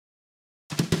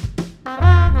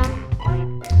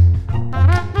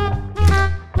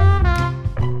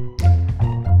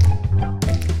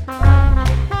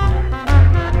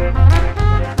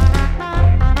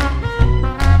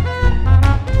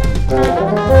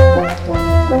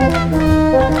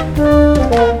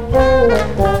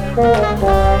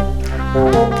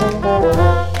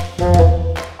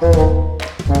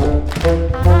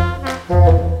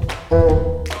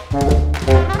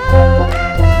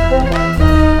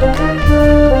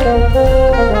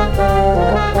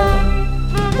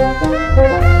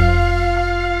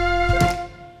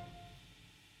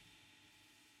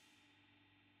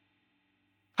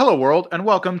Hello, world, and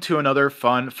welcome to another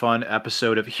fun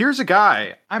episode of Here's a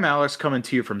Guy. I'm Alex, coming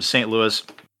to you from St. Louis,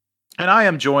 and I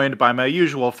am joined by my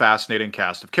usual fascinating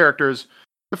cast of characters,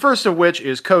 the first of which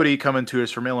is Cody, coming to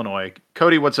us from Illinois.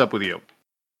 Cody, what's up with you?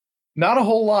 Not a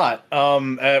whole lot.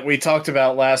 We talked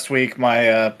about last week,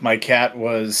 my cat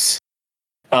was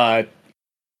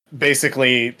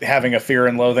basically having a fear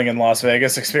and loathing in Las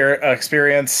Vegas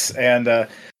experience, and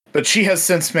but she has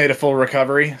since made a full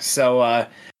recovery, so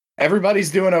everybody's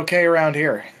doing okay around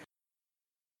here.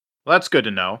 Well, that's good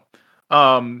to know.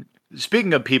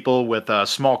 Speaking of people with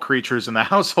small creatures in the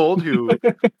household who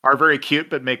are very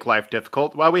cute but make life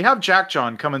difficult, well, we have Jack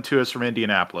John coming to us from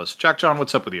Indianapolis. Jack John,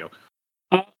 what's up with you?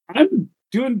 I'm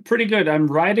doing pretty good. I'm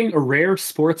riding a rare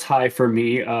sports high for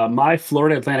me. My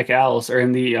Florida Atlantic Owls are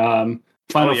in the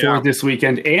Final Four this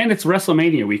weekend, and it's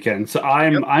WrestleMania weekend. So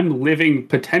I'm living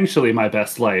potentially my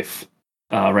best life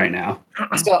right now.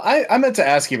 So I meant to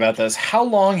ask you about this. How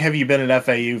long have you been an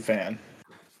FAU fan?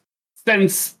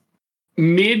 Since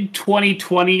mid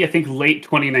 2020, I think late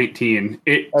 2019.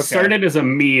 It started as a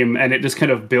meme, and it just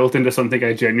kind of built into something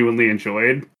I genuinely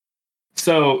enjoyed.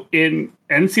 So in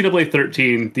NCAA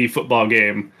 13, the football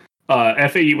game,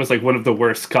 FAU was like one of the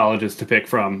worst colleges to pick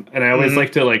from, and I always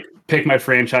like to pick my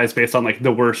franchise based on like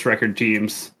the worst record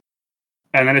teams.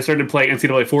 And then I started playing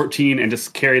NCAA 14 and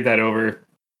just carried that over,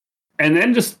 and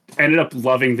then just ended up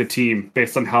loving the team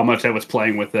based on how much I was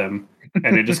playing with them,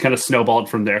 and it just kind of snowballed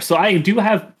from there. So I do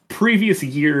have previous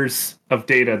years of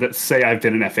data that say I've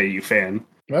been an FAU fan.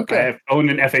 Okay, I own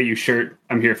an FAU shirt.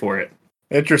 I'm here for it.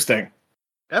 Interesting.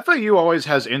 FAU always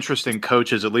has interesting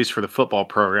coaches, at least for the football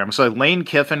program. So Lane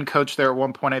Kiffin coached there at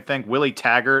one point, I think. Willie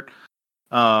Taggart.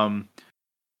 I'm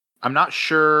not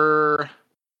sure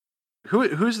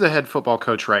who's the head football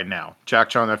coach right now. Jack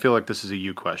John, I feel like this is a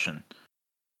you question.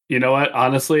 You know what?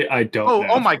 Honestly, I don't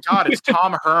know. Oh my God, it's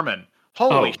Tom Herman.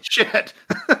 Holy shit.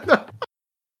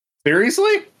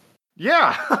 Seriously?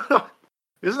 Yeah.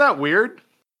 Isn't that weird?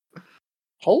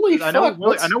 Holy fuck.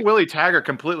 I know Willie Taggart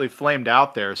completely flamed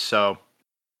out there, so...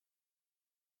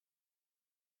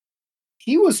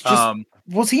 He was just...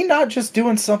 was he not just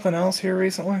doing something else here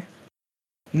recently?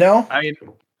 No? I mean,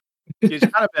 he's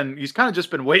kind of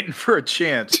just been waiting for a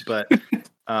chance, but...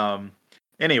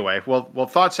 Anyway, well,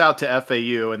 thoughts out to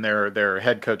FAU and their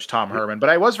head coach, Tom Herman. But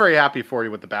I was very happy for you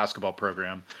with the basketball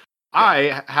program. Yeah.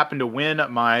 I happened to win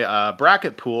my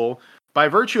bracket pool by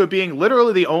virtue of being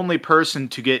literally the only person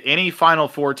to get any Final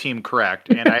Four team correct.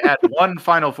 And I had one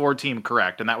Final Four team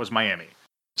correct, and that was Miami.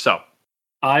 So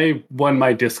I won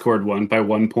my Discord one by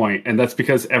 1 point, and that's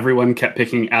because everyone kept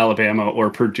picking Alabama or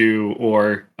Purdue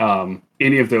or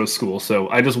any of those schools. So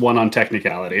I just won on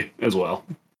technicality as well.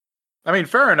 I mean,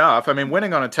 fair enough. I mean,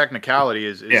 winning on a technicality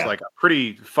is like a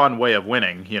pretty fun way of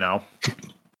winning, you know?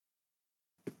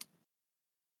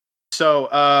 So,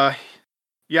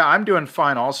 I'm doing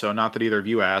fine also. Not that either of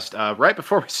you asked. Right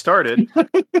before we started,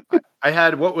 I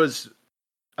had what was,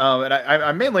 and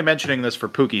I'm mainly mentioning this for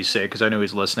Pookie's sake because I know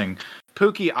he's listening.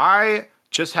 Pookie, I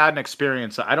just had an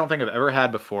experience that I don't think I've ever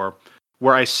had before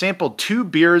where I sampled 2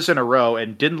 beers in a row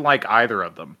and didn't like either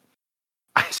of them.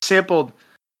 I sampled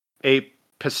a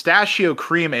pistachio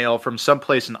cream ale from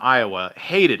someplace in Iowa,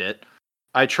 hated it.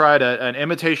 I tried an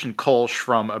imitation Kolsch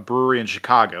from a brewery in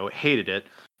Chicago, hated it.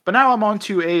 But now I'm on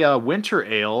to a winter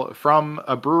ale from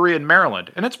a brewery in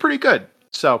Maryland, and it's pretty good.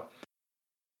 So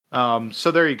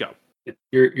there you go.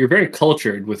 You're very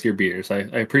cultured with your beers. I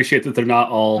appreciate that they're not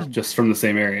all just from the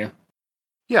same area.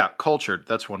 Yeah, cultured.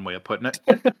 That's one way of putting it.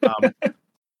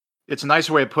 It's a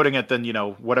nicer way of putting it than,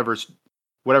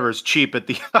 whatever's cheap at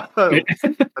the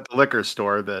at the liquor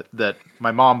store that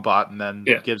my mom bought and then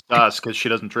gives to us because she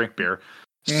doesn't drink beer.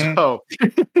 So,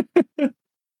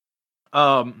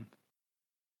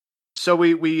 so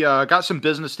we got some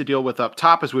business to deal with up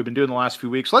top as we've been doing the last few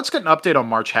weeks. Let's get an update on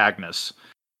March Hagness.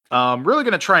 Really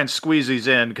going to try and squeeze these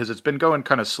in because it's been going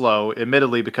kind of slow,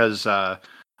 admittedly, because I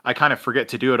kind of forget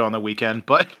to do it on the weekend.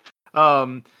 But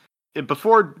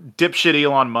before dipshit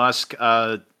Elon Musk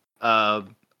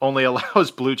only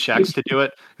allows blue checks to do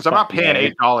it, because I'm not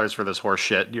paying $8 for this horse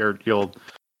shit.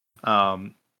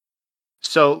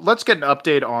 So let's get an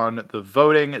update on the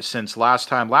voting since last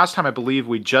time. Last time I believe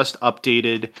we just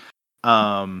updated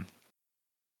on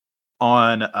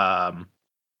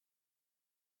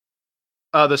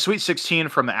the Sweet 16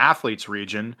 from the athletes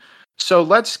region. So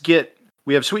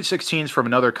we have Sweet 16s from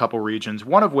another couple regions,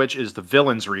 one of which is the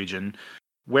villains region,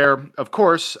 where, of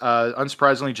course,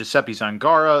 unsurprisingly, Giuseppe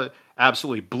Zangara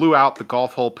absolutely blew out the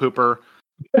golf hole pooper.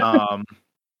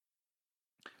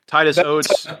 Titus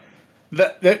Oates.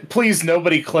 Please,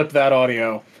 nobody clip that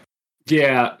audio.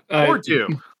 Yeah. Or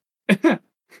do.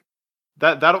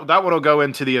 that one will go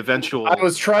into the eventual. I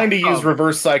was trying to use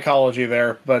reverse psychology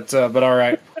there, but all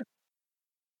right.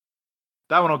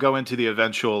 That one will go into the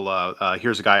eventual.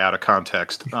 Here's a guy out of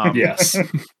context. Yes.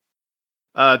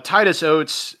 Titus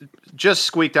Oates just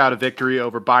squeaked out a victory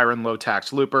over Byron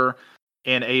Low-Tax Looper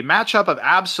in a matchup of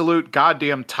absolute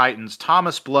goddamn titans.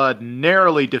 Thomas Blood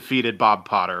narrowly defeated Bob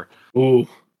Potter. Ooh.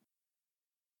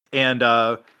 And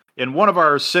in one of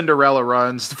our Cinderella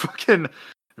runs, fucking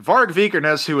Varg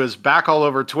Vikernes, who is back all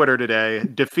over Twitter today,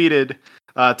 defeated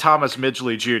Thomas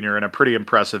Midgley Jr. in a pretty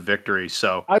impressive victory.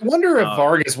 So I wonder if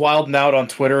Varg is wilding out on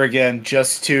Twitter again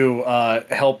just to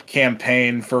help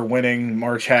campaign for winning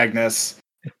March Hagness.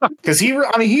 Because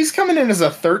he's coming in as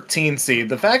a 13 seed.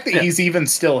 The fact that he's even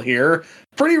still here,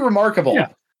 pretty remarkable.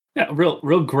 Yeah, real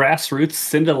grassroots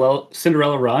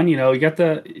Cinderella run. You know, you got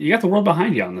the world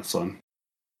behind you on this one.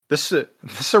 This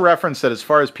is a reference that, as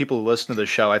far as people who listen to the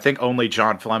show, I think only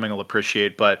John Fleming will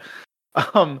appreciate. But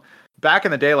back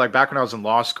in the day, like back when I was in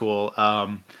law school,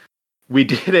 we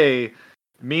did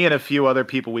me and a few other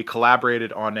people, we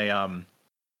collaborated on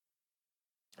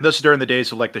this is during the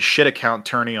days of like the shit account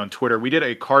tourney on Twitter. We did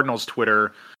a Cardinals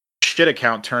Twitter shit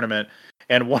account tournament.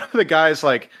 And one of the guys,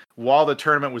 like, while the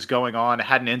tournament was going on,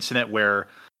 had an incident where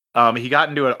he got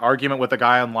into an argument with a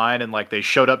guy online, and like they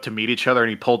showed up to meet each other, and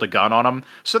he pulled a gun on him.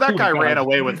 So that guy ran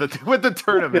away with the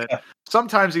tournament. Yeah.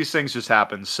 Sometimes these things just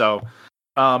happen. So,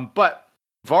 but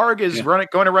Varg is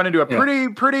going to run into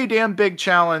a pretty damn big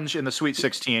challenge in the Sweet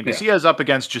 16 because he is up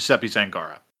against Giuseppe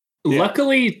Zangara.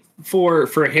 Luckily for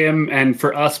him and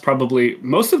for us, probably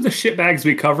most of the shitbags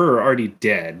we cover are already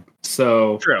dead.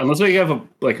 So unless we have a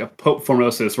Pope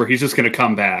Formosus where he's just going to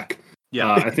come back,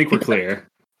 I think we're clear.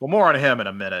 Well, more on him in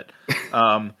a minute.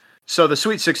 So the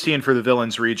Sweet 16 for the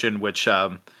Villains region, which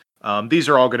these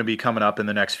are all going to be coming up in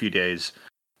the next few days.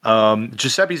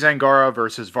 Giuseppe Zangara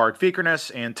versus Varg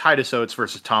Vikernes, and Titus Oates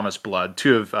versus Thomas Blood,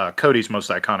 two of Cody's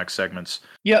most iconic segments.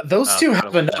 Yeah, those two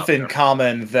have enough in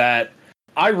common that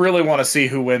I really want to see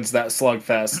who wins that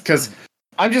slugfest, because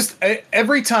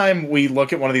every time we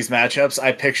look at one of these matchups,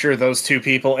 I picture those two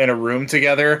people in a room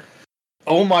together.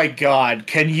 Oh my god,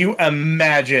 can you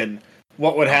imagine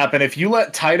what would happen if you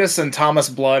let Titus and Thomas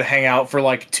Blood hang out for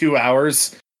like 2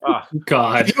 hours? Oh,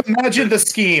 God. Can you imagine the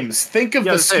schemes? Think of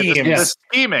the schemes. The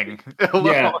scheming.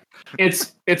 Yeah.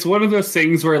 It's one of those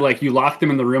things where like you lock them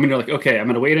in the room and you're like, okay, I'm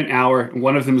going to wait an hour. And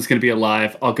one of them is going to be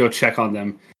alive. I'll go check on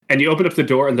them. And you open up the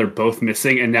door and they're both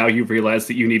missing. And now you realize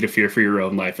that you need to fear for your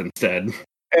own life instead.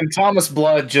 And Thomas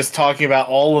Blood just talking about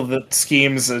all of the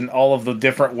schemes and all of the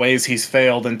different ways he's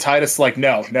failed. And Titus like,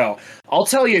 no. I'll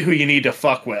tell you who you need to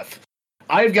fuck with.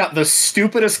 I've got the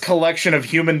stupidest collection of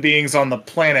human beings on the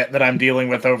planet that I'm dealing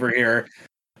with over here.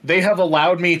 They have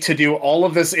allowed me to do all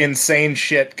of this insane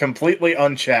shit completely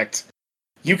unchecked.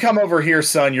 You come over here,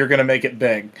 son, you're going to make it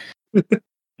big.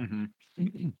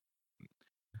 Mm-hmm.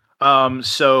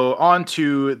 So on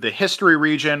to the history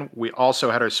region. We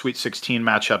also had our Sweet 16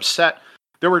 matchup set.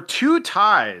 There were two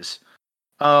ties.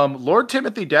 Lord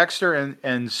Timothy Dexter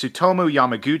and Tsutomu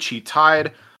Yamaguchi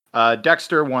tied.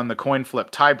 Dexter won the coin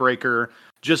flip tiebreaker,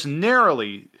 just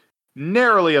narrowly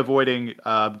avoiding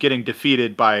getting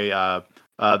defeated by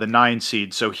the 9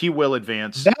 seed, so he will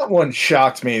advance. That one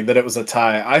shocked me that it was a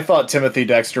tie. I thought Timothy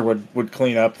Dexter would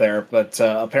clean up there, but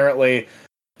apparently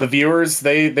the viewers,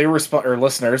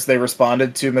 listeners, they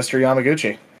responded to Mr.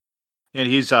 Yamaguchi. And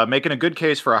he's making a good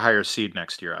case for a higher seed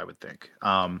next year, I would think.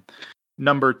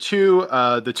 Number 2,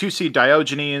 the 2 seed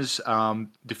Diogenes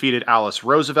defeated Alice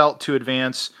Roosevelt to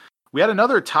advance. We had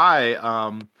another tie.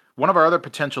 One of our other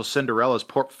potential Cinderellas,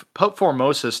 Pope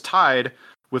Formosus, tied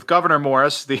with Governor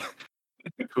Morris,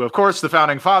 who, of course, the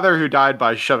founding father, who died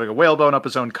by shoving a whalebone up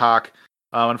his own cock.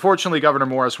 Unfortunately, Governor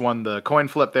Morris won the coin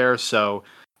flip there, so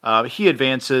he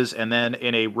advances. And then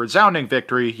in a resounding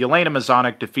victory, Yelena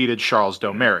Mazonik defeated Charles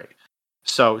Domeri.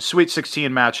 So, Sweet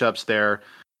 16 matchups there.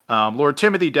 Lord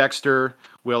Timothy Dexter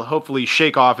will hopefully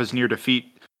shake off his near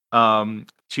defeat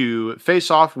to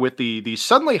face off with the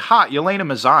suddenly hot Yelena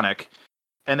Mazonik,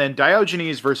 and then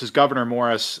Diogenes versus Governor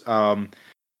Morris.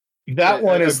 That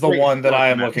one is the one that I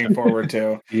am looking forward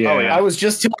to. Yeah. I was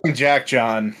just telling Jack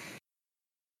John,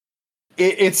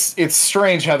 it's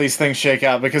strange how these things shake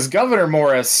out, because Governor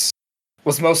Morris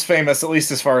was most famous, at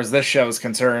least as far as this show is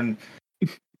concerned,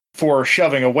 for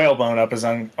shoving a whalebone up his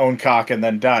own cock and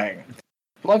then dying.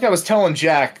 Like I was telling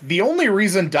Jack, the only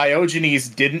reason Diogenes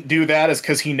didn't do that is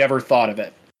because he never thought of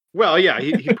it. Well, yeah,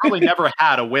 he probably never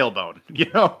had a whalebone, you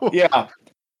know? Yeah.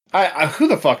 I who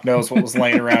the fuck knows what was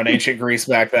laying around ancient Greece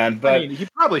back then? But I mean, he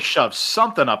probably shoved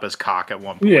something up his cock at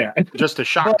one point, just to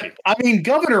shock people. I mean,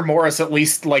 Governor Morris at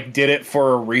least did it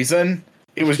for a reason.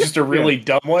 It was just a really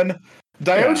dumb one.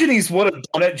 Diogenes would have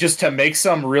done it just to make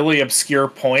some really obscure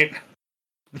point.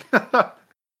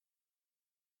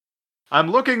 I'm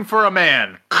looking for a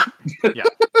man. Yeah.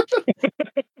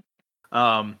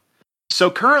 So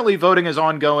currently voting is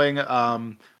ongoing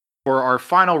for our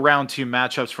final round 2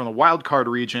 matchups from the wild card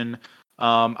region.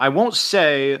 I won't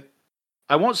say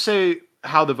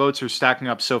how the votes are stacking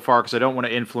up so far because I don't want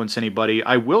to influence anybody.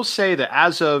 I will say that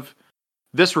as of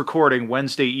this recording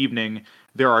Wednesday evening,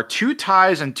 there are 2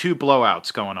 ties and 2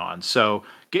 blowouts going on. So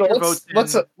get your votes in.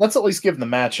 Let's at least give them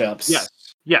the matchups.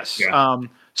 Yes. Yeah.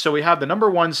 So we have the number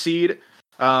 1 seed,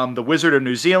 the Wizard of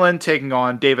New Zealand, taking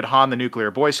on David Hahn, the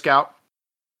Nuclear Boy Scout.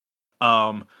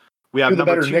 We have the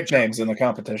better 2 nicknames in the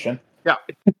competition. Yeah.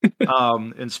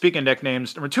 And speaking of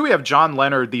nicknames, number 2, we have John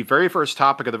Leonard, the very first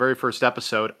topic of the very first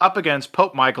episode, up against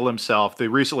Pope Michael himself, the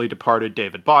recently departed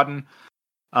David Bodden.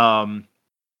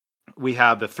 We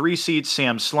have the 3 seed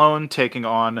Sam Sloan taking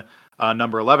on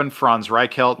number 11 Franz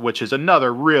Reichelt, which is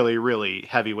another really, really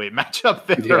heavyweight matchup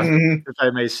there, if I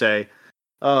may say.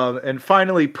 And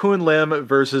finally, Poon Lim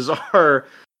versus our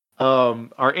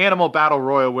Animal Battle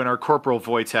Royal winner, Corporal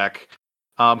Wojtek,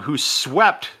 who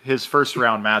swept his first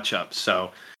round matchup.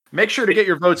 So make sure to get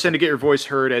your votes in to get your voice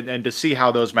heard and to see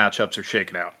how those matchups are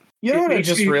shaking out. You know what I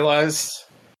just realized?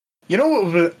 You know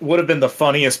what would have been the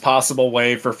funniest possible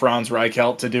way for Franz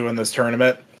Reichelt to do in this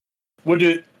tournament? Would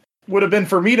have been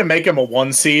for me to make him a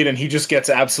 1 seed and he just gets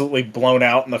absolutely blown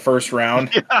out in the first round.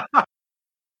 Yeah.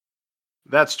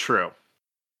 That's true.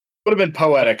 Would have been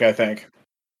poetic, I think.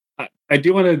 I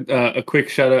do want a quick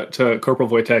shout out to Corporal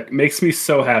Wojtek. Makes me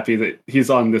so happy that he's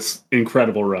on this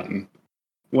incredible run.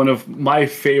 One of my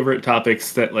favorite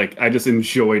topics that I just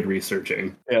enjoyed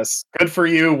researching. Yes. Good for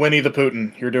you, Winnie the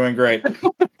Putin. You're doing great.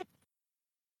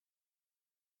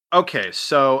 Okay,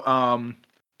 so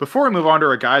before we move on to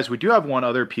our guys, we do have one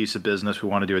other piece of business we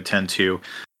want to attend to.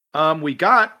 We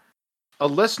got a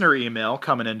listener email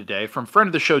coming in today from friend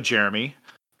of the show, Jeremy,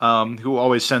 who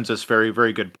always sends us very,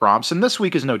 very good prompts, and this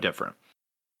week is no different.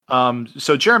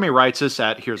 So Jeremy writes us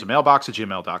at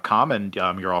here'samailbox@gmail.com, and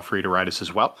you're all free to write us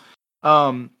as well.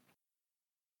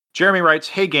 Jeremy writes,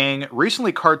 "Hey gang,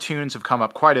 recently cartoons have come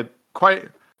up in quite a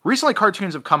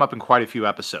few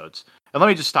episodes. And let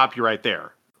me just stop you right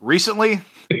there. Recently?"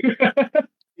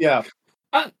 Yeah.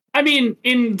 I mean,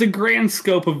 in the grand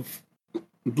scope of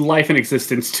life and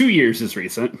existence, 2 years is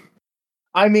recent.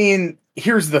 I mean,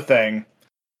 here's the thing.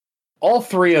 All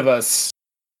 3 of us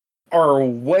are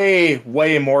way,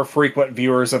 way more frequent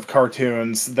viewers of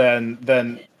cartoons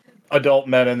than adult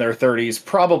men in their 30s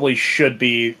probably should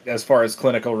be as far as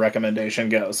clinical recommendation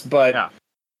goes. But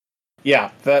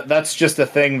yeah, that's just a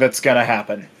thing that's going to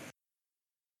happen.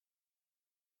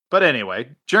 But anyway,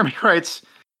 Jeremy writes,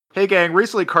 "Hey gang,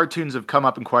 recently cartoons have come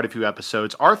up in quite a few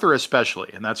episodes, Arthur especially,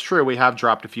 and that's true, we have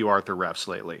dropped a few Arthur refs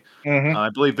lately. I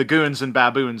believe the Goons and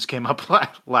Baboons came up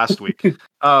last week.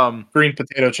 Green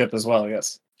potato chip as well,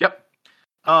 yes. Yep.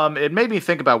 It made me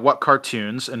think about what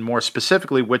cartoons, and more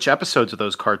specifically, which episodes of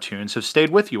those cartoons have stayed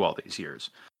with you all these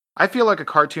years. I feel like a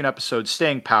cartoon episode's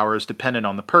staying power is dependent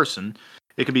on the person.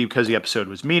 It could be because the episode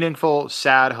was meaningful,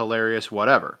 sad, hilarious,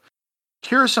 whatever.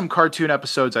 Here are some cartoon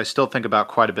episodes I still think about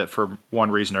quite a bit for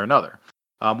one reason or another.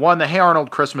 1, the Hey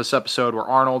Arnold Christmas episode where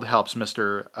Arnold helps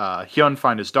Mr. Hyun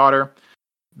find his daughter.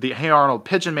 The Hey Arnold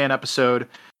Pigeon Man episode.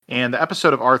 And the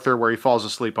episode of Arthur where he falls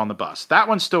asleep on the bus. That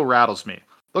one still rattles me.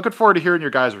 Looking forward to hearing your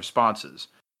guys' responses.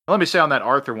 Let me say on that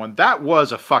Arthur one, that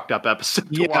was a fucked up episode.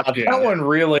 That one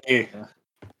really... Yeah.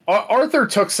 Arthur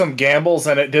took some gambles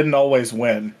and it didn't always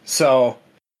win. So...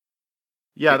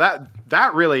 Yeah,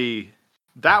 that really...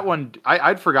 That one,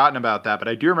 I'd forgotten about that, but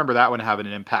I do remember that one having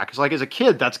an impact. Because, as a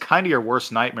kid, that's kind of your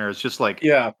worst nightmare. It's just,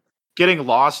 getting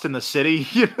lost in the city,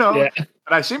 Yeah. And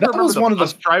I seem to remember the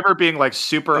bus driver being,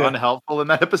 super unhelpful in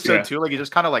that episode, too. He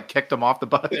just kind of, kicked him off the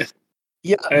bus.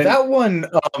 Yeah, that one,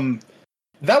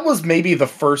 that was maybe the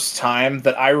first time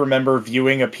that I remember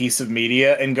viewing a piece of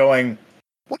media and going,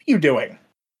 what are you doing?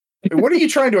 What are you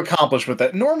trying to accomplish with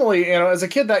it? Normally, as a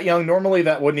kid that young, normally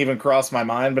that wouldn't even cross my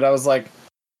mind, but I was like,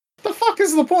 the fuck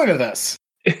is the point of this?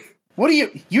 You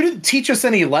didn't teach us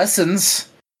any lessons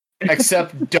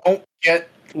except don't get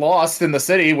lost in the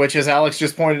city, which, as Alex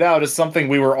just pointed out, is something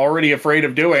we were already afraid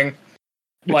of doing.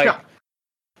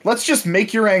 Let's just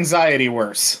make your anxiety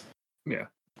worse. Yeah.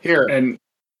 Here. And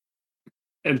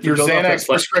your Xanax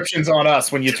prescription's on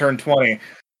us when you turn 20.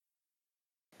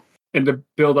 And to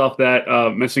build off that,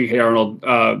 mentioning Hey Arnold,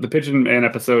 the Pigeon Man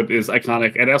episode is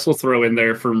iconic. And I also throw in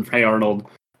there from Hey Arnold,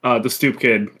 the Stoop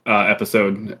Kid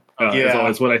episode is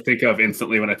always what I think of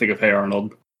instantly when I think of Hey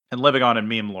Arnold. And living on in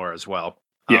meme lore as well.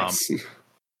 Yes.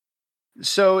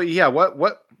 So yeah,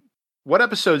 what what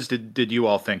episodes did you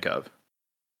all think of?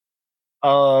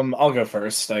 I'll go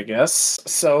first, I guess.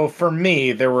 So for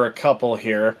me, there were a couple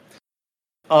here.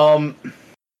 So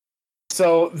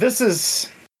this is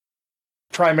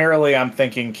primarily, I'm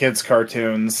thinking kids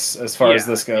cartoons as far as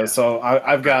this goes. Yeah. So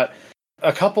I've got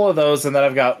a couple of those, and then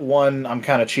I've got one I'm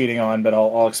kind of cheating on, but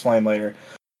I'll explain later.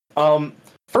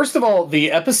 First of all,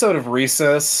 the episode of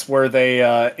Recess where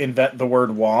they invent the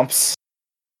word womps.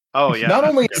 Oh yeah. Not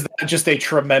only is that just a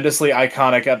tremendously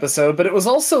iconic episode, but it was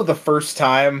also the first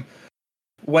time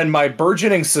when my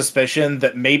burgeoning suspicion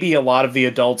that maybe a lot of the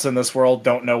adults in this world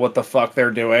don't know what the fuck they're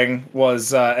doing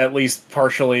was at least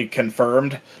partially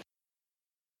confirmed.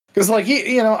 Because, like,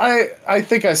 I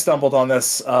think I stumbled on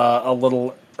this a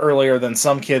little earlier than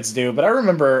some kids do, but I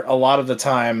remember a lot of the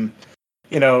time,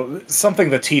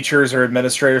 something the teachers or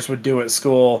administrators would do at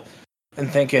school and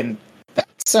thinking, that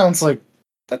sounds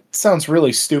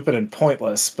really stupid and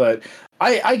pointless, but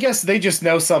I guess they just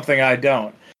know something I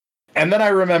don't. And then I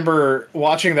remember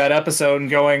watching that episode and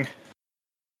going,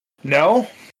 no,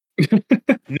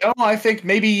 I think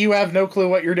maybe you have no clue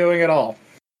what you're doing at all.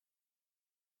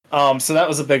 So that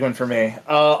was a big one for me.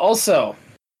 Also,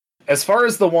 as far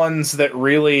as the ones that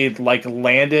really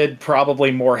landed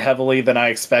probably more heavily than I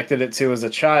expected it to as a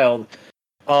child,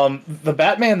 the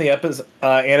Batman the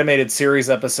animated series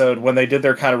episode, when they did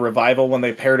their kind of revival, when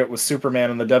they paired it with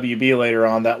Superman and the WB later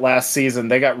on, that last season,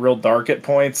 they got real dark at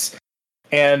points.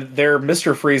 And their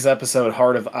Mr. Freeze episode,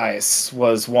 Heart of Ice,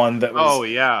 was one that was... Oh,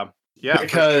 yeah. Yeah,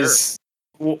 because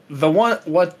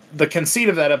the conceit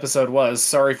of that episode was,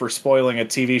 sorry for spoiling a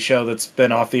TV show that's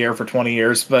been off the air for 20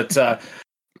 years, but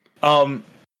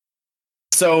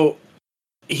so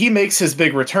he makes his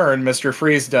big return, Mr.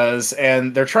 Freeze does,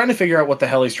 and they're trying to figure out what the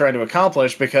hell he's trying to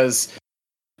accomplish, because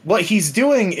what he's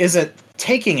doing isn't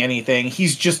taking anything,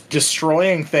 he's just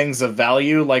destroying things of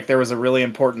value. Like, there was a really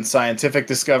important scientific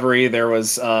discovery, there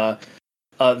was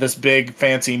this big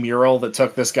fancy mural that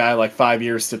took this guy 5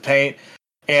 years to paint,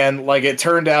 and it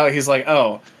turned out he's like,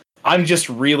 oh, I'm just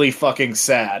really fucking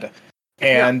sad,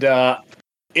 and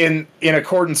in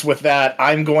accordance with that,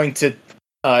 I'm going to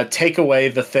take away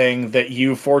the thing that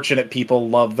you fortunate people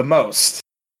love the most.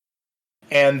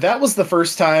 And that was the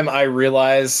first time I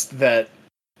realized that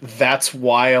that's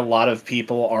why a lot of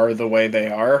people are the way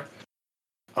they are.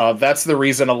 That's the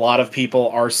reason a lot of people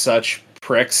are such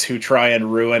pricks who try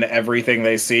and ruin everything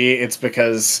they see. It's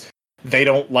because they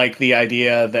don't like the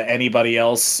idea that anybody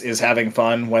else is having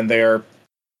fun when they're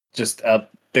just a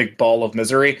big ball of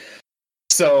misery.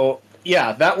 So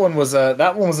yeah, that one was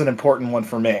an important one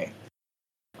for me.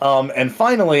 And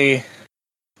finally,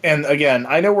 and again,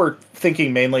 I know we're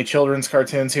thinking mainly children's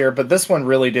cartoons here, but this one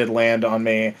really did land on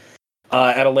me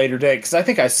at a later date, because I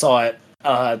think I saw it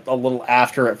a little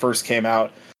after it first came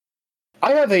out.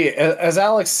 I have as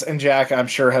Alex and Jack, I'm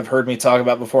sure, have heard me talk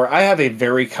about before, I have a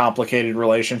very complicated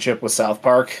relationship with South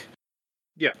Park.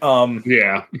 Yeah.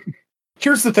 Yeah.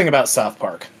 Here's the thing about South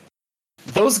Park.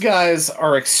 Those guys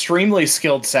are extremely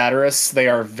skilled satirists. They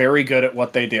are very good at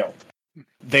what they do.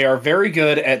 They are very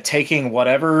good at taking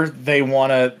whatever they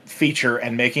want to feature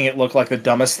and making it look like the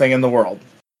dumbest thing in the world.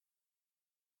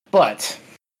 But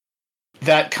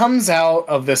that comes out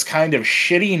of this kind of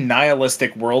shitty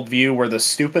nihilistic worldview where the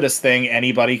stupidest thing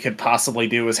anybody could possibly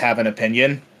do is have an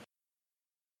opinion.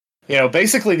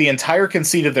 Basically the entire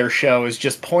conceit of their show is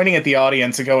just pointing at the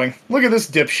audience and going, look at this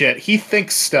dipshit, he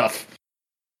thinks stuff.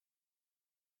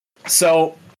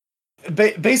 So,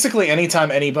 basically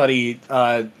anytime anybody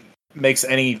makes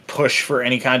any push for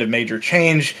any kind of major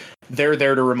change, they're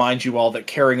there to remind you all that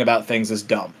caring about things is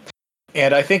dumb.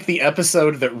 And I think the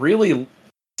episode that really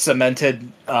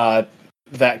cemented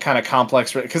that kind of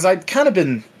complex, because I'd kind of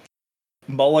been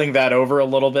mulling that over a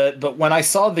little bit, but when I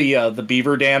saw the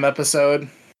Beaver Dam episode,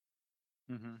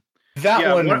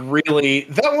 that one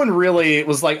really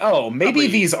was like, oh, maybe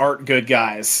these aren't good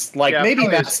guys. Maybe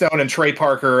Matt Stone and Trey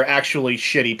Parker are actually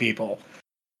shitty people.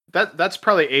 That's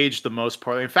probably aged the most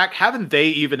poorly. In fact, haven't they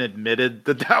even admitted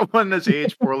that one has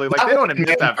aged poorly? They don't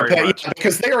admit that very much.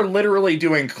 Because they are literally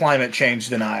doing climate change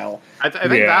denial. I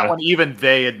think that one, even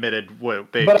they admitted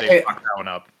they fucked that one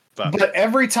up. But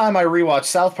every time I rewatch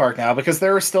South Park now, because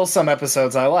there are still some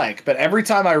episodes I like, but every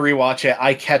time I rewatch it,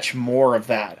 I catch more of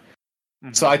that.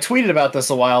 Mm-hmm. So I tweeted about this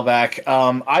a while back.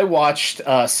 I watched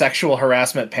Sexual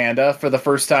Harassment Panda for the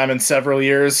first time in several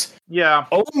years. Yeah.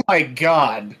 Oh my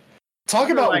god. Talk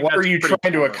about what are you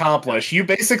trying to accomplish? You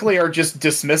basically are just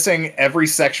dismissing every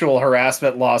sexual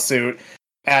harassment lawsuit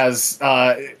as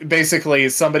basically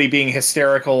somebody being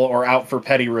hysterical or out for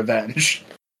petty revenge.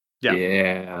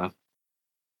 Yeah.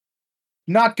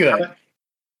 Not good.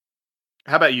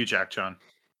 How about you, Jack John?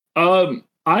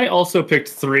 I also picked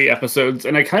 3 episodes,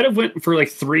 and I kind of went for like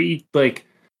 3 like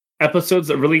episodes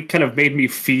that really kind of made me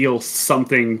feel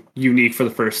something unique for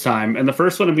the first time. And the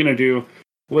first one I'm going to do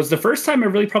was the first time I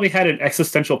really probably had an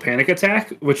existential panic attack,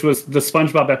 which was the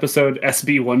SpongeBob episode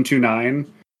SB129.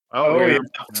 Oh, yeah.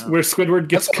 Where Squidward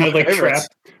gets kind of like trapped.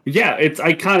 Yeah, it's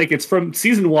iconic. It's from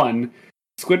season 1.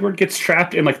 Squidward gets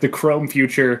trapped in like the Chrome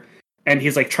future, and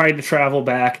he's like trying to travel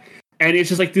back, and it's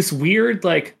just like this weird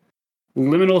like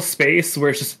liminal space where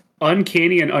it's just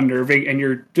uncanny and unnerving, and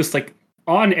you're just like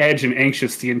on edge and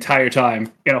anxious the entire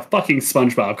time in a fucking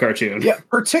SpongeBob cartoon. Yeah,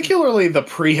 particularly the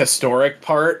prehistoric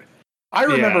part. I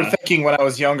remember thinking when I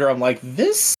was younger, I'm like,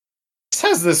 this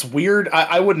has this weird...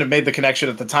 I wouldn't have made the connection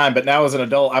at the time, but now as an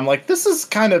adult, I'm like, this is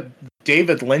kind of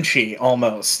David Lynchy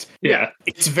almost. Yeah.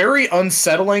 It's very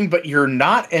unsettling, but you're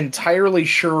not entirely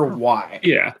sure why.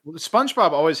 Yeah.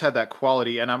 SpongeBob always had that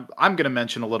quality, and I'm going to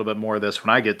mention a little bit more of this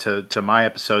when I get to my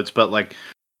episodes, but like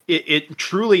it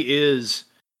truly is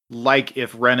like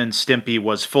if Ren and Stimpy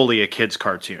was fully a kid's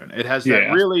cartoon. It has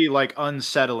that really like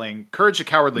unsettling... Courage the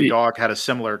Cowardly Dog had a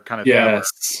similar kind of thing.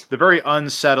 The very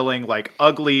unsettling, like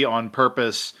ugly on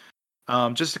purpose,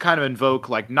 just to kind of invoke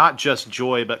like not just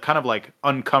joy, but kind of like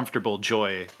uncomfortable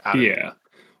joy out of it.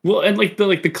 Well, and like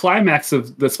the climax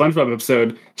of the SpongeBob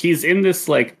episode, he's in this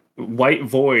like white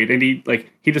void, and he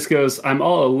just goes, "I'm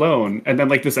all alone," and then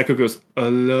like this echo goes,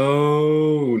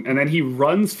 "Alone," and then he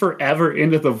runs forever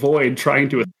into the void trying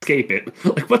to escape it.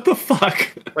 Like, what the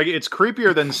fuck? Like, it's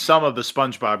creepier than some of the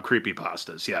SpongeBob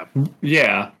creepypastas.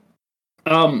 Yeah.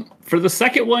 For the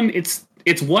second one, it's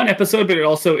one episode, but it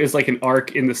also is like an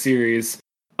arc in the series.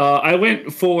 I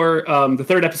went for the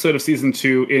 3rd episode of season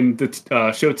 2 in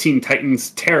the show Teen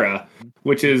Titans Terra,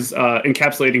 which is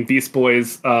encapsulating Beast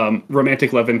Boy's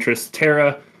romantic love interest,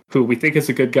 Terra, who we think is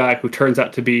a good guy, who turns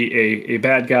out to be a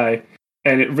bad guy.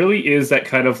 And it really is that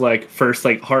kind of like first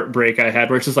like heartbreak I had,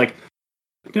 where it's just like,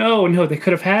 no, they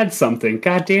could have had something.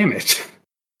 God damn it.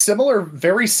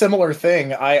 Very similar thing.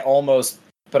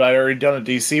 But I already done a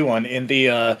DC one in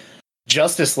the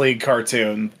Justice League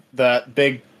cartoon, that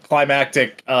big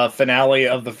climactic finale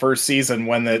of the first season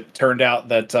when it turned out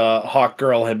that Hawk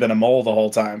Girl had been a mole the whole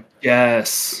time.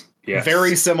 Yes.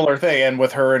 Very similar thing, and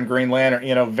with her and Green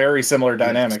Lantern, very similar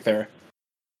dynamic there.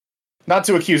 Not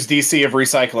to accuse DC of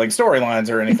recycling storylines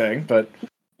or anything, but...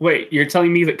 Wait, you're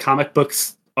telling me that comic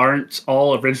books aren't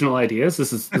all original ideas?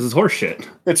 This is horseshit.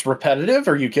 It's repetitive?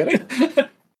 Are you kidding?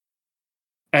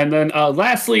 And then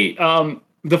lastly,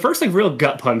 the first like real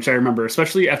gut punch I remember,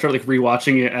 especially after like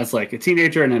rewatching it as like a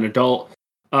teenager and an adult,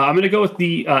 I'm gonna go with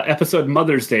the episode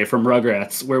Mother's Day from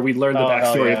Rugrats, where we learn the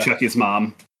backstory of Chucky's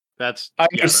mom. I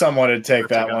knew someone would take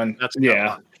that one.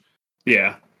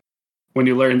 Yeah. When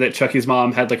you learn that Chucky's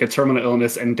mom had like a terminal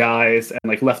illness and dies, and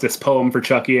like left this poem for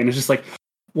Chucky, and it's just like,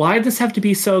 why'd this have to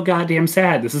be so goddamn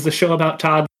sad? This is a show about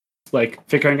toddlers, like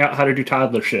figuring out how to do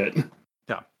toddler shit.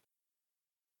 Yeah.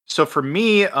 So for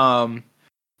me, I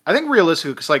think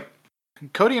realistically, because like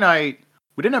Cody and I,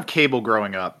 we didn't have cable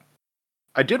growing up.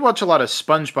 I did watch a lot of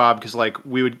SpongeBob because like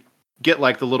we would get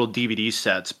like the little DVD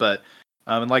sets, but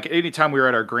and like anytime we were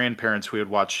at our grandparents, we would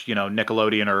watch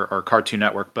Nickelodeon or Cartoon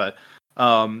Network, but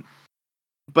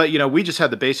we just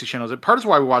had the basic channels. And part of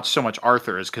why we watched so much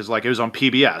Arthur is because like it was on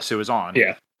PBS, it was on.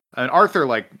 Yeah. And Arthur,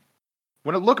 like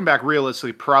when looking back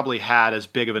realistically, probably had as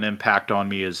big of an impact on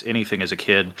me as anything as a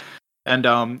kid. And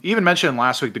even mentioned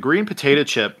last week, the Green Potato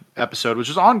Chip episode, which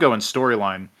is an ongoing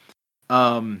storyline.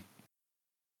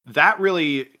 That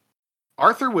really,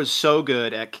 Arthur was so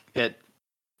good at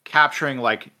capturing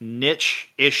like niche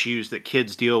issues that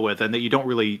kids deal with, and that you didn't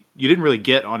really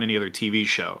get on any other TV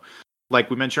show. Like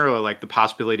we mentioned earlier, like the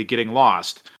possibility of getting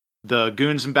lost. The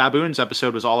Goons and Baboons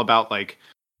episode was all about like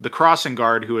the crossing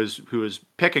guard who was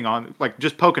picking on, like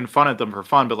just poking fun at them for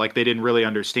fun, but like they didn't really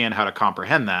understand how to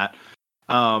comprehend that.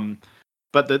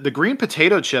 But the Green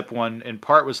Potato Chip one in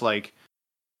part was like,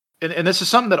 and this is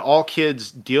something that all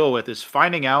kids deal with, is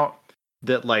finding out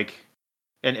that like,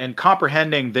 and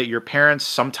comprehending that your parents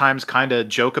sometimes kind of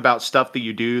joke about stuff that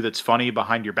you do that's funny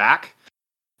behind your back.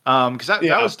 Because that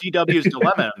was DW's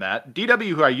dilemma in that. DW,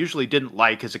 who I usually didn't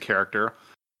like as a character,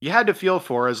 you had to feel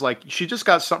for, as like, she just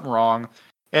got something wrong,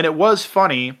 and it was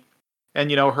funny,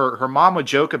 and her mom would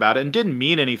joke about it and didn't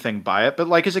mean anything by it, but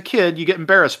like as a kid, you get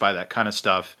embarrassed by that kind of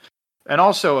stuff. And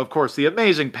also, of course, the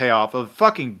amazing payoff of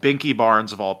fucking Binky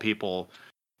Barnes, of all people,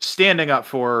 standing up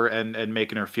for her and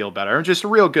making her feel better. And just a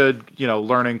real good,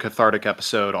 learning, cathartic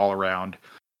episode all around.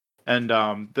 And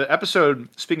the episode,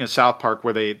 speaking of South Park,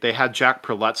 where they had Jack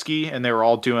Proletsky and they were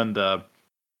all doing the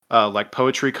like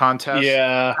poetry contest.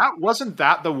 Yeah. Wasn't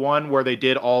that the one where they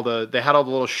had all the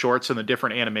little shorts and the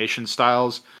different animation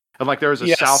styles? And like there was a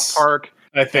Yes, South Park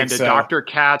I think and a so. Dr.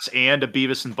 Katz and a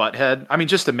Beavis and Butthead. I mean,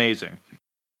 just amazing.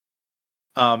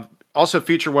 Also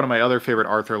feature one of my other favorite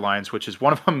Arthur lines, which is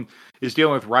one of them is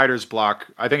dealing with writer's block.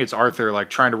 I think it's Arthur like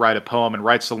trying to write a poem and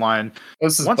writes the line,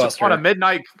 This is once Buster. upon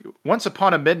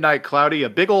a midnight cloudy, a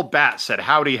big old bat said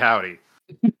howdy howdy.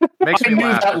 Makes I me knew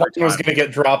laugh that every line was time. going to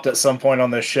get dropped at some point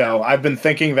on this show. I've been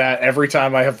thinking that every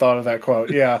time I have thought of that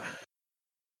quote. Yeah.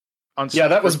 Yeah,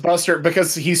 that was Buster,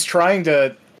 because he was trying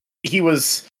to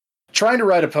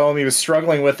write a poem. He was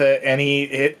struggling with it, and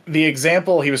the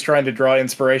example he was trying to draw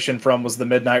inspiration from was the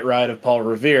Midnight Ride of Paul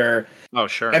Revere. Oh,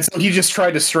 sure. And so he just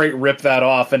tried to straight rip that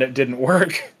off, and it didn't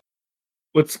work.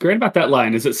 What's great about that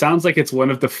line is it sounds like it's one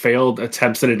of the failed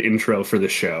attempts at an intro for the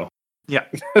show. Yeah.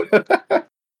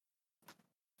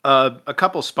 A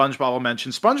couple SpongeBob I'll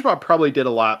mention. SpongeBob probably did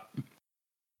a lot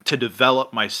to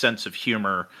develop my sense of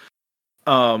humor,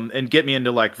 and get me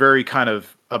into like very kind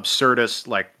of absurdist,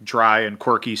 like dry and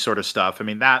quirky sort of stuff. I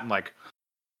mean, that and like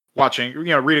watching,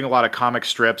 reading a lot of comic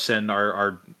strips, and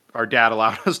our dad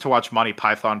allowed us to watch Monty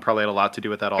Python, probably had a lot to do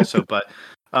with that also. But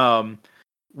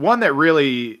one that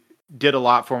really did a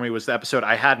lot for me was the episode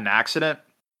I Had an Accident.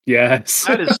 Yes.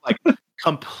 That is like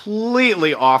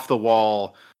completely off the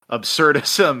wall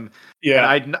absurdism.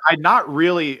 Yeah. And I'd not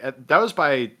really, that was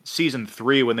by season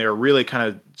 3 when they were really kind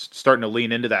of starting to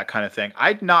lean into that kind of thing.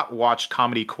 I'd not watched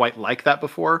comedy quite like that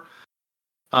before.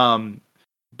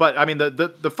 But I mean,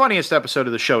 the funniest episode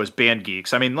of the show is Band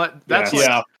Geeks. I mean, that's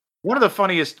one of the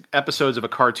funniest episodes of a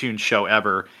cartoon show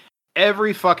ever.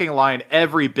 Every fucking line,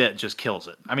 every bit just kills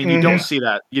it. I mean, you don't see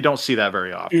that. You don't see that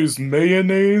very often. Is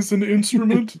mayonnaise an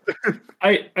instrument?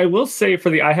 I will say for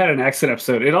the I Had an Accident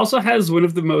episode, it also has one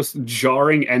of the most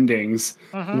jarring endings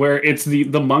where it's the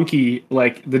monkey,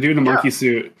 like the dude in the monkey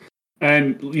suit.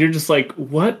 And you're just like,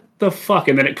 what the fuck?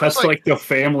 And then it cuts to like the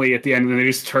family at the end, and they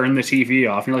just turn the TV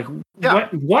off. And you're like,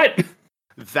 what?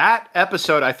 That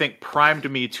episode, I think, primed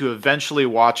me to eventually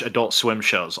watch Adult Swim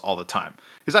shows all the time.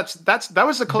 Because that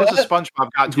was the closest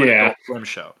SpongeBob got to an Adult Swim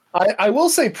show. I will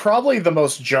say probably the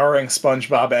most jarring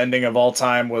SpongeBob ending of all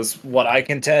time was what I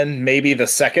contend maybe the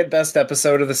second best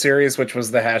episode of the series, which was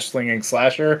the hash-slinging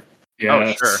slasher.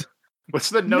 Yes. Oh, sure. What's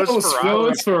the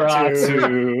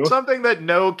Nosferatu? Something that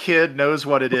no kid knows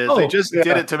what it is. They just did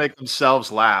it to make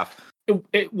themselves laugh.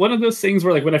 One of those things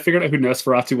where, like, when I figured out who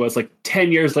Nosferatu was, like,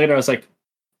 10 years later, I was like,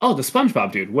 oh, the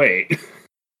SpongeBob dude, wait.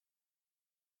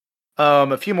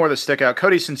 A few more that stick out.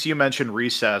 Cody, since you mentioned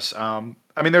Recess, I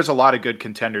mean, there's a lot of good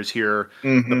contenders here.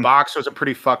 The Box was a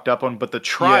pretty fucked up one, but The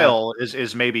Trial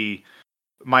is maybe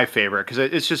my favorite because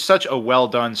it's just such a well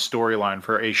done storyline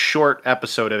for a short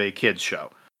episode of a kids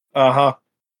show. One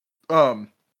of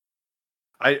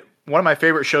my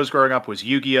favorite shows growing up was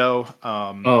Yu-Gi-Oh.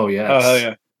 Oh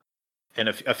yes. And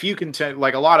a few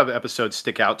like a lot of episodes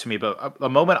stick out to me, but a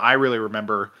moment I really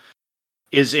remember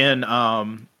is in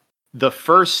the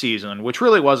first season, which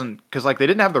really wasn't because like they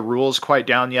didn't have the rules quite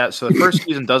down yet, so the first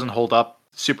season doesn't hold up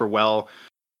super well.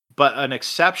 But an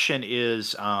exception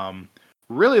is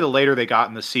really the later they got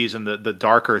in the season, the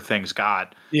darker things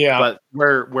got. Yeah. But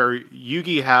where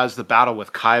Yugi has the battle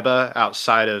with Kaiba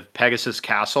outside of Pegasus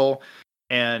Castle,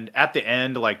 and at the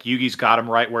end, like Yugi's got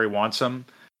him right where he wants him,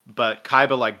 but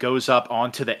Kaiba like goes up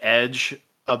onto the edge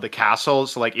of the castle.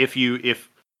 So like if you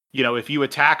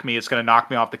attack me, it's going to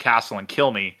knock me off the castle and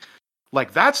kill me.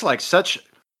 Like that's like such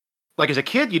like as a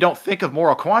kid, you don't think of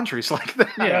moral quandaries like that.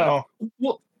 Yeah.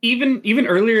 Well, even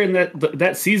earlier in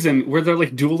that season where they're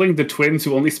like dueling the twins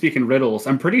who only speak in riddles,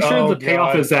 I'm pretty sure the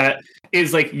payoff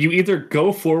is like you either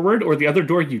go forward or the other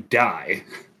door you die.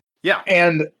 Yeah.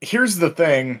 And here's the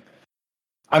thing.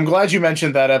 I'm glad you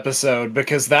mentioned that episode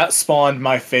because that spawned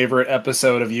my favorite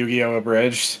episode of Yu-Gi-Oh!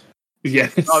 Abridged.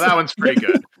 Yes. Oh, that one's pretty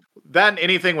good. That and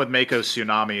anything with Mako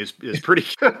Tsunami is pretty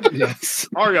good. Yes.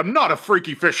 Ari, I'm not a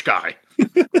freaky fish guy.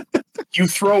 You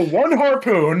throw one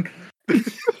harpoon.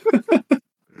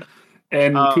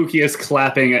 And Pookie is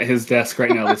clapping at his desk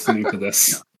right now listening to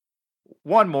this.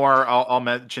 One more I'll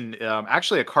mention,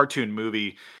 actually a cartoon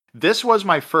movie. This was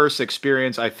my first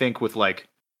experience, I think, with like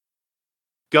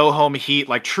Go Home Heat,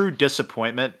 like true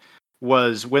disappointment,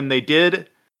 was when they did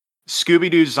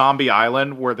Scooby-Doo Zombie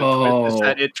Island, where the twist is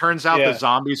that it turns out the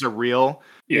zombies are real.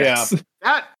 Yes.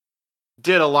 That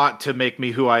did a lot to make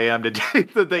me who I am today.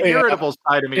 The irritable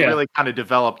side of me really kind of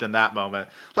developed in that moment.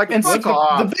 Like, and fuck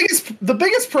off. The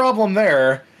biggest problem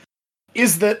there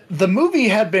is that the movie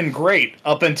had been great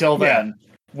up until then.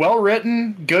 Well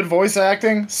written, good voice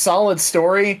acting, solid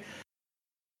story.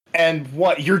 And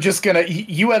what you're just gonna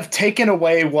you have taken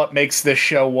away what makes this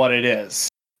show what it is.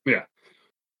 Yeah.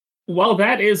 while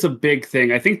that is a big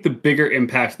thing, I think the bigger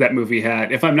impact that movie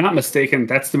had, if I'm not mistaken,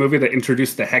 that's the movie that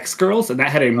introduced the Hex Girls, and that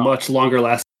had a much longer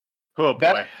lasting. Oh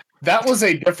boy. That was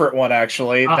a different one,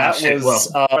 actually. But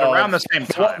around the same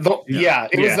time.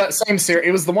 It was that same series.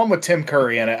 It was the one with Tim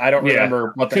Curry in it. I don't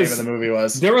remember what the name of the movie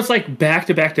was. There was like back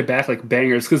to back to back like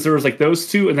bangers, because there was like those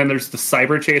two, and then there's the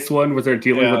Cyber Chase one where they're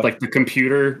dealing with like the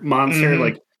computer monster.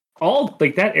 Like all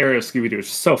like that era of Scooby Doo is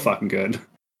so fucking good.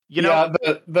 You know,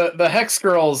 the Hex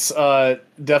Girls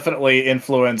definitely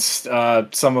influenced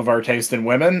some of our taste in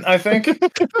women, I think.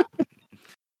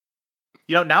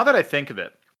 Now that I think of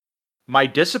it, my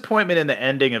disappointment in the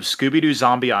ending of Scooby-Doo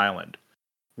Zombie Island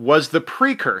was the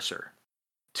precursor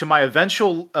to my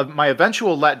eventual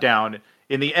letdown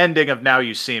in the ending of Now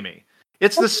You See Me.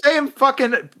 It's the same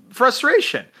fucking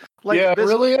frustration. Like, it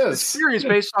really is. This series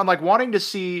based on like wanting to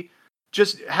see,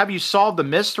 just have you solve the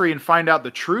mystery and find out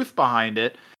the truth behind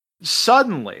it.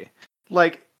 Suddenly,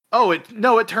 like,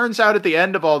 it turns out at the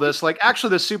end of all this, like,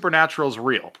 actually the supernatural is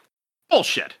real.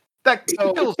 Bullshit. That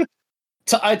kills.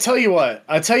 I tell you what.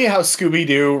 I tell you how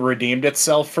Scooby-Doo redeemed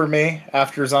itself for me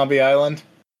after Zombie Island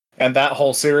and that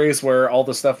whole series where all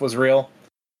the stuff was real.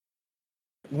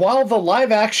 While the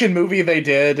live-action movie they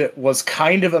did was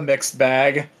kind of a mixed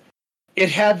bag, it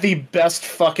had the best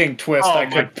fucking twist I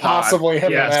could possibly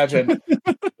have imagined.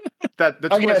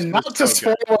 Again, not to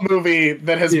spoil a movie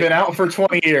that has been out for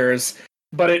 20 years,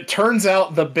 but it turns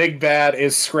out the big bad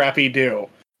is Scrappy Doo.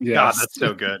 Yes. God, that's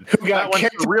so good. Who got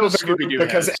kicked real Scooby-Doo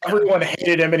because everyone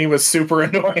hated him and he was super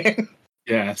annoying.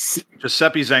 Yes.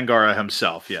 Giuseppe Zangara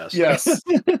himself, yes. Yes.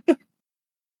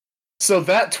 So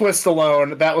that twist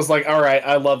alone, that was like, all right,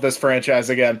 I love this franchise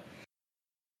again.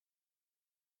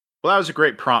 Well, that was a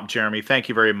great prompt, Jeremy. Thank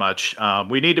you very much.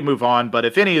 We need to move on, but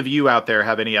if any of you out there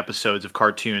have any episodes of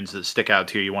cartoons that stick out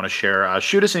to you want to share,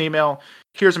 shoot us an email.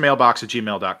 Here's a mailbox at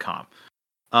gmail.com.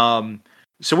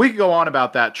 So we could go on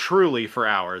about that truly for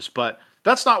hours, but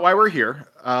that's not why we're here.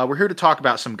 We're here to talk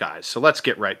about some guys, so let's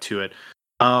get right to it.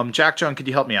 Jack John, could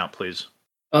you help me out, please?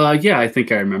 Yeah, I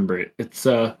think I remember it. It's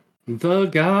The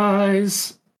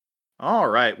Guys. All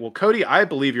right. Well, Cody, I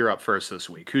believe you're up first this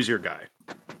week. Who's your guy?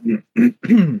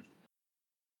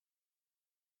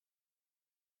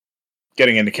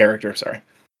 Getting into character, sorry.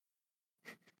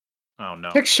 Oh,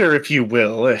 no. Picture, if you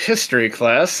will, a history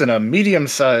class in a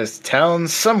medium-sized town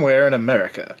somewhere in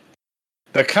America.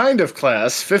 The kind of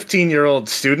class 15-year-old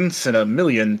students in a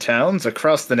million towns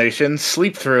across the nation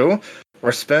sleep through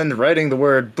or spend writing the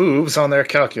word boobs on their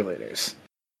calculators.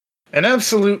 An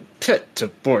absolute pit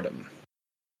of boredom.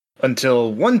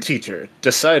 Until one teacher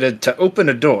decided to open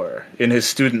a door in his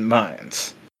student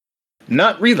minds,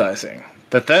 not realizing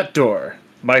that door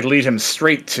might lead him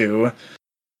straight to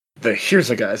the Here's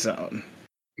a Guy zone.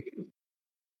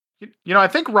 I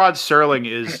think Rod Serling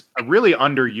is a really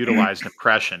underutilized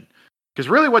impression. Because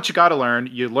really what you got to learn,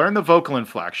 you learn the vocal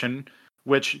inflection,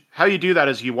 which how you do that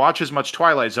is you watch as much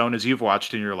Twilight Zone as you've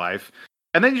watched in your life,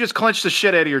 and then you just clench the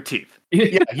shit out of your teeth.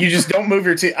 Yeah, you just don't move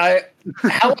your teeth.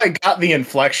 How I got the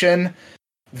inflection,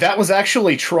 that was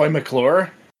actually Troy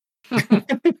McClure.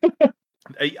 That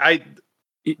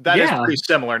is pretty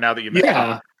similar now that you mention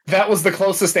it. That was the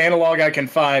closest analog I can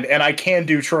find, and I can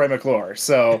do Troy McClure,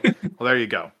 so... Well, there you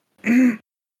go.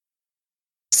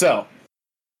 So,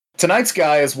 tonight's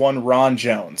guy is one Ron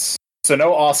Jones. So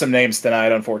no awesome names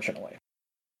tonight, unfortunately.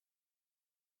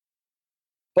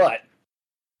 But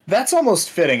that's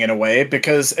almost fitting in a way,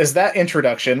 because as that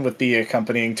introduction with the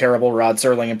accompanying terrible Rod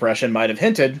Serling impression might have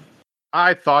hinted...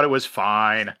 I thought it was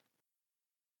fine.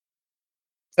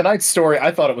 Tonight's story,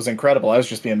 I thought it was incredible. I was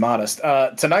just being modest.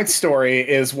 Tonight's story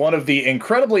is one of the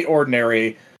incredibly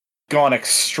ordinary gone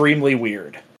extremely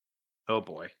weird. Oh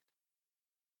boy.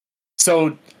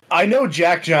 So, I know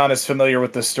Jack John is familiar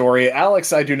with this story.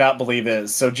 Alex, I do not believe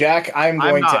is. So, Jack, I'm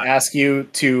going to ask you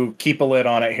to keep a lid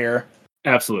on it here.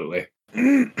 Absolutely.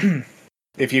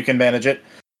 If you can manage it.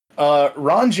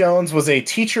 Ron Jones was a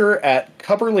teacher at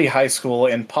Cubberley High School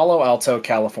in Palo Alto,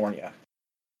 California.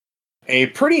 A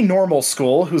pretty normal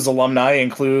school whose alumni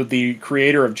include the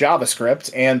creator of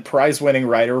JavaScript and prize-winning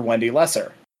writer Wendy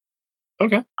Lesser.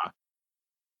 Okay.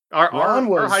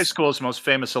 Our high school's most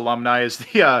famous alumni is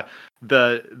the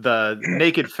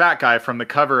naked fat guy from the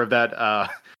cover of that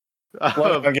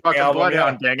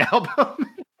Bloodhound Gang album.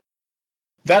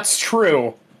 That's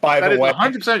true, by the way.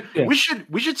 100%. Yeah. We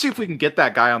should see if we can get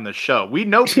that guy on the show. We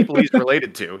know people he's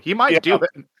related to. He might do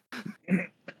it.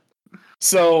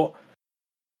 So,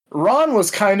 Ron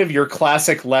was kind of your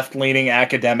classic left-leaning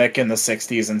academic in the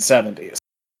 60s and 70s.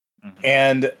 Mm-hmm.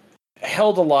 And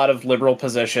held a lot of liberal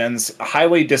positions,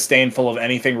 highly disdainful of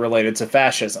anything related to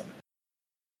fascism.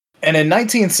 And in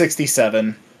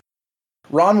 1967,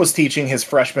 Ron was teaching his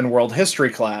freshman world history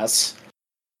class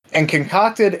and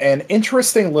concocted an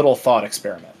interesting little thought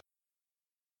experiment.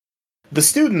 The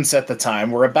students at the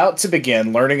time were about to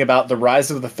begin learning about the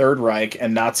rise of the Third Reich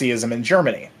and Nazism in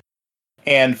Germany.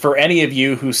 And for any of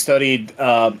you who studied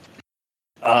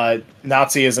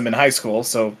Nazism in high school,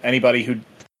 so anybody who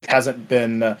hasn't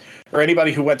been, or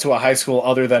anybody who went to a high school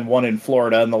other than one in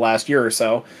Florida in the last year or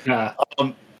so,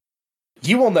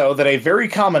 you will know that a very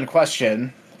common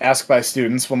question asked by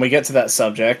students when we get to that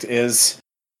subject is,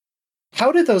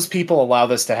 how did those people allow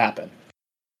this to happen?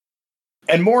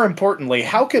 And more importantly,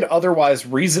 how could otherwise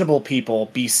reasonable people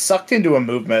be sucked into a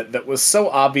movement that was so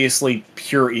obviously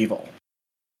pure evil?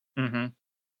 Mm-hmm.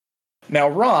 Now,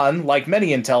 Ron, like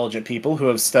many intelligent people who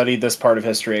have studied this part of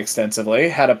history extensively,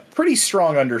 had a pretty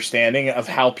strong understanding of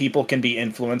how people can be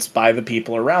influenced by the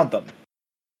people around them.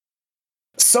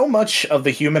 So much of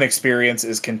the human experience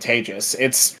is contagious.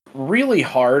 It's really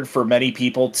hard for many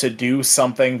people to do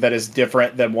something that is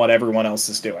different than what everyone else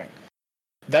is doing.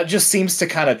 That just seems to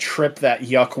kind of trip that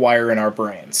yuck wire in our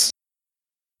brains.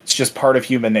 It's just part of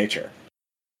human nature.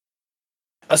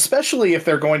 Especially if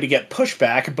they're going to get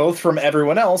pushback both from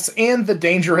everyone else and the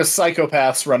dangerous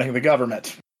psychopaths running the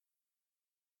government.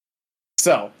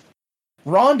 So,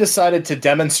 Ron decided to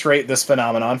demonstrate this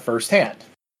phenomenon firsthand.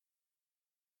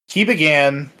 He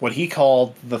began what he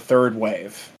called the Third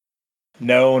Wave.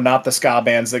 No, not the ska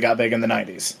bands that got big in the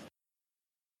 90s.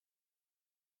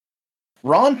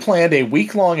 Ron planned a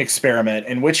week-long experiment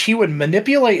in which he would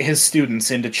manipulate his students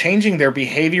into changing their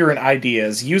behavior and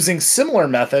ideas using similar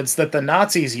methods that the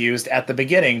Nazis used at the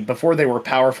beginning before they were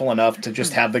powerful enough to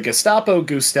just have the Gestapo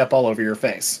goose step all over your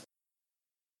face.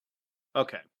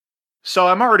 Okay. So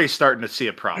I'm already starting to see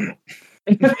a problem.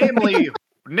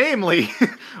 Namely,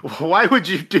 why would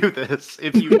you do this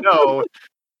if you know...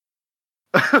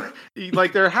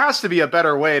 like, there has to be a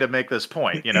better way to make this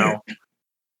point, you know?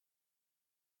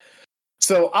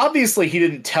 So, obviously, he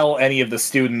didn't tell any of the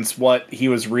students what he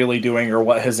was really doing or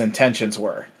what his intentions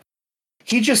were.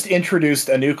 He just introduced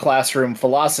a new classroom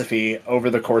philosophy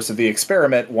over the course of the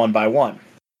experiment, one by one.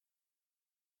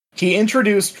 He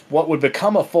introduced what would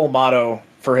become a full motto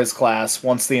for his class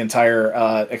once the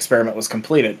entire experiment was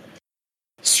completed.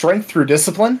 Strength through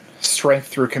discipline, strength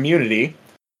through community,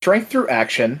 strength through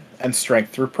action, and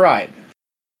strength through pride.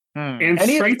 And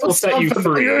strength will set you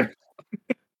free.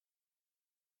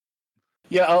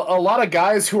 Yeah, a lot of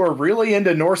guys who are really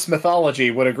into Norse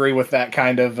mythology would agree with that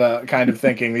kind of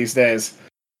thinking these days.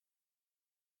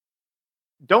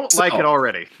 Don't like it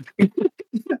already.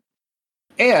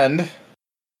 And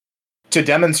to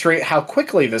demonstrate how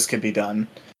quickly this could be done,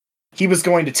 he was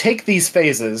going to take these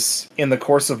phases in the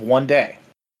course of one day.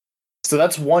 So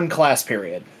that's one class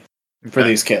period for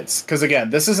these kids. Because again,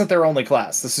 this isn't their only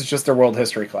class. This is just their world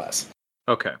history class.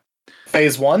 Okay.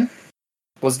 Phase 1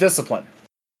 was discipline.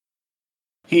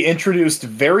 He introduced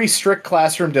very strict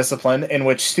classroom discipline in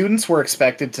which students were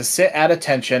expected to sit at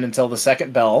attention until the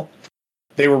second bell.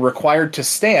 They were required to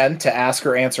stand to ask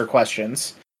or answer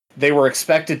questions. They were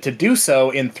expected to do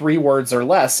so in 3 words or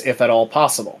less, if at all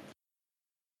possible.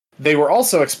 They were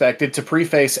also expected to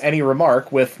preface any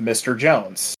remark with Mr.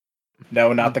 Jones.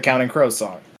 No, not the Counting Crows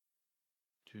song.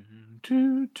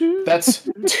 That's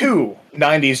 2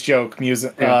 90s joke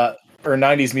music, or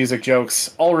 90s music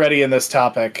jokes already in this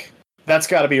topic. That's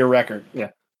got to be a record. Yeah.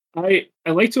 I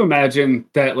like to imagine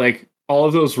that, like, all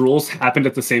of those rules happened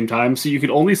at the same time, so you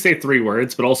could only say 3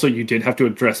 words, but also you did have to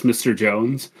address Mr.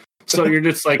 Jones. So you're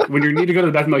just like, when you need to go to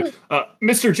the bathroom, like,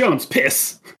 Mr. Jones,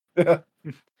 piss.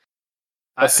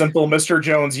 A simple Mr.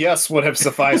 Jones yes would have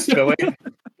sufficed, Billy.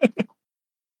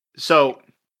 So,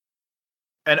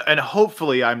 and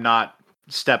hopefully I'm not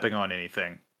stepping on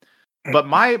anything, but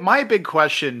my big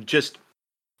question, just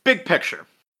big picture.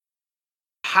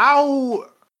 How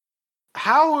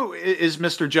is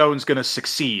Mr. Jones going to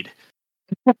succeed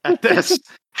at this?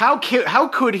 How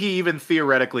could he even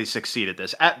theoretically succeed at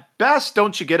this? At best,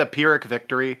 don't you get a Pyrrhic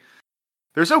victory?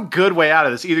 There's no good way out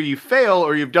of this. Either you fail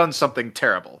or you've done something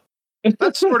terrible.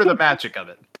 That's sort of the magic of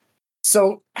it.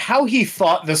 So how he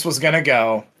thought this was going to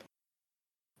go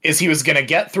is he was going to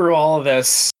get through all of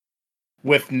this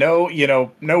with no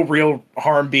real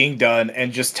harm being done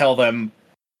and just tell them,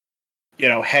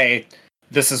 hey,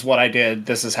 this is what I did,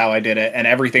 this is how I did it, and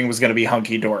everything was going to be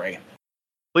hunky-dory.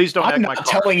 Please don't. I'm not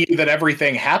telling you that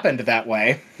everything happened that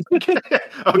way.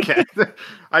 Okay.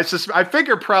 I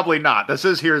figure probably not. This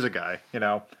is Here's a Guy,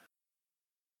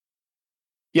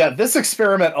 Yeah, this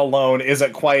experiment alone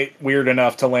isn't quite weird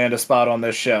enough to land a spot on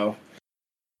this show.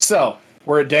 So,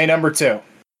 we're at day number 2.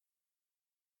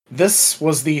 This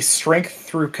was the strength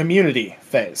through community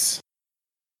phase.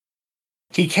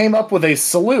 He came up with a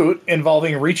salute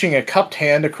involving reaching a cupped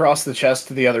hand across the chest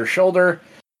to the other shoulder,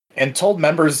 and told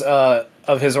members of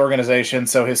his organization,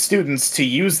 so his students, to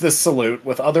use this salute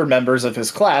with other members of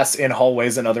his class in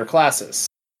hallways and other classes.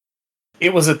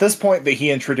 It was at this point that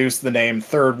he introduced the name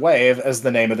Third Wave as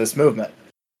the name of this movement.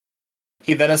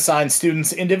 He then assigned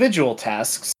students individual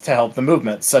tasks to help the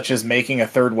movement, such as making a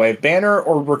Third Wave banner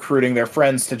or recruiting their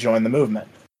friends to join the movement.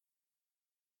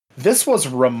 This was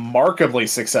remarkably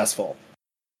successful.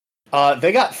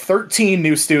 They got 13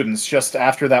 new students just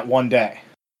after that one day.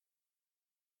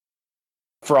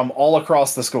 From all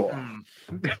across the school.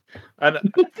 And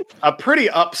a pretty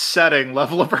upsetting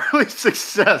level of early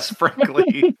success,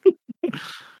 frankly.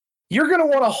 You're going to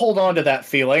want to hold on to that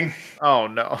feeling. Oh,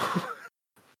 no.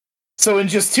 So in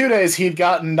just 2 days, he'd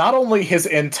gotten not only his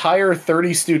entire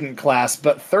 30-student class,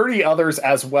 but 30 others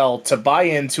as well to buy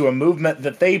into a movement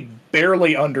that they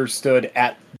barely understood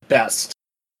at best.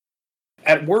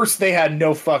 At worst, they had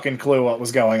no fucking clue what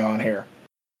was going on here.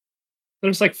 They're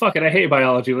just like, fuck it, I hate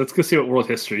biology. Let's go see what world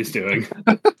history is doing.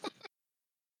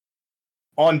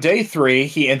 On day 3,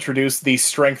 he introduced the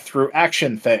Strength Through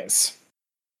Action phase.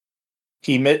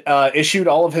 He issued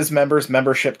all of his members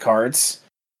membership cards,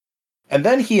 and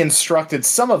then he instructed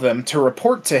some of them to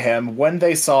report to him when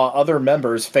they saw other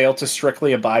members fail to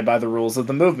strictly abide by the rules of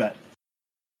the movement.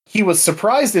 He was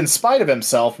surprised in spite of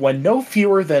himself when no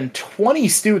fewer than 20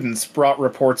 students brought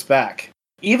reports back,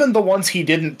 even the ones he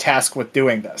didn't task with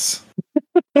doing this.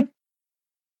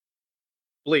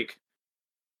 Bleak.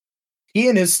 He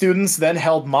and his students then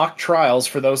held mock trials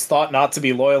for those thought not to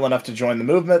be loyal enough to join the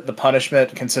movement, the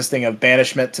punishment consisting of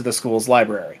banishment to the school's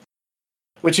library.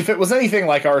 Which, if it was anything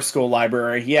like our school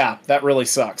library, yeah, that really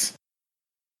sucks.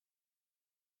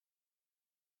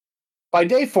 By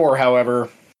day 4, however,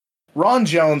 Ron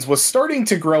Jones was starting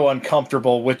to grow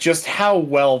uncomfortable with just how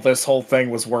well this whole thing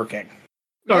was working.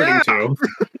 Starting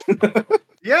to.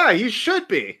 Yeah, you should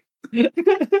be.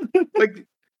 Like,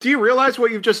 do you realize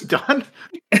what you've just done?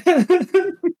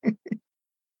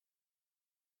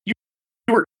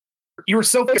 You were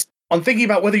so focused on thinking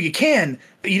about whether you can,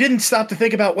 that you didn't stop to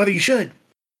think about whether you should.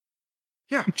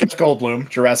 Yeah. Jeff Goldblum,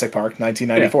 Jurassic Park,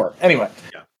 1994. Yeah. Anyway.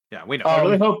 Yeah, we know. I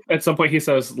really hope at some point he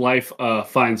says life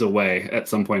finds a way at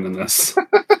some point in this.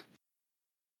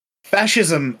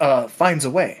 Fascism finds a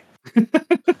way.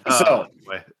 So.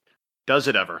 Does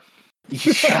it ever?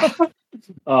 Yeah.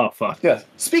 Oh, fuck. Yeah.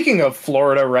 Speaking of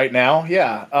Florida right now,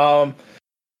 yeah.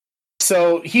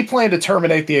 So he planned to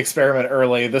terminate the experiment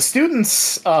early. The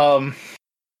students,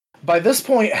 by this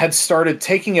point, had started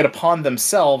taking it upon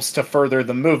themselves to further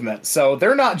the movement. So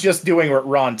they're not just doing what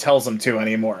Ron tells them to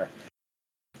anymore.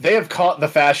 They have caught the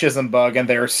fascism bug, and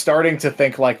they are starting to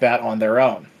think like that on their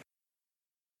own.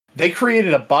 They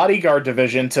created a bodyguard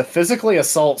division to physically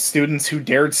assault students who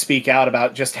dared speak out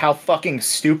about just how fucking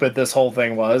stupid this whole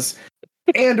thing was,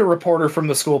 and a reporter from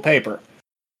the school paper.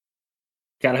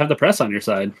 Gotta have the press on your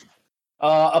side.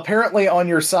 Apparently on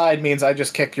your side means I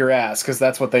just kicked your ass, because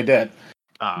that's what they did.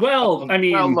 Well, I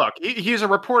mean... Well, look, he's a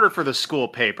reporter for the school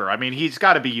paper. I mean, he's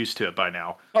got to be used to it by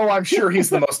now. Oh, I'm sure he's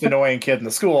the most annoying kid in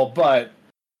the school, but...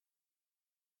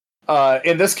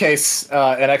 in this case,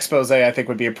 an expose, I think,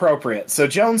 would be appropriate. So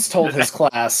Jones told his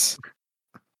class...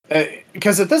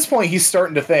 because at this point, he's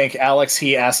starting to think, Alex,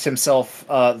 he asked himself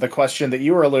the question that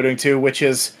you were alluding to, which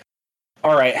is,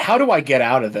 all right, how do I get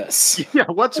out of this? Yeah,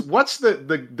 what's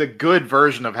the good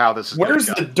version of how this is Where's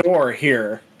the door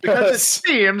here? Because it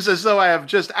seems as though I have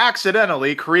just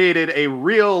accidentally created a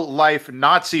real-life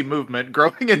Nazi movement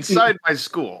growing inside my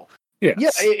school. Yes. Yeah,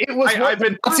 it was what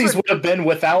the Nazis would have been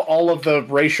without all of the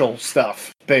racial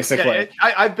stuff, basically.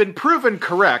 Yeah, I've been proven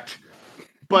correct,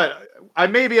 but I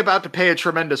may be about to pay a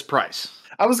tremendous price.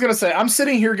 I was going to say, I'm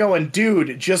sitting here going,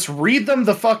 dude, just read them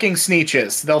the fucking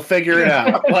Sneetches. They'll figure it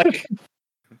out.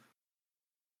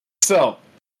 So,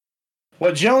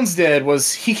 what Jones did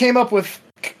was he came up with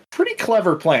a pretty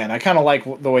clever plan. I kind of like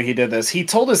the way he did this. He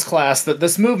told his class that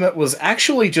this movement was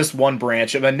actually just one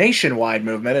branch of a nationwide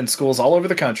movement in schools all over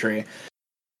the country.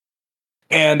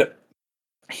 And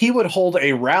he would hold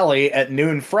a rally at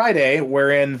noon Friday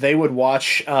wherein they would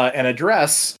watch an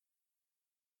address,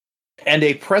 and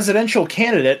a presidential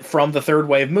candidate from the Third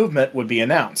Wave movement would be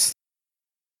announced.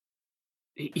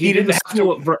 He did the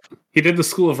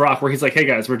School of Rock, where he's like, hey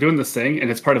guys, we're doing this thing, and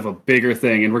it's part of a bigger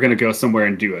thing, and we're going to go somewhere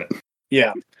and do it.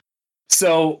 Yeah.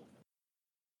 So,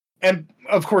 and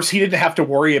of course, he didn't have to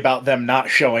worry about them not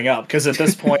showing up, because at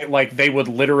this point, they would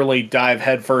literally dive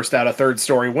headfirst out a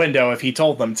third-story window if he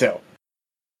told them to.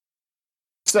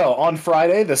 So, on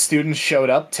Friday, the students showed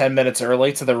up 10 minutes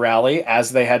early to the rally,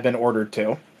 as they had been ordered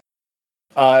to.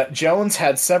 Jones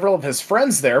had several of his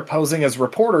friends there posing as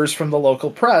reporters from the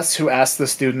local press who asked the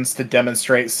students to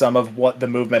demonstrate some of what the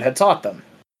movement had taught them.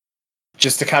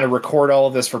 Just to kind of record all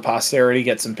of this for posterity,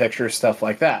 get some pictures, stuff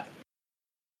like that.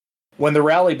 When the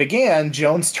rally began,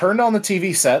 Jones turned on the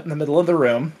TV set in the middle of the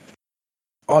room,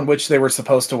 on which they were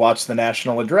supposed to watch the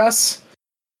national address.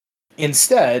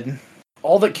 Instead,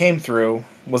 all that came through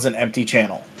was an empty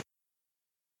channel.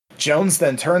 Jones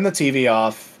then turned the TV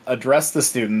off, addressed the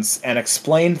students, and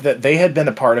explained that they had been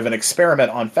a part of an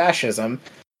experiment on fascism,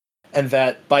 and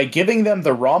that by giving them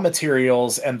the raw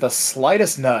materials and the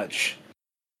slightest nudge,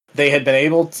 they had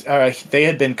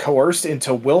been coerced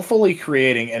into willfully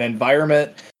creating an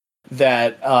environment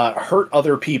that hurt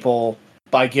other people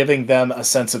by giving them a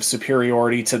sense of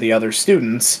superiority to the other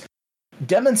students,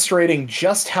 demonstrating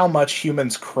just how much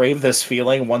humans crave this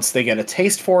feeling once they get a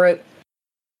taste for it,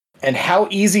 and how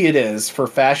easy it is for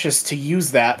fascists to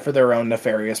use that for their own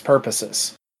nefarious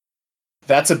purposes.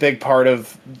 That's a big part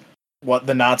of what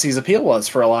the Nazis' appeal was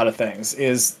for a lot of things,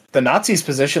 is the Nazis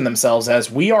position themselves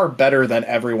as, we are better than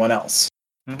everyone else.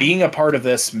 Mm-hmm. Being a part of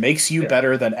this makes you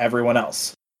better than everyone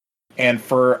else. And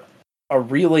for a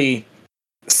really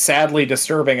sadly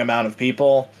disturbing amount of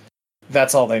people,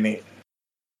 that's all they need.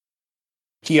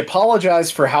 He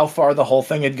apologized for how far the whole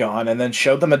thing had gone and then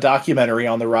showed them a documentary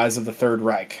on the rise of the Third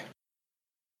Reich.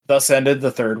 Thus ended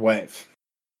the Third Wave.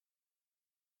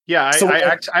 Yeah,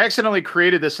 I accidentally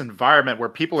created this environment where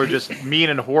people are just mean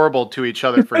and horrible to each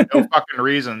other for no fucking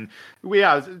reason.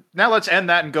 Now let's end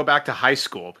that and go back to high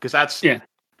school, because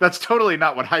that's totally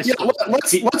not what high school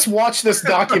is. Let's watch this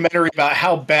documentary about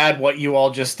how bad what you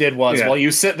all just did was, while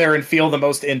you sit there and feel the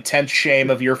most intense shame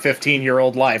of your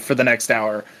 15-year-old life for the next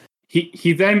hour.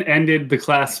 He then ended the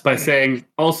class by saying,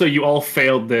 also, you all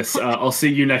failed this. I'll see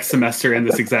you next semester in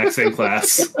this exact same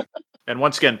class. And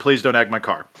once again, please don't egg my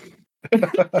car.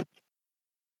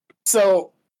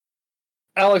 So,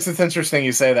 Alex, it's interesting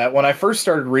you say that. When I first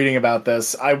started reading about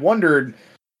this, I wondered,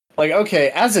 like,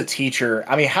 okay, as a teacher,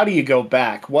 I mean, how do you go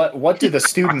back? What do the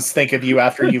students think of you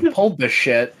after you've pulled this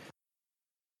shit?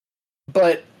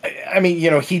 But, I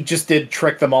mean, he just did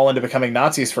trick them all into becoming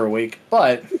Nazis for a week.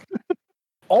 But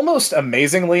almost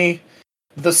amazingly,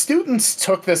 the students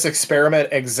took this experiment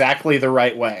exactly the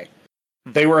right way.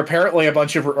 They were apparently a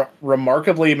bunch of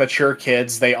remarkably mature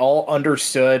kids. They all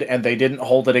understood, and they didn't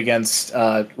hold it against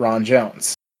Ron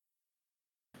Jones.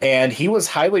 And he was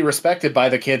highly respected by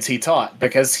the kids he taught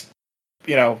because,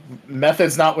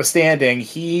 methods notwithstanding,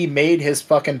 he made his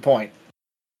fucking point.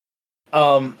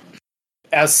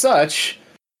 As such,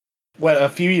 when a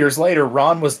few years later,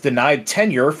 Ron was denied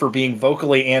tenure for being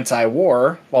vocally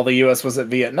anti-war while the U.S. was at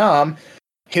Vietnam,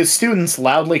 his students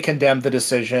loudly condemned the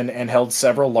decision and held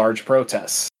several large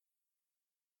protests.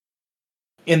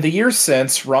 In the years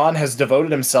since, Ron has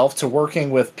devoted himself to working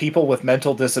with people with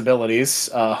mental disabilities,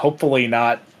 hopefully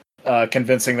not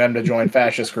convincing them to join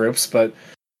fascist groups, but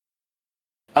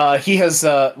he has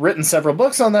written several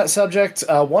books on that subject,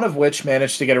 one of which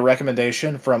managed to get a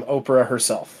recommendation from Oprah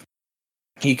herself.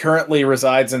 He currently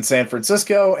resides in San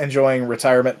Francisco, enjoying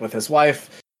retirement with his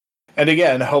wife, and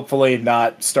again, hopefully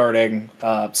not starting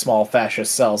small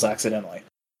fascist cells accidentally.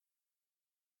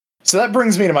 So that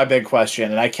brings me to my big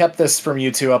question, and I kept this from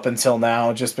you two up until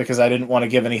now just because I didn't want to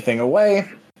give anything away.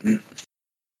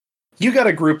 You got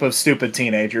a group of stupid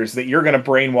teenagers that you're going to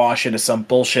brainwash into some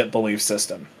bullshit belief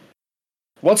system.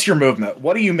 What's your movement?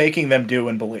 What are you making them do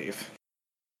and believe?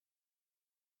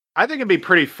 I think it'd be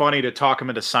pretty funny to talk them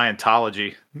into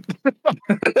Scientology.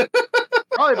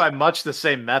 Probably by much the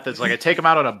same methods. Like, I take them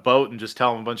out on a boat and just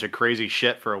tell them a bunch of crazy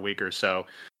shit for a week or so.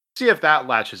 See if that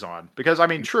latches on. Because, I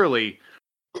mean, truly,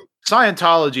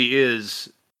 Scientology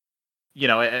is,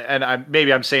 and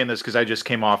maybe I'm saying this because I just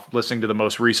came off listening to the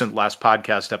most recent last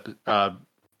podcast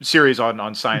series on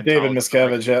Scientology. David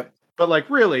Miscavige, yeah. But, like,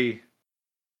 really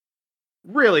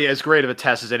as great of a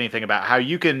test as anything about how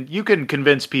you can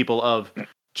convince people of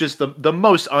just the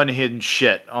most unhinged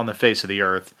shit on the face of the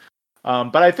earth.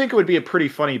 But I think it would be a pretty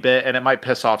funny bit, and it might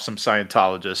piss off some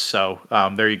Scientologists. So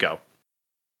there you go.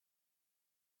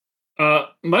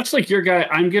 Much like your guy,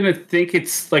 I'm gonna think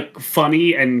it's like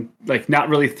funny and like not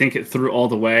really think it through all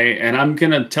the way, and I'm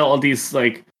gonna tell all these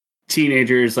like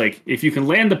teenagers, like, if you can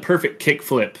land the perfect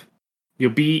kickflip,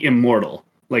 you'll be immortal.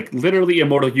 Like, literally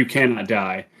immortal. You cannot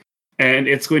die. And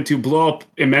it's going to blow up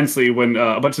immensely when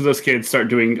a bunch of those kids start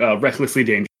doing recklessly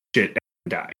dangerous shit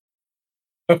and die.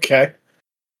 Okay.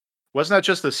 Wasn't that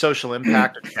just the social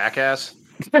impact of Jackass?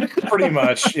 Pretty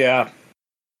much, yeah.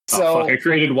 So, fuck, I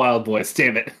created Wild Boys.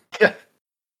 Damn it.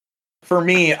 For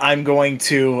me, I'm going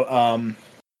to...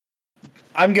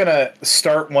 I'm I'm gonna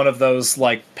start one of those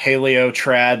like paleo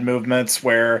trad movements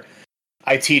where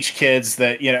I teach kids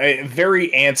that,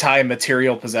 very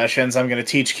anti-material possessions. I'm gonna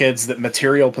teach kids that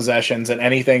material possessions and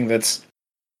anything that's,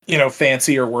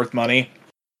 fancy or worth money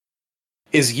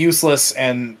is useless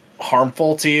and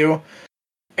harmful to you.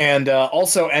 And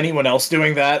also anyone else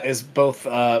doing that is both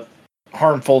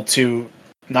harmful to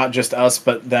not just us,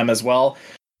 but them as well.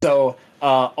 So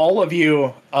all of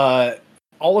your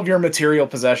material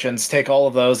possessions, take all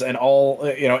of those and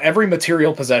every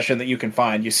material possession that you can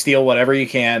find, you steal whatever you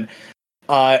can.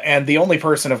 And the only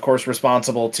person, of course,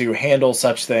 responsible to handle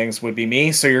such things would be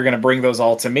me. So you're going to bring those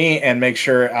all to me and make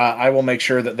sure I will make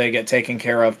sure that they get taken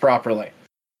care of properly.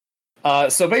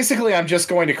 So basically, I'm just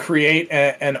going to create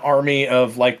an army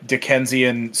of like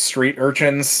Dickensian street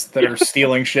urchins that are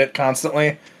stealing shit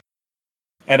constantly,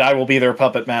 and I will be their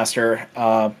puppet master.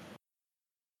 I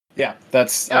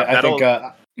think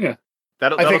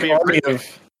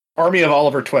Army of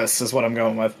Oliver Twists is what I'm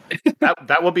going with.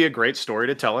 that will be a great story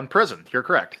to tell in prison. You're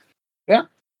correct. Yeah.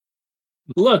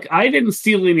 Look, I didn't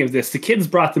steal any of this. The kids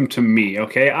brought them to me,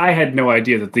 okay? I had no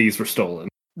idea that these were stolen.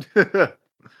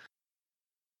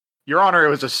 Your Honor, it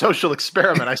was a social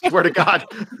experiment, I swear to God.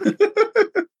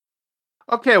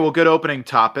 Okay, well, good opening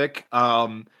topic.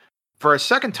 For a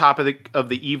second topic of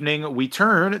the evening, we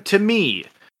turn to me.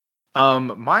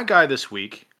 My guy this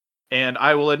week, and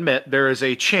I will admit there is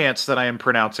a chance that I am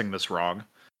pronouncing this wrong,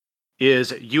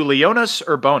 is Iulionis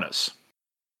Urbonas.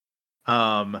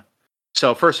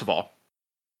 So first of all,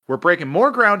 we're breaking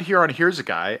more ground here on Here's a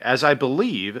Guy, as I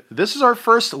believe this is our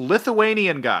first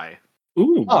Lithuanian guy.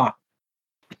 Ooh. Ah.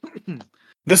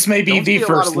 This may be the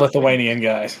first Lithuanian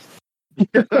guy.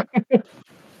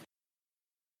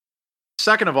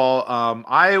 Second of all,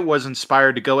 I was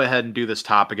inspired to go ahead and do this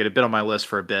topic. It had been on my list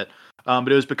for a bit, but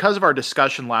it was because of our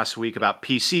discussion last week about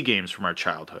PC games from our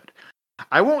childhood.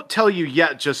 I won't tell you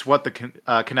yet just what the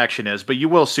connection is, but you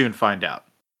will soon find out.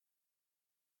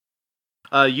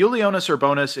 Iulionis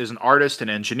Urbonas is an artist and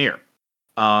engineer.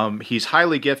 He's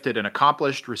highly gifted and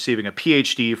accomplished, receiving a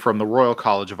PhD from the Royal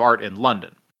College of Art in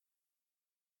London.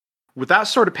 With that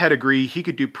sort of pedigree, he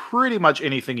could do pretty much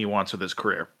anything he wants with his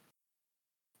career.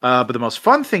 But the most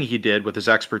fun thing he did with his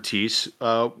expertise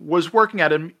was working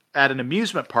at an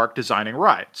amusement park designing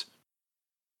rides.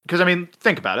 Because, I mean,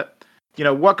 think about it.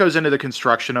 What goes into the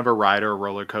construction of a ride or a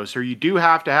roller coaster? You do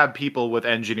have to have people with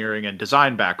engineering and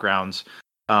design backgrounds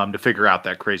to figure out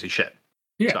that crazy shit.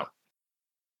 Yeah. So,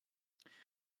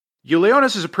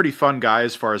 Iulionis is a pretty fun guy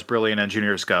as far as brilliant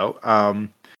engineers go.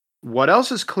 What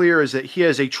else is clear is that he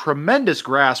has a tremendous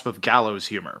grasp of gallows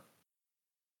humor.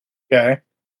 Okay.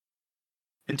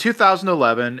 In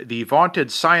 2011, the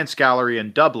vaunted Science Gallery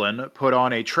in Dublin put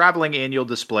on a traveling annual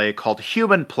display called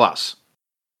Human Plus.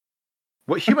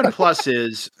 What Human Plus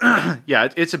is,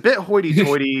 it's a bit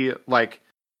hoity-toity, like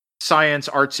science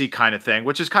artsy kind of thing,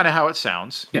 which is kind of how it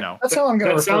sounds. That's how I'm going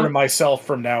to refer to myself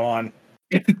from now on.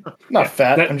 Not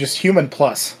fat. I'm just Human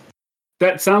Plus.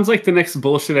 That sounds like the next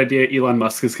bullshit idea Elon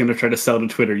Musk is going to try to sell to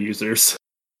Twitter users.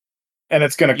 And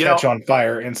it's going to catch on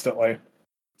fire instantly.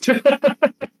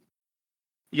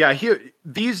 Yeah,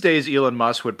 these days Elon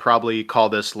Musk would probably call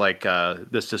this like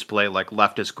this display like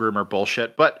leftist groomer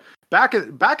bullshit. But back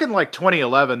in like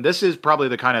 2011, this is probably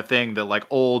the kind of thing that like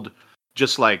old,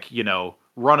 just like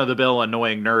run of the mill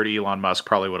annoying nerd Elon Musk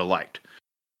probably would have liked.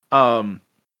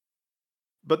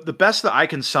 But the best that I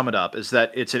can sum it up is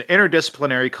that it's an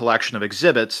interdisciplinary collection of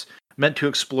exhibits meant to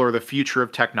explore the future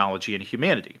of technology and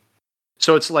humanity.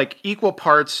 So it's like equal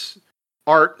parts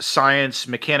art, science,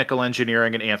 mechanical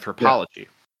engineering, and anthropology. Yeah.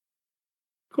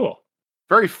 Cool.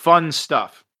 Very fun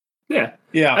stuff. Yeah.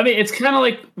 Yeah. I mean, it's kind of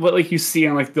like what like you see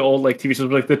on like the old like TV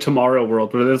shows like the Tomorrow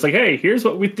World, where it's like, hey, here's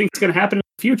what we think is going to happen in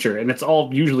the future, and it's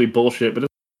all usually bullshit, but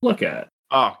it's look at.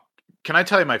 Oh, can I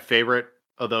tell you my favorite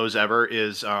of those ever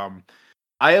is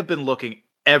I have been looking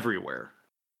everywhere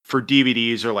for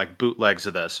DVDs or like bootlegs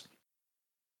of this.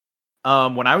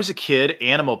 When I was a kid,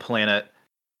 Animal Planet,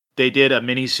 they did a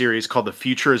mini series called The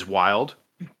Future is Wild.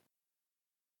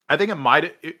 I think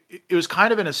it was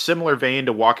kind of in a similar vein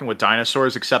to Walking with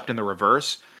Dinosaurs, except in the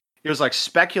reverse. It was like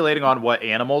speculating on what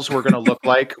animals were going to look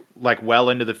like well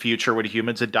into the future when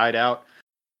humans had died out.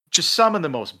 Just some of the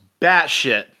most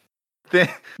batshit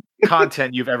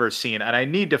content you've ever seen, and I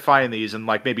need to find these and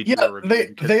like maybe do a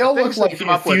review. They all look like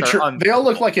they all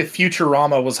look like if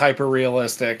Futurama was hyper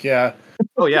realistic. Yeah.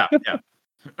 Oh yeah, yeah.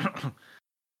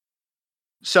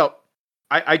 So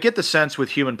I get the sense with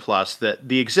Human Plus that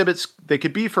the exhibits, they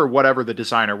could be for whatever the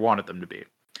designer wanted them to be.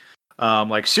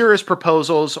 Like serious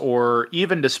proposals or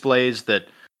even displays that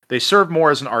they serve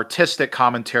more as an artistic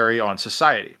commentary on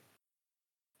society.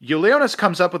 Ulyonis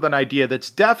comes up with an idea that's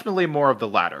definitely more of the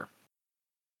latter.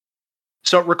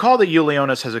 So recall that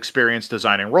Ulyonis has experience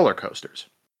designing roller coasters.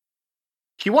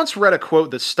 He once read a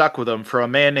quote that stuck with him from a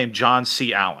man named John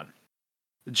C. Allen.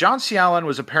 John C. Allen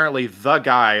was apparently the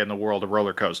guy in the world of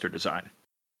roller coaster design.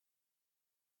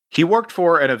 He worked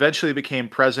for and eventually became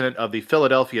president of the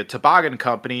Philadelphia Toboggan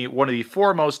Company, one of the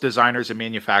foremost designers and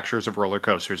manufacturers of roller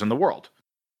coasters in the world.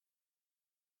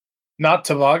 Not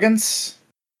toboggans?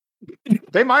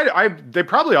 They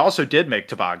probably also did make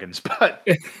toboggans, but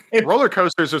roller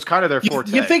coasters was kind of their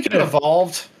forte. You think it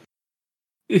evolved?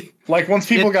 Like once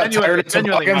people got tired of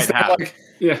toboggans, they're like,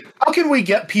 how can we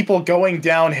get people going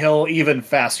downhill even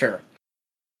faster?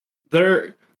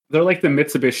 They're like the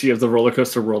Mitsubishi of the roller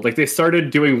coaster world. Like they started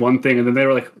doing one thing and then they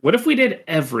were like, what if we did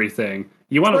everything?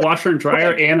 You want a washer and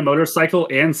dryer and a motorcycle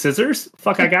and scissors?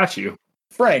 Fuck, I got you.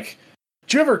 Frank,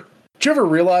 do you ever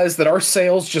realize that our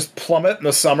sales just plummet in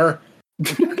the summer?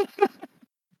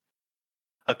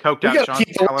 A coked out John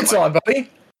keep the lights on, buddy.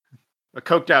 A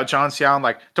coked out John C. Allen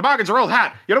like, toboggans are old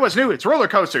hat. You know what's new? It's roller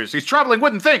coasters. These traveling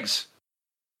wooden things.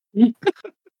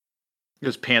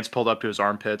 His pants pulled up to his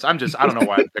armpits. I don't know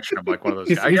why I'm picturing him like one of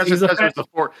those guys. I guess it's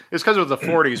because it was the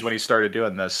 40s when he started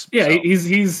doing this. Yeah, so.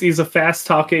 he's a fast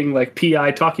talking like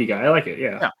PI talky guy. I like it.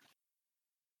 Yeah.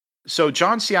 So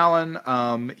John C. Allen,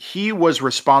 he was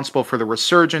responsible for the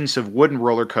resurgence of wooden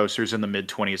roller coasters in the mid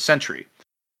 20th century.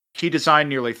 He designed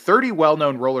nearly 30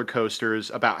 well-known roller coasters,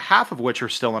 about half of which are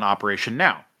still in operation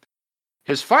now.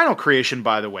 His final creation,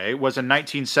 by the way, was in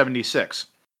 1976.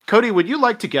 Cody, would you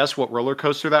like to guess what roller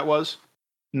coaster that was?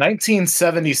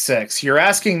 1976. You're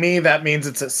asking me, that means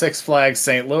it's at Six Flags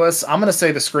St. Louis. I'm going to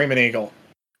say the Screaming Eagle.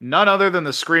 None other than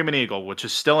the Screaming Eagle, which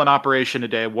is still in operation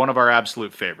today, one of our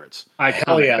absolute favorites.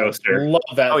 Hell yeah. Coaster. Love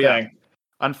that thing. Yeah.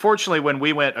 Unfortunately, when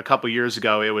we went a couple years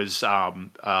ago, it was,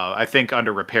 I think,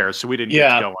 under repair, so we didn't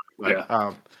get to go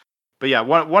on it. But yeah,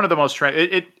 one of the most...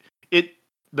 the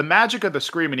magic of the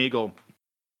Screaming Eagle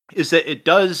is that it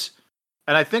does,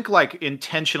 and I think like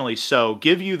intentionally so,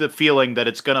 give you the feeling that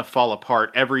it's going to fall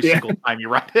apart every single time you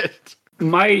ride it.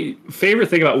 My favorite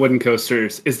thing about wooden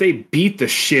coasters is they beat the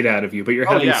shit out of you, but you're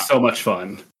having so much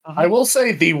fun. I will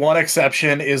say the one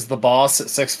exception is the Boss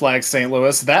at Six Flags St.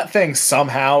 Louis. That thing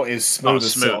somehow is smooth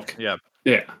as silk. Yeah.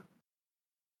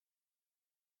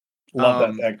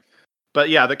 Love that thing. But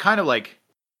yeah, the kind of like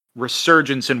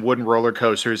resurgence in wooden roller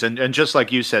coasters, and just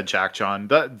like you said, Jack John,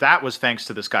 that was thanks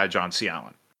to this guy, John C.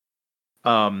 Allen.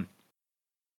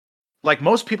 Like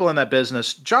most people in that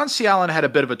business, John C. Allen had a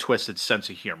bit of a twisted sense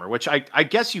of humor, which I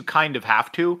guess you kind of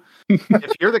have to.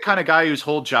 If you're the kind of guy whose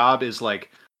whole job is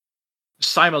like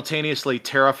simultaneously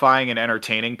terrifying and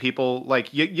entertaining people,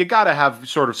 like you got to have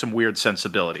sort of some weird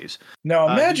sensibilities.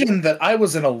 Now imagine that I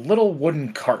was in a little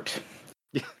wooden cart.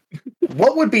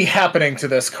 What would be happening to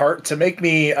this cart to make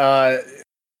me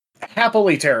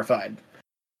happily terrified?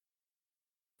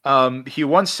 He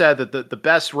once said that the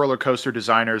best roller coaster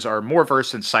designers are more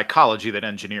versed in psychology than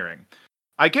engineering.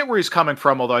 I get where he's coming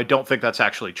from, although I don't think that's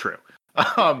actually true.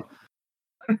 I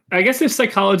guess if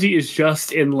psychology is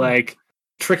just in like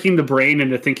tricking the brain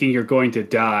into thinking you're going to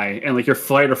die, and like your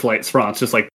fight or flight response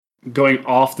just like going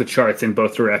off the charts in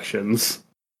both directions.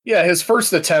 Yeah, his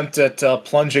first attempt at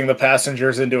plunging the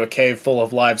passengers into a cave full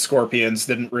of live scorpions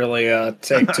didn't really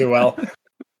take too well.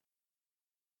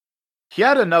 He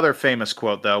had another famous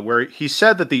quote, though, where he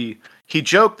said that he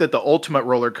joked that the ultimate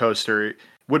roller coaster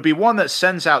would be one that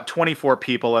sends out 24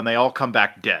 people and they all come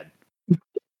back dead.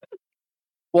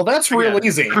 Well, that's real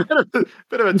easy.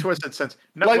 Bit of a twisted sense.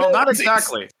 No, like, well, not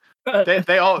exactly.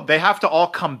 They have to all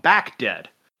come back dead.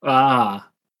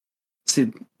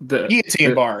 See, the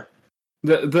guillotine bar.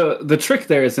 The trick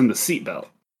there is in the seatbelt.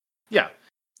 Yeah.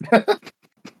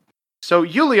 So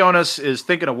Ulyonis is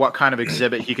thinking of what kind of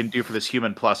exhibit he can do for this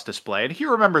Human Plus display, and he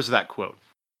remembers that quote.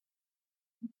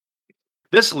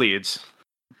 This leads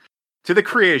to the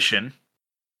creation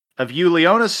of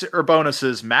Ulyonis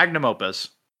Urbonus's magnum opus,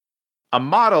 a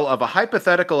model of a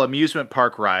hypothetical amusement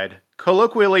park ride,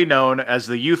 colloquially known as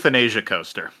the Euthanasia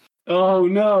Coaster. Oh,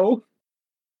 no.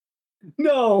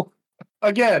 No.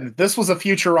 Again, this was a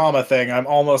Futurama thing, I'm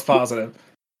almost positive.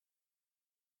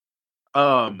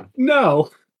 No.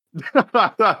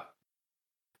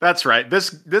 That's right. This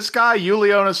guy,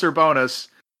 Ulyonis Urbonus,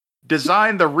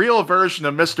 designed the real version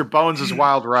of Mr. Bones'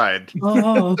 Wild Ride.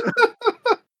 Oh.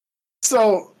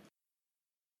 So,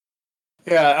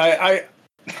 yeah,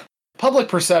 public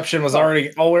perception was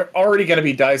already going to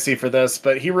be dicey for this,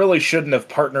 but he really shouldn't have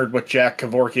partnered with Jack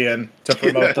Kevorkian to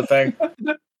promote the thing.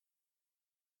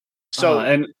 So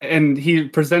and he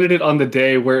presented it on the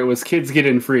day where it was Kids Get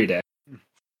In Free Day.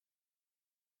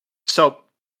 So,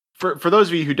 for those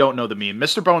of you who don't know the meme,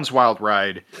 Mr. Bones Wild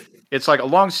Ride, it's like a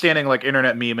long-standing like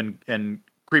internet meme and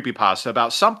creepypasta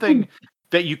about something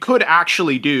that you could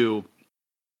actually do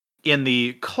in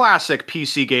the classic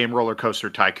PC game Roller Coaster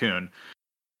Tycoon.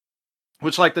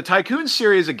 Which, like, the Tycoon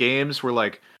series of games were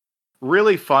like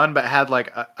really fun, but had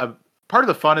like a part of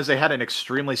the fun is they had an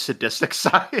extremely sadistic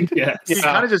side. Yes. You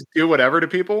kind of just do whatever to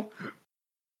people.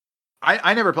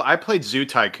 I never I played Zoo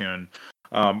Tycoon.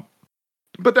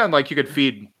 But then like you could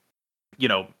feed,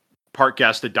 part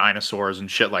guests to dinosaurs and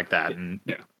shit like that. And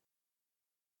yeah.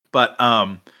 But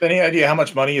any idea how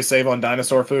much money you save on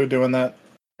dinosaur food doing that?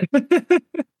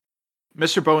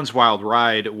 Mr. Bones Wild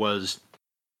Ride was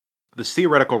this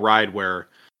theoretical ride where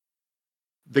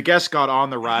the guests got on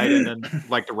the ride and then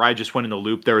like the ride just went in a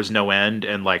loop. There was no end,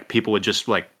 and like people would just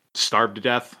like starve to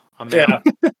death on there.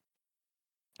 Yeah.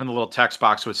 And the little text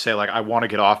box would say like, "I want to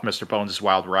get off Mr. Bones'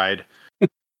 Wild Ride."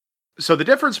 So the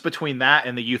difference between that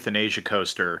and the euthanasia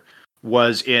coaster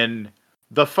was in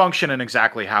the function and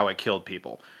exactly how it killed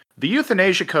people. The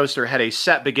euthanasia coaster had a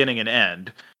set beginning and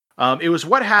end. It was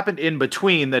what happened in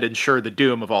between that ensured the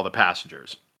doom of all the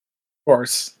passengers. Of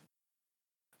course.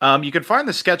 You can find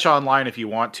the sketch online if you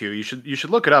want to. You should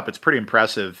look it up. It's pretty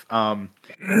impressive.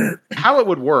 How it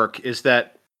would work is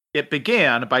that it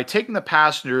began by taking the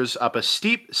passengers up a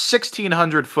steep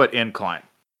 1,600-foot incline.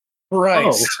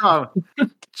 Right.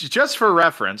 Just for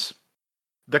reference,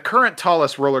 the current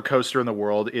tallest roller coaster in the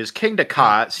world is King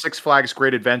Ka at Six Flags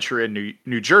Great Adventure in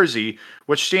New Jersey,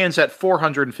 which stands at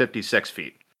 456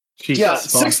 feet. Yeah,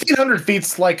 1,600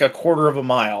 feet's like a quarter of a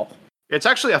mile. It's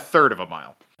actually a third of a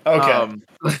mile.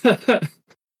 Okay.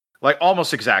 Like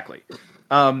almost exactly.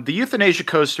 The euthanasia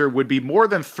coaster would be more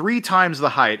than 3 times the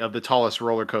height of the tallest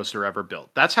roller coaster ever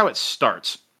built. That's how it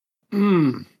starts.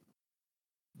 And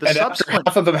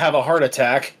half of them have a heart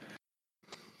attack.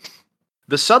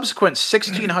 The subsequent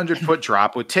 1,600-foot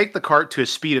drop would take the cart to a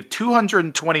speed of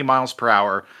 220 miles per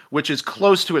hour, which is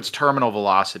close to its terminal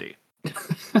velocity.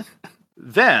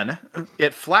 Then,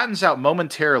 it flattens out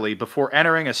momentarily before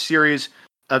entering a series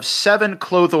of 7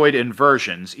 clothoid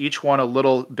inversions, each one a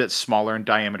little bit smaller in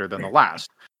diameter than the last.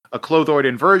 A clothoid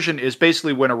inversion is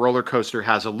basically when a roller coaster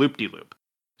has a loop-de-loop.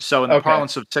 So in the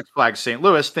parlance of Six Flags St.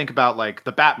 Louis, think about like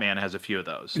the Batman has a few of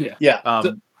those. Yeah.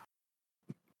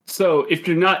 So if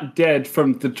you're not dead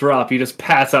from the drop, you just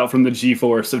pass out from the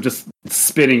G-force of just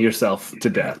spinning yourself to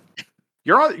death.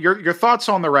 Your thoughts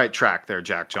on the right track there,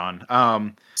 Jack John.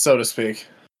 So to speak.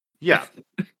 Yeah.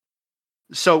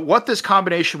 So what this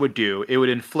combination would do, it would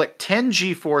inflict 10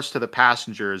 G-force to the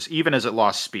passengers, even as it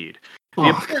lost speed. The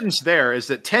importance there is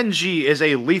that 10 G is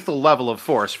a lethal level of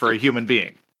force for a human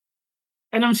being.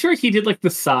 And I'm sure he did like the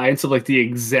science of like the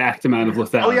exact amount of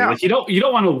lethality. Oh, yeah. Like you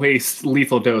don't want to waste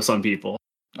lethal dose on people.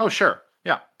 Oh, sure.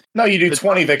 Yeah. No, you do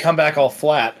 20, they come back all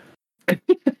flat.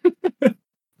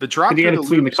 The drop and you through got to the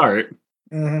clean loops, the cart.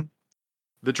 Mm-hmm.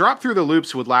 The drop through the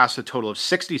loops would last a total of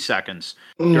 60 seconds,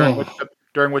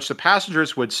 during which the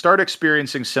passengers would start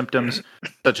experiencing symptoms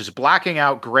such as blacking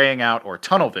out, graying out, or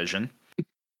tunnel vision.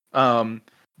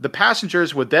 The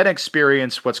passengers would then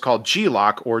experience what's called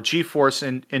G-lock, or G-force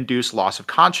induced loss of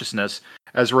consciousness,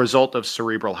 as a result of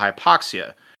cerebral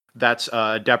hypoxia. That's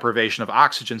a deprivation of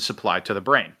oxygen supply to the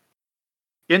brain.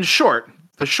 In short,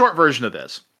 the short version of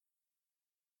this,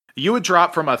 you would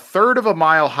drop from a third of a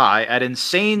mile high at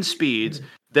insane speeds,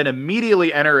 then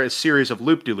immediately enter a series of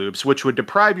loop-de-loops, which would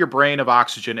deprive your brain of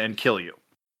oxygen and kill you.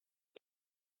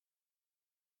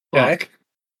 Okay.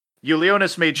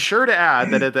 Ulionis made sure to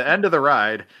add that at the end of the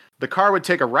ride, the car would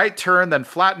take a right turn, then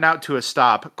flatten out to a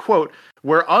stop, quote,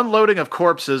 where unloading of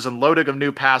corpses and loading of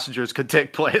new passengers could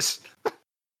take place.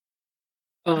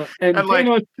 Pay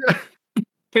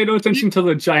no attention to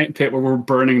the giant pit where we're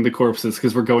burning the corpses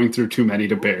because we're going through too many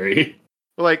to bury.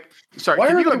 Like, sorry, why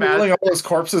can are you they imagine wheeling all those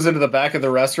corpses into the back of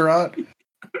the restaurant?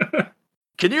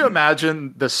 Can you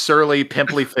imagine the surly,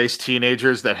 pimply-faced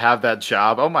teenagers that have that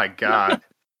job? Oh my god!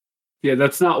 Yeah,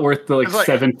 that's not worth the like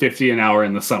 $7.50 an hour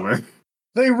in the summer.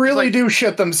 They really do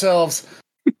shit themselves.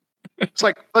 It's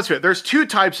like, let's be honest, there's 2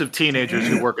 types of teenagers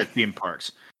who work at theme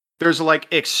parks. There's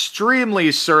like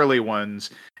extremely surly ones,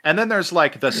 and then there's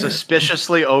like the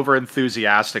suspiciously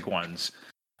over-enthusiastic ones.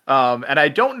 And I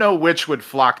don't know which would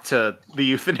flock to the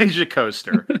euthanasia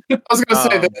coaster. I was going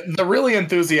to say, the really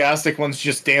enthusiastic ones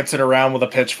just dancing around with a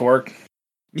pitchfork.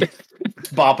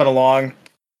 Bopping along.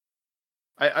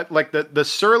 I like the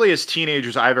surliest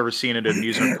teenagers I've ever seen at an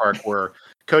amusement park were,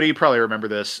 Cody, you probably remember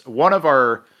this, one of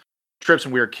our trips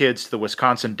when we were kids to the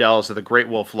Wisconsin Dells to the Great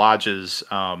Wolf Lodge's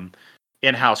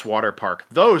in-house water park.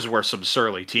 Those were some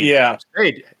surly teenagers.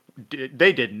 Yeah.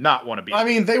 They did not want to be. I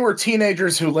mean, they were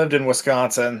teenagers who lived in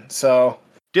Wisconsin, so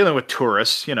dealing with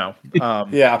tourists, Yeah.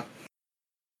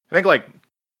 I think like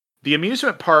the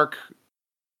amusement park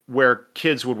where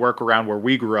kids would work around where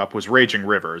we grew up was Raging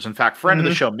Rivers. In fact, friend of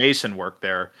the show Mason worked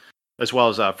there, as well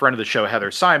as a friend of the show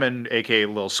Heather Simon, aka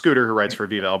Lil Scooter, who writes for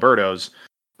Viva Alberto's.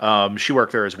 She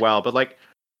worked there as well. But like,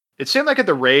 it seemed like at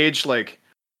the Rage, like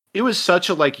it was such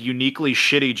a like uniquely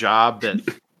shitty job that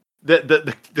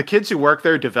the kids who worked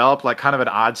there developed like kind of an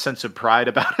odd sense of pride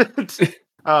about it.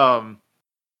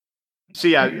 So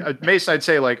yeah, Mason, I'd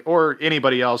say like, or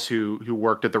anybody else who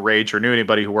worked at the Rage or knew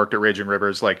anybody who worked at Raging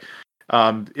Rivers, like,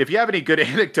 if you have any good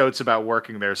anecdotes about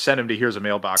working there, send them to here's a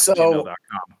mailbox at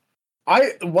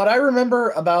gmail.com. What I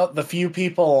remember about the few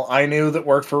people I knew that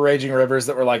worked for Raging Rivers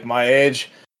that were like my age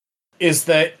is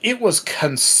that it was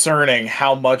concerning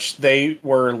how much they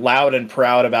were loud and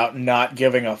proud about not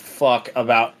giving a fuck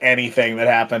about anything that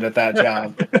happened at that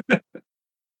job.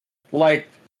 Like,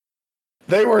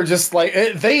 they were just like,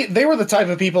 they were the type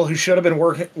of people who should have been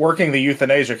working the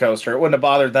euthanasia coaster. It wouldn't have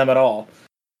bothered them at all.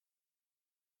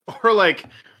 Or like,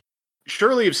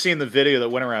 surely you've seen the video that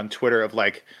went around Twitter of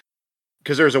like,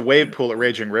 because there's a wave pool at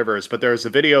Raging Rivers, but there's a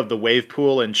video of the wave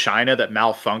pool in China that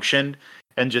malfunctioned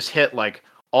and just hit like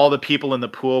all the people in the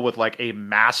pool with like a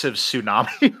massive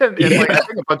tsunami. and like, I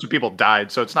think a bunch of people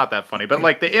died, so it's not that funny, but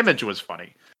like the image was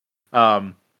funny.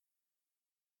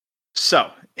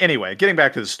 So anyway, getting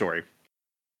back to the story.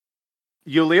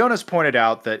 Ulionis pointed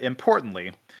out that,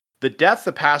 importantly, the death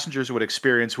the passengers would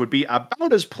experience would be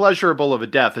about as pleasurable of a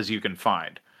death as you can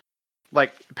find.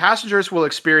 Like, passengers will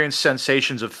experience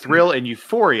sensations of thrill and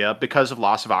euphoria because of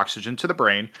loss of oxygen to the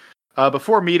brain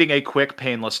before meeting a quick,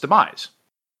 painless demise.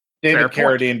 David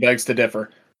Carradine begs to differ.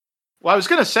 Well, I was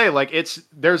going to say, like,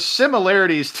 there's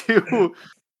similarities to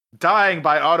dying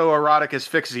by autoerotic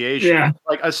asphyxiation. Yeah.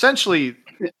 Like, essentially,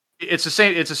 it's the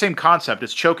same concept.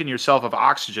 It's choking yourself of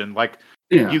oxygen. Like,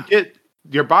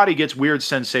 your body gets weird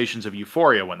sensations of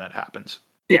euphoria when that happens.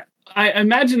 Yeah. I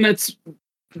imagine that's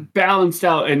balanced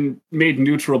out and made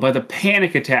neutral by the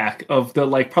panic attack of the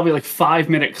probably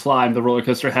 5-minute climb the roller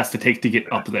coaster has to take to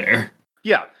get up there.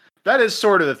 Yeah. That is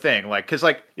sort of the thing. Like, because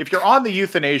if you're on the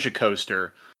euthanasia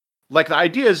coaster, like, the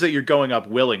idea is that you're going up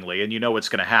willingly and you know what's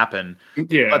going to happen.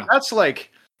 Yeah. But that's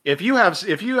like, if you have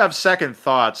second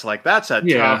thoughts, like, that's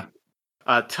a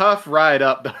tough ride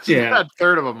up that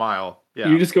third of a mile. Yeah.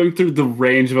 You're just going through the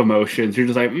range of emotions. You're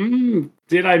just like,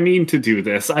 did I mean to do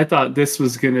this? I thought this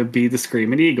was going to be the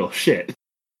Screaming Eagle. Shit.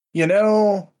 You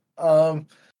know,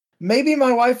 maybe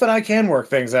my wife and I can work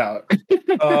things out.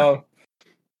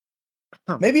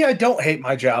 Maybe I don't hate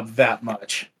my job that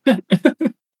much.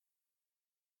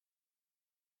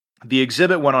 The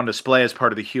exhibit went on display as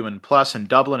part of the Human Plus in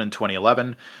Dublin in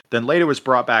 2011, then later was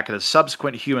brought back at a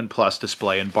subsequent Human Plus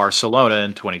display in Barcelona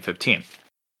in 2015.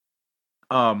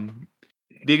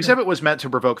 The exhibit was meant to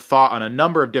provoke thought on a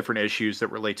number of different issues that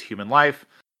relate to human life,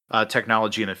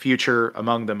 technology in the future,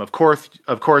 among them, of course,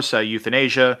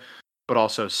 euthanasia, but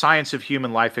also science of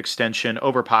human life extension,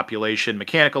 overpopulation,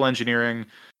 mechanical engineering,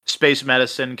 space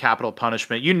medicine, capital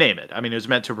punishment, you name it. I mean, it was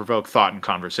meant to provoke thought and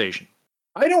conversation.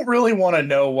 I don't really want to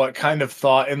know what kind of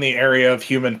thought in the area of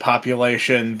human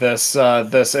population this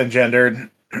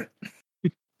engendered.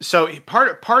 So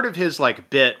part of his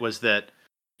bit was that,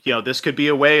 this could be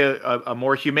a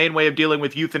more humane way of dealing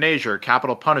with euthanasia or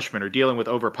capital punishment or dealing with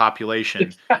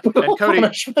overpopulation. Capital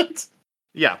punishment?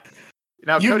 Yeah.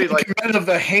 Now, you've Cody, been convicted of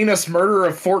the heinous murder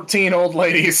of 14 old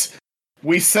ladies.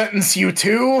 We sentence you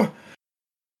to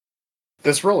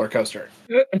this roller coaster.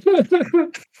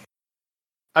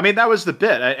 I mean, that was the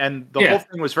bit, and the whole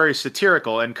thing was very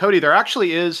satirical. And Cody, there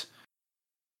actually is.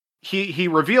 He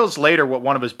reveals later what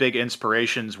one of his big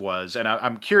inspirations was, and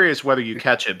I'm curious whether you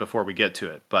catch it before we get to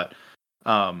it. But,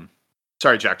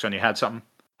 sorry, Jackson, you had something.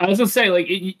 I was gonna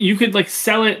say, you could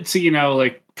sell it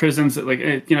to prisons that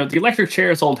the electric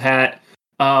chair is old hat.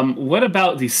 What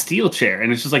about the steel chair?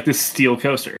 And it's just this steel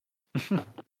coaster.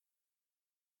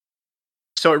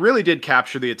 So it really did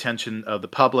capture the attention of the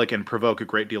public and provoke a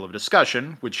great deal of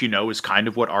discussion, which is kind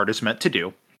of what art is meant to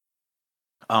do.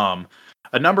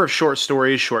 A number of short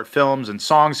stories, short films, and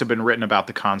songs have been written about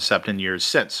the concept in years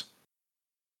since.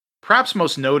 Perhaps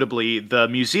most notably, the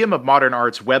Museum of Modern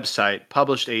Art's website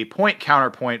published a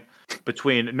point-counterpoint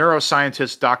between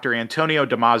neuroscientist Dr. Antonio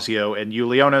Damasio and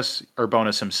Ulionis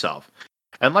Urbanus himself.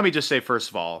 And let me just say, first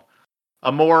of all,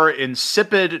 a more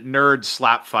insipid nerd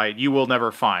slap fight you will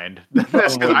never find.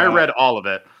 Because I read all of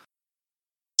it.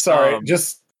 Sorry,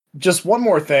 just one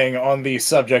more thing on the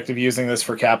subject of using this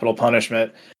for capital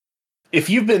punishment. If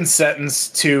you've been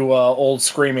sentenced to old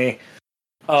Screamy,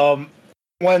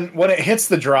 when it hits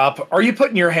the drop, are you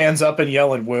putting your hands up and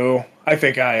yelling "woo"? I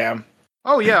think I am.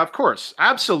 Oh yeah, of course,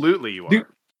 absolutely you are.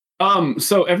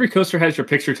 So every coaster has your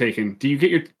picture taken. Do you get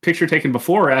your picture taken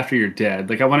before or after you're dead?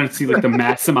 Like, I wanted to see like the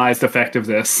maximized effect of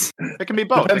this. It can be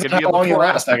both. Depends It can on be how long you before-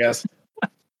 last, I guess.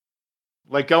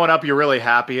 Like going up, you're really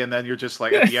happy, and then you're just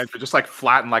like at the end, you're just like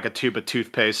flattened like a tube of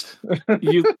toothpaste.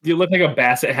 You look like a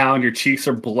basset hound. Your cheeks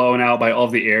are blown out by all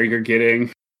the air you're getting.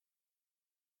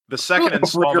 The second Rigor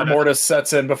installment. mortis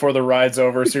sets in before the ride's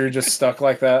over, so you're just stuck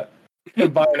like that. You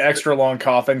buy an extra long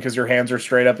coffin because your hands are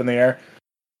straight up in the air.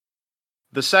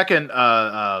 The second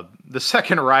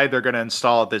ride they're going to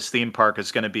install at this theme park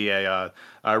is going to be a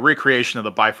recreation of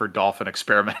the Byford Dolphin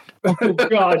experiment. Oh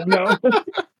God, no.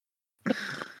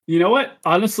 You know what?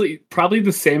 Honestly, probably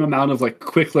the same amount of like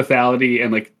quick lethality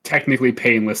and like technically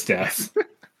painless death.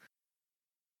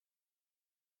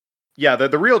 Yeah,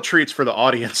 the real treats for the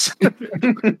audience.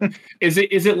 Is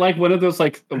it like one of those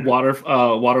like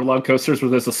waterlogged coasters where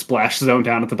there's a splash zone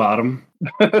down at the bottom?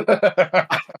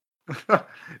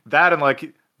 That and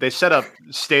like they set up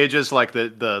stages like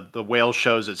the whale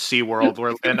shows at SeaWorld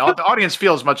where and the audience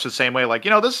feels much the same way. Like,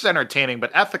 this is entertaining,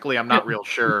 but ethically I'm not real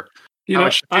sure how I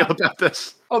should feel about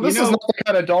this. Oh, this is not the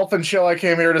kind of dolphin show I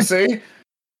came here to see.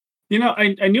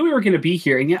 I knew we were going to be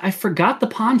here, and yet I forgot the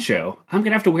poncho. I'm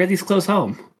going to have to wear these clothes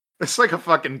home. It's like a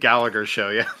fucking Gallagher show,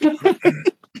 yeah.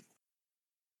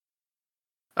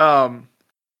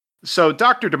 So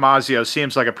Dr. Damasio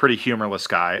seems like a pretty humorless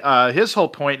guy. His whole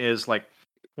point is like,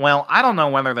 well, I don't know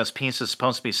whether this piece is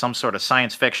supposed to be some sort of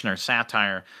science fiction or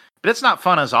satire, but it's not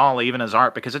fun as all, even as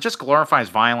art, because it just glorifies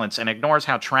violence and ignores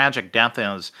how tragic death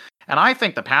is. And I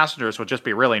think the passengers would just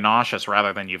be really nauseous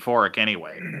rather than euphoric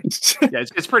anyway. Yeah,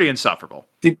 it's pretty insufferable.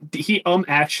 He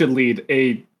actually lead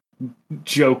a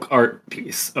joke art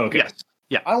piece. Okay. Yes.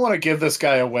 Yeah. I want to give this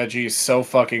guy a wedgie so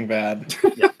fucking bad.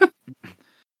 Yeah.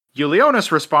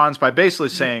 Ulionis responds by basically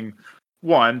saying,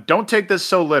 one, don't take this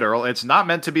so literal. It's not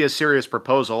meant to be a serious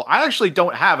proposal. I actually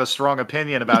don't have a strong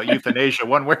opinion about euthanasia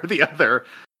one way or the other.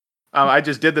 I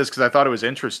just did this because I thought it was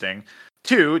interesting.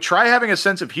 Two, try having a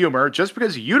sense of humor. Just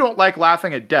because you don't like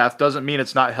laughing at death doesn't mean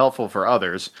it's not helpful for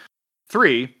others.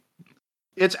 Three,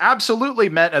 it's absolutely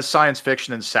meant as science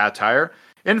fiction and satire.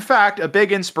 In fact, a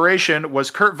big inspiration was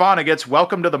Kurt Vonnegut's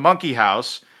Welcome to the Monkey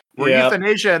House, where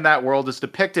euthanasia in that world is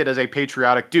depicted as a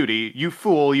patriotic duty. You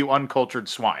fool, you uncultured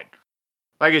swine.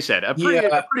 Like I said, a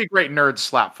pretty great nerd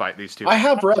slap fight, these two. I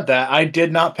have read that. I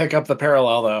did not pick up the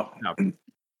parallel, though. No.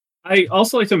 I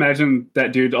also like to imagine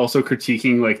that dude also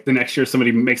critiquing, like, the next year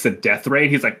somebody makes a death raid.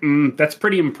 He's like, that's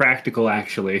pretty impractical,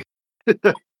 actually.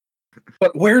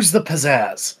 But where's the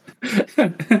pizzazz?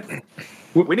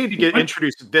 We need to get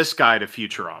introduced this guy to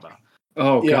Futurama.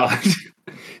 Oh, God.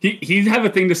 He'd have a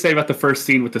thing to say about the first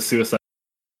scene with the suicide.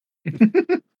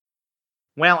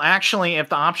 Well, actually, if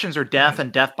the options are death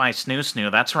and death by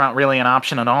snoo-snoo, that's not really an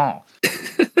option at all.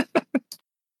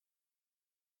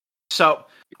 So,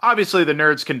 obviously, the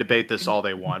nerds can debate this all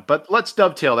they want, but let's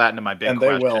dovetail that into my big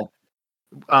question. And they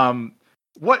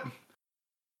will.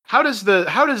 How does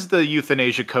the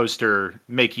euthanasia coaster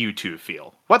make you two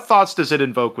feel? What thoughts does it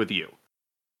invoke with you?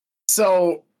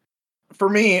 So, for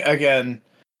me, again,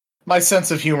 my sense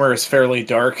of humor is fairly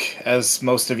dark, as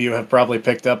most of you have probably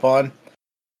picked up on.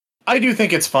 I do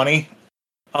think it's funny.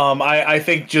 I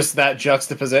think just that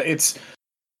juxtaposition.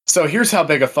 So here's how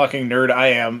big a fucking nerd I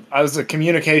am. I was a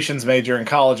communications major in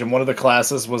college, and one of the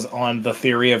classes was on the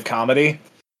theory of comedy.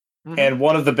 Mm-hmm. And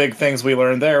one of the big things we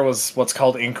learned there was what's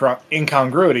called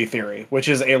incongruity theory, which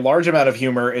is a large amount of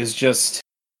humor is just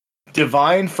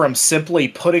divine from simply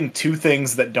putting two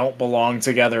things that don't belong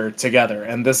together.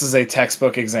 And this is a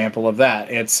textbook example of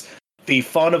that. It's the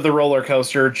fun of the roller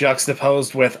coaster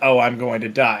juxtaposed with, oh, I'm going to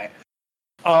die.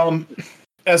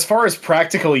 As far as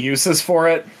practical uses for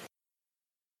it,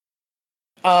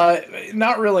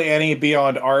 not really any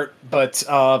beyond art, but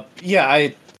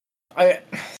I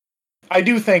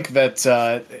do think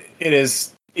that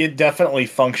it definitely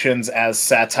functions as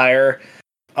satire,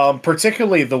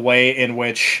 particularly the way in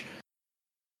which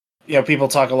people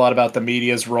talk a lot about the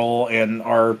media's role in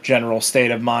our general state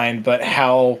of mind, but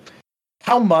how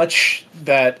much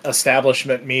that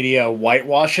establishment media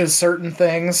whitewashes certain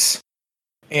things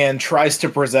and tries to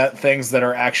present things that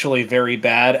are actually very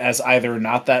bad as either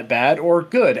not that bad or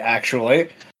good, actually.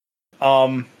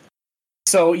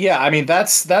 So yeah, I mean,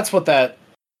 that's what that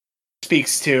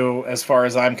speaks to as far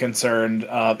as I'm concerned,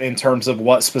 in terms of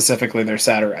what specifically they're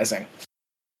satirizing.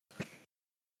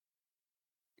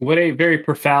 What a very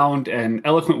profound and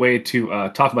eloquent way to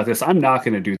talk about this. I'm not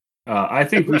going to do that. I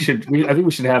think we should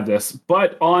have this,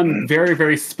 but on very,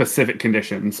 very specific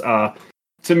conditions.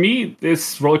 To me,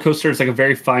 this roller coaster is like a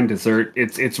very fine dessert.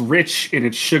 It's rich in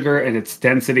its sugar and its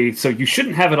density, so you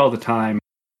shouldn't have it all the time.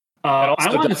 And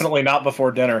also definitely not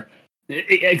before dinner.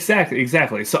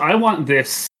 Exactly. So I want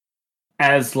this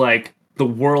as like the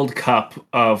World Cup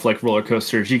of like roller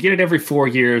coasters. You get it every 4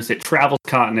 years. It travels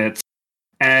continents,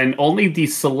 and only the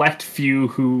select few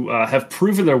who have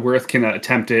proven their worth can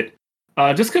attempt it.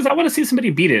 Just because I want to see somebody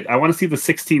beat it. I want to see the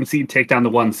 16 seed take down the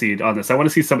 1 seed on this. I want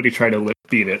to see somebody try to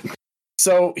beat it.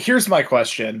 So here's my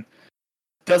question.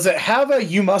 Does it have a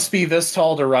 "you must be this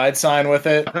tall to ride" sign with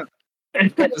it?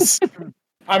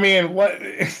 I mean,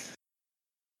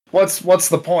 what's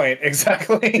the point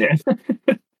exactly?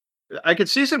 Yeah. I could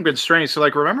see some constraints. So,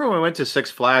 like, remember when we went to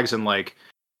Six Flags and, like,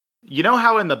 you know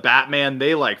how in the Batman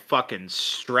they like fucking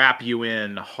strap you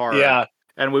in hard? Yeah.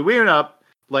 And we went up,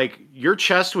 like, your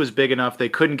chest was big enough they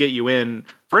couldn't get you in.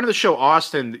 Friend of the show,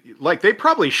 Austin, like, they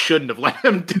probably shouldn't have let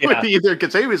him do it either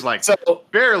because he was like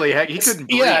barely, he couldn't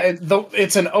breathe. Yeah,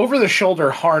 it's an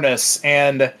over-the-shoulder harness,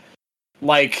 and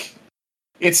like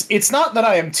it's not that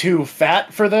I am too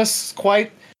fat for this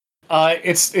quite.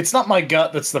 It's not my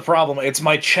gut that's the problem. It's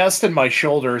my chest and my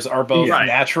shoulders are both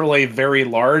naturally very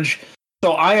large.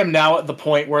 So I am now at the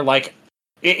point where like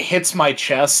it hits my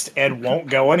chest and won't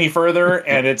go any further,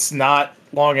 and it's not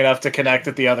long enough to connect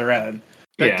at the other end.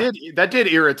 That did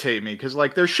irritate me because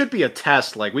like there should be a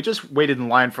test. Like we just waited in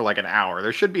line for like an hour.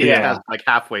 There should be a test like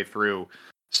halfway through.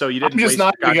 So you didn't. I'm just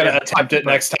not going to attempt it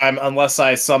next time unless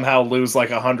I somehow lose like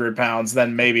 100 pounds.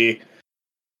 Then maybe.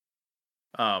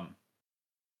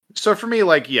 So for me,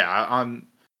 like, you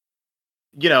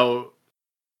know,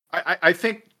 I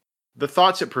think the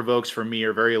thoughts it provokes for me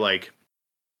are very like,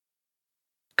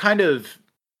 kind of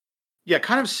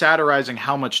satirizing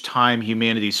how much time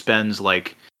humanity spends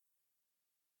like,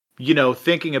 you know,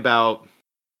 thinking about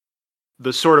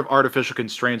the sort of artificial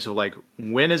constraints of like,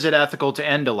 when is it ethical to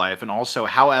end a life? And also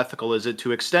how ethical is it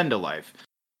to extend a life?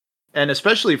 And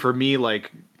especially for me,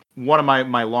 like one of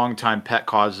my longtime pet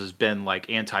causes has been like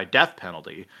anti-death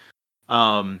penalty.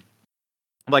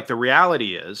 Like the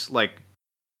reality is like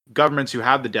governments who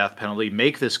have the death penalty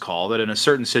make this call that in a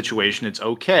certain situation, it's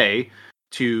okay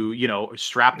to, you know,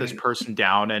 strap this person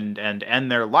down and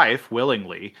end their life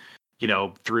willingly. You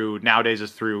know, nowadays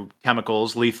it's through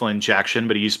chemicals, lethal injection,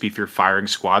 but it used to be through firing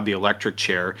squad, the electric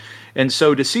chair. And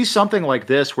so to see something like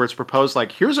this, where it's proposed,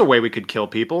 like, here's a way we could kill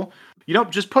people, you know,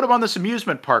 just put them on this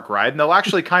amusement park ride and they'll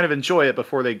actually kind of enjoy it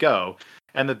before they go.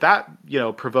 And that, you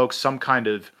know, provokes some kind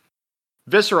of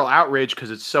visceral outrage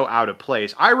because it's so out of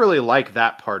place. I really like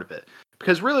that part of it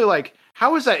because really like,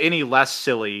 how is that any less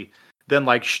silly than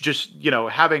like just, you know,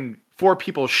 having 4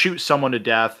 people shoot someone to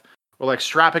death or like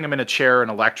strapping them in a chair and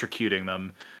electrocuting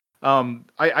them.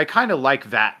 I kind of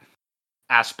like that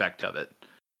aspect of it.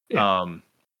 Yeah.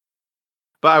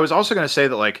 But I was also going to say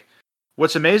that like,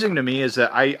 what's amazing to me is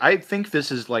that I think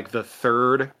this is like the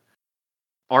 3rd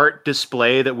art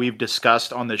display that we've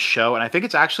discussed on this show. And I think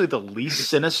it's actually the least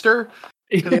sinister.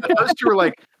 The first 2 were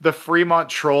like the Fremont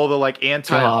Troll, the like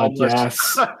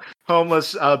anti-homeless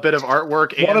homeless bit of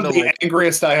artwork. One of the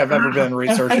angriest I have ever been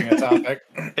researching a topic.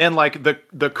 And like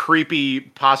the creepy,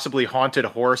 possibly haunted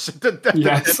horse at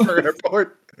the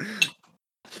airport.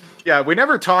 Yeah, we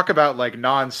never talk about like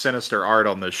non-sinister art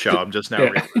on this show. I'm just now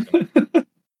realizing.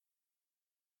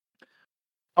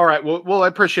 All right, well, I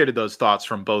appreciated those thoughts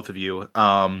from both of you.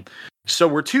 So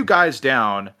we're 2 guys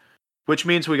down, which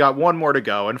means we got 1 more to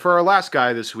go. And for our last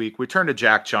guy this week, we turn to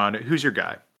Jack John. Who's your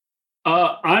guy?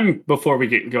 Before we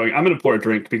get going, I'm going to pour a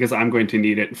drink because I'm going to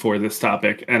need it for this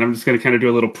topic. And I'm just going to kind of do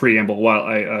a little preamble while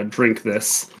I drink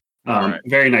this. Right.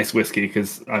 Very nice whiskey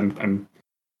because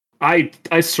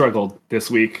I struggled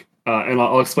this week. And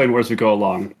I'll explain more as we go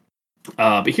along.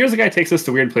 But here's a guy who takes us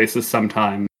to weird places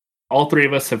sometimes. All 3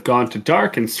 of us have gone to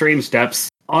dark and strange depths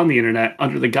on the internet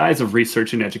under the guise of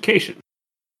research and education.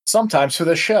 Sometimes for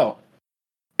this show.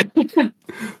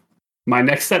 My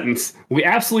next sentence. We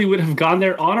absolutely would have gone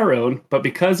there on our own, but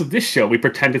because of this show, we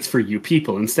pretend it's for you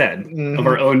people instead of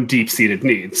our own deep-seated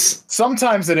needs.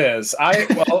 Sometimes it is.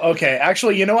 Okay.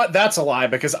 Actually, you know what? That's a lie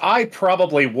because I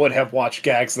probably would have watched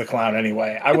Gags the Clown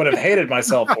anyway. I would have hated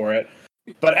myself for it.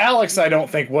 But Alex, I don't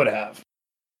think would have.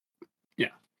 Yeah.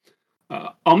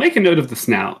 I'll make a note of this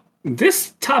now.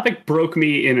 This topic broke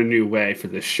me in a new way for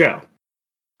this show.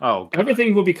 Oh, God.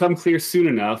 Everything will become clear soon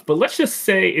enough, but let's just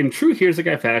say, in true Here's a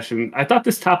Guy fashion, I thought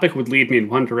this topic would lead me in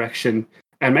one direction,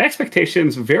 and my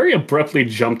expectations very abruptly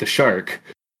jumped the shark.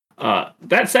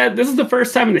 That said, this is the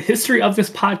first time in the history of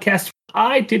this podcast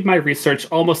I did my research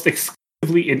almost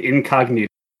exclusively in incognito.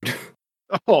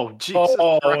 Oh, Jesus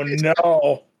Christ.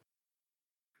 No.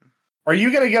 Are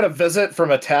you going to get a visit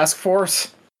from a task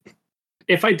force?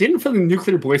 if I didn't for the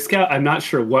Nuclear Boy Scout, I'm not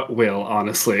sure what will,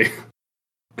 honestly.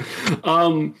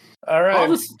 All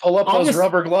right, pull up those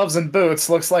rubber gloves and boots.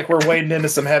 Looks like we're wading into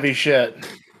some heavy shit.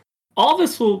 All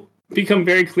this will become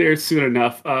very clear soon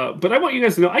enough, but I want you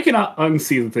guys to know I cannot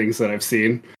unsee the things that I've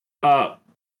seen.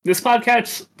 This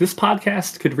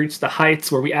podcast could reach the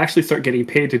heights where we actually start getting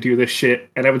paid to do this shit,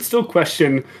 and I would still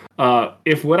question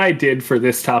if what I did for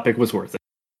this topic was worth it.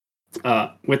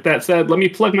 With that said, let me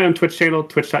plug my own Twitch channel,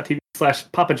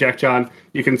 twitch.tv/PapaJackJohn.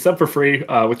 You can sub for free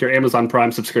with your Amazon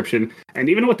Prime subscription. And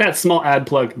even with that small ad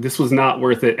plug, this was not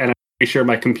worth it, and I'm pretty sure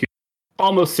my computer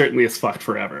almost certainly is fucked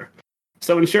forever.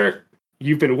 So in short,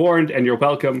 you've been warned and you're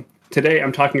welcome. Today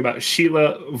I'm talking about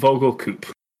Sheila Vogel-Koop.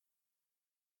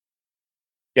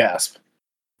 Gasp.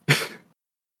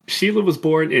 Sheila was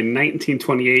born in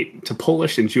 1928 to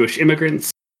Polish and Jewish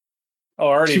immigrants. Oh,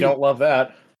 I already don't love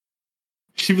that.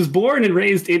 She was born and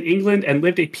raised in England and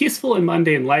lived a peaceful and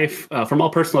mundane life from all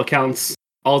personal accounts.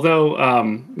 Although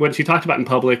when she talked about in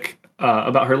public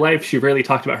about her life, she rarely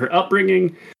talked about her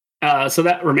upbringing. So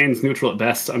that remains neutral at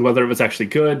best on whether it was actually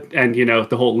good and,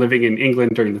 the whole living in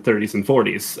England during the 30s and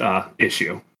 40s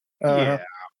issue. Yeah.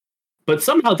 But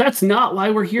somehow that's not why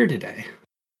we're here today.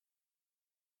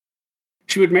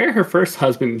 She would marry her first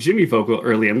husband, Jimmy Vogel,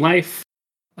 early in life.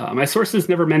 My sources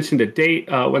never mentioned a date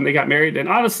when they got married, and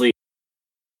honestly,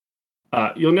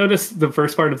 you'll notice the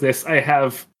first part of this, I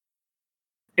have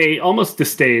a almost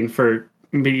disdain for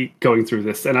me going through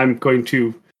this, and I'm going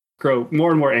to grow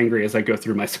more and more angry as I go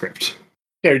through my script.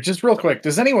 Here, just real quick,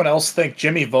 does anyone else think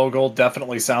Jimmy Vogel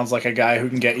definitely sounds like a guy who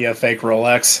can get you a fake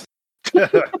Rolex?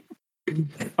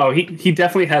 Oh, he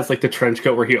definitely has like the trench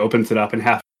coat where he opens it up and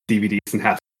half DVDs and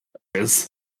half is.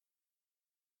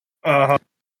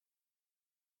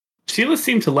 Sheila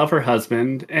seemed to love her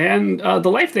husband and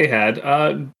the life they had,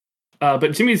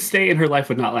 but Jimmy's stay in her life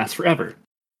would not last forever.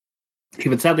 He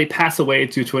would sadly pass away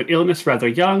due to an illness rather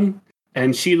young,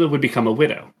 and Sheila would become a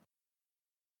widow.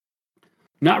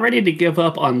 Not ready to give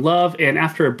up on love, and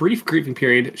after a brief grieving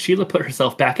period, Sheila put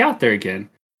herself back out there again,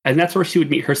 and that's where she would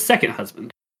meet her second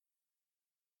husband.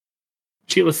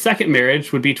 Sheila's second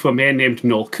marriage would be to a man named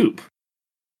Noel Koop.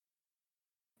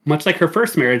 Much like her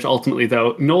first marriage, ultimately,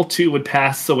 though, Noel too would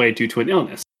pass away due to an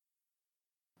illness.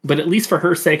 But at least for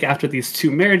her sake, after these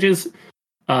two marriages,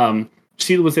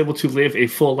 Sheila was able to live a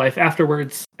full life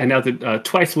afterwards, and now the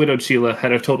twice widowed Sheila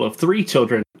had a total of 3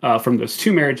 children from those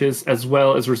 2 marriages, as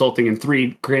well as resulting in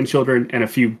 3 grandchildren and a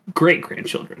few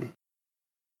great-grandchildren.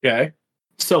 Okay.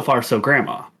 So far, so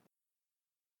grandma.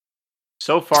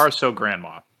 So far, so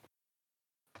grandma.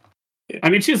 I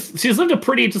mean, she's lived a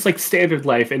pretty just like standard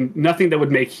life, and nothing that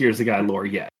would make Here's a Guy lore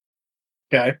yet.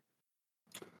 Okay.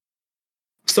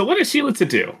 So what is Sheila to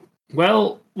do?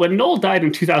 Well, when Noel died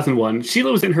in 2001,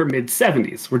 Sheila was in her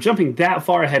mid-70s. We're jumping that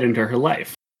far ahead into her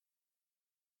life.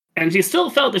 And she still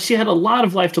felt that she had a lot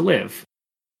of life to live.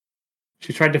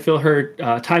 She tried to fill her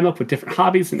time up with different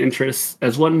hobbies and interests,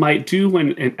 as one might do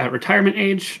when at retirement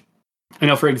age. I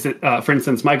know, for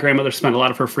instance, my grandmother spent a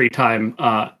lot of her free time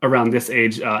around this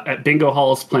age at bingo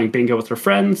halls, playing bingo with her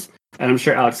friends. And I'm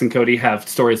sure Alex and Cody have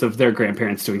stories of their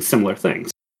grandparents doing similar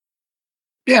things.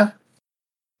 Yeah.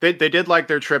 They did like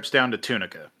their trips down to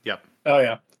Tunica. Yep. Oh,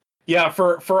 yeah. Yeah,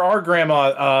 for our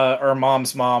grandma, our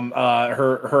mom's mom,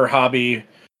 her hobby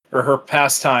or her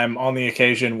pastime on the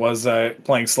occasion was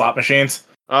playing slot machines.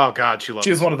 Oh, God, she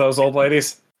was one of those old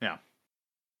ladies. Yeah.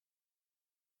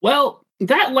 Well,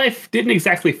 that life didn't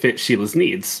exactly fit Sheila's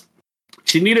needs.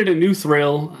 She needed a new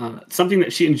thrill, something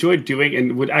that she enjoyed doing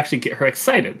and would actually get her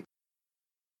excited.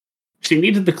 She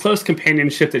needed the close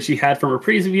companionship that she had from her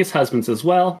previous husbands as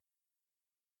well.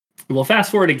 We'll fast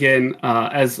forward again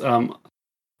as a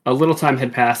little time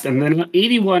had passed, and then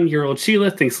 81-year-old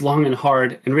Sheila thinks long and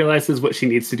hard and realizes what she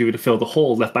needs to do to fill the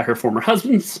hole left by her former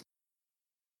husbands.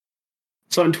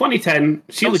 So in 2010,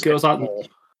 Sheila goes on... I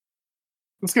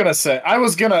was gonna say, I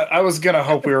was gonna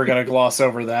hope we were gonna gloss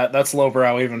over that. That's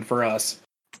lowbrow even for us.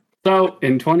 So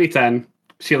in 2010,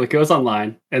 Sheila goes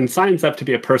online and signs up to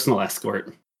be a personal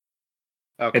escort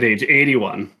at age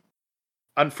 81.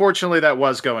 Unfortunately, that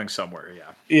was going somewhere.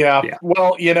 Yeah.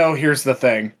 Well, here's the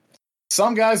thing.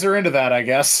 Some guys are into that, I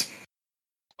guess.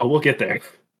 Oh, we'll get there.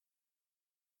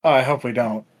 Oh, I hope we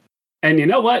don't. And you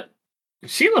know what?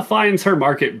 Sheila finds her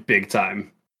market big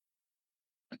time.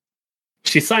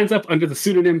 She signs up under the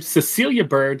pseudonym Cecilia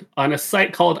Bird on a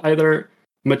site called either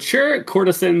Mature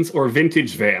Courtesans or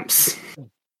Vintage Vamps.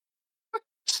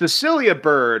 Cecilia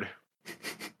Bird.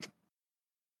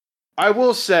 I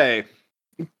will say,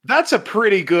 That's a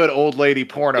pretty good old lady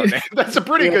porno name. That's a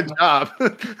pretty good job.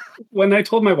 When I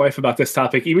told my wife about this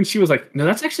topic, even she was like, "No,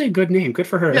 that's actually a good name. Good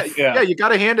for her." Yeah, you got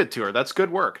to hand it to her. That's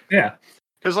good work. Yeah,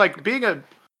 because like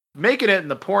making it in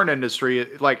the porn industry,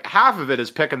 like half of it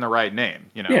is picking the right name.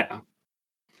 Yeah.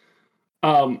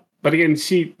 But again,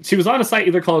 she was on a site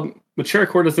either called Mature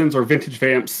Courtesans or Vintage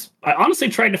Vamps. I honestly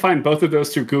tried to find both of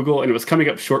those through Google, and it was coming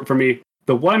up short for me.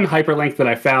 The one hyperlink that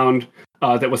I found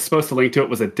that was supposed to link to it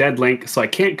was a dead link, so I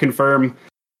can't confirm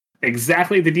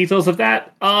exactly the details of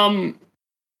that. And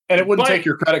it wouldn't take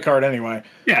your credit card anyway.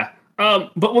 Yeah.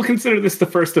 But we'll consider this the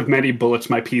first of many bullets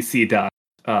my PC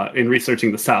dodged in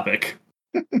researching this topic.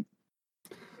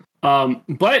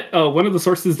 But one of the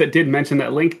sources that did mention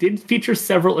that link did feature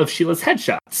several of Sheila's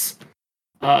headshots.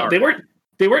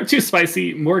 They weren't too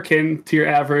spicy, more akin to your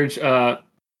average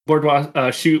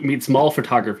boardwalk shoot meets mall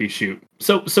photography shoot.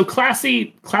 So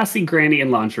classy granny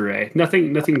in lingerie.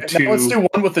 Nothing too. Now let's do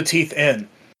one with the teeth in.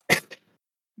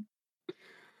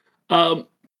 But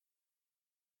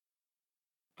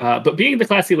being the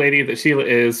classy lady that Sheila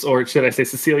is, or should I say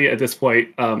Cecilia at this point,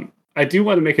 I do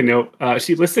want to make a note.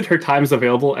 She listed her times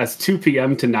available as 2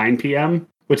 p.m. to 9 p.m.,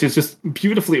 which is just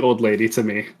beautifully old lady to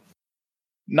me.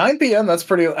 9 p.m. That's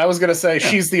pretty. I was gonna say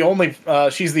she's the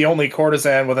only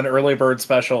courtesan with an early bird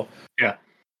special. Yeah.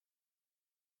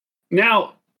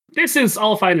 Now this is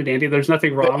all fine and dandy. There's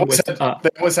nothing wrong with. They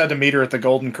always had to meet her at the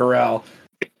Golden Corral.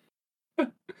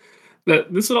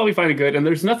 This would all be fine and good, and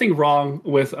there's nothing wrong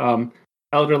with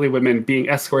elderly women being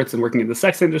escorts and working in the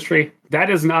sex industry. That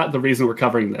is not the reason we're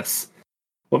covering this.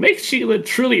 What makes Sheila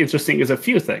truly interesting is a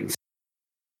few things.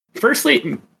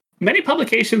 Firstly, many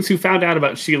publications who found out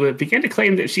about Sheila began to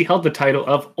claim that she held the title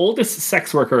of oldest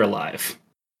sex worker alive,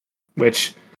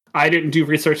 which I didn't do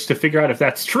research to figure out if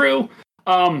that's true.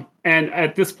 And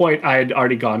at this point, I had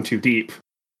already gone too deep.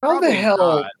 How the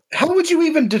hell? How would you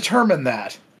even determine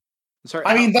that? Sorry,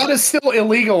 I mean, that is still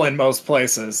illegal in most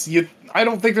places. I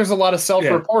don't think there's a lot of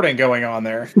self-reporting going on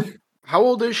there. How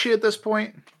old is she at this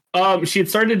point? She had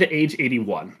started to age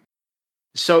 81.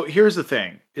 So here's the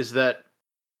thing, is that,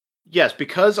 yes,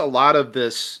 because a lot of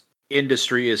this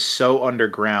industry is so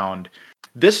underground,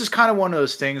 this is kind of one of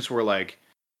those things where, like,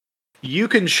 you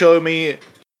can show me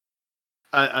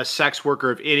a sex worker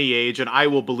of any age, and I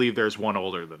will believe there's one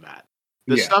older than that.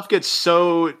 The stuff gets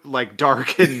so, like,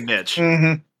 dark and niche.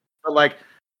 Mm-hmm. But, like,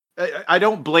 I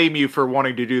don't blame you for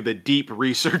wanting to do the deep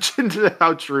research into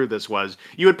how true this was.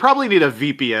 You would probably need a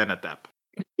VPN at that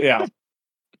point. Yeah.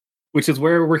 Which is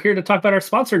where we're here to talk about our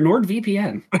sponsor,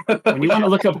 NordVPN. When you want to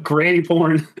look up granny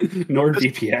porn,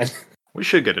 NordVPN. We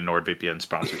should get a NordVPN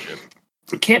sponsorship.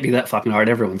 It can't be that fucking hard.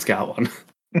 Everyone's got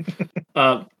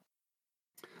one.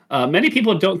 Many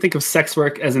people don't think of sex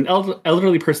work as an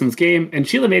elderly person's game, and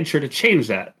Sheila made sure to change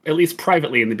that, at least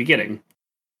privately in the beginning.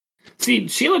 See,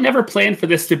 Sheila never planned for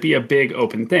this to be a big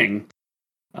open thing.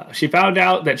 She found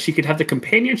out that she could have the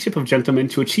companionship of gentlemen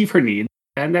to achieve her needs,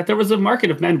 and that there was a market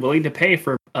of men willing to pay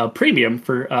for a premium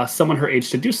for someone her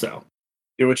age to do so.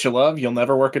 Do what you love, you'll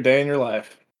never work a day in your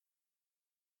life.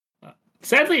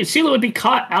 Sadly, Sheila would be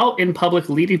caught out in public,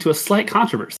 leading to a slight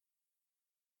controversy.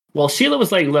 While Sheila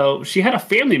was laying low, she had a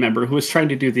family member who was trying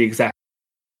to do the exact.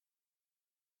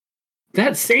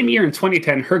 That same year in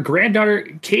 2010, her granddaughter,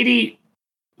 Katie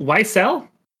Wiesel,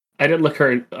 I didn't look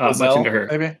her much into her.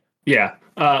 Maybe? Yeah,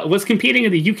 was competing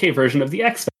in the UK version of the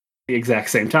X Factor at the exact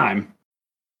same time.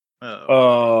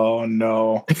 Oh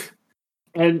no!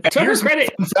 And to her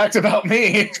credit, fun fact about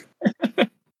me.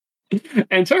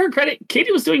 And to her credit,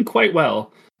 Katie was doing quite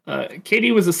well.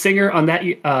 Katie was a singer on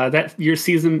that year's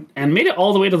season and made it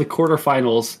all the way to the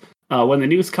quarterfinals when the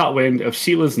news caught wind of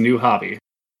Sheila's new hobby.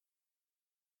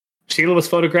 Sheila was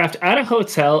photographed at a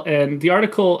hotel, and the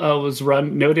article was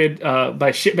noted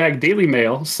by Shitbag Daily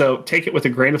Mail, so take it with a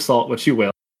grain of salt, what you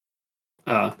will.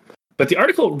 But the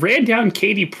article ran down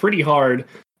Katie pretty hard,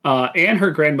 and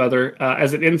her grandmother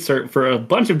as an insert for a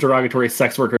bunch of derogatory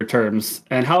sex worker terms,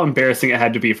 and how embarrassing it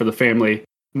had to be for the family.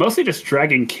 Mostly just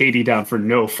dragging Katie down for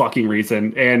no fucking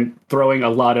reason, and throwing a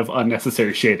lot of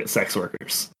unnecessary shade at sex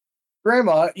workers.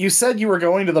 Grandma, you said you were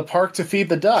going to the park to feed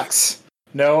the ducks.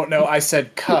 No, I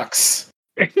said cucks.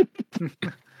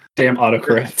 Damn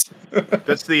autocorrect.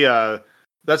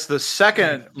 That's the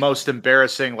second most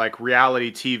embarrassing, like,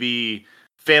 reality TV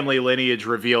family lineage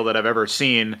reveal that I've ever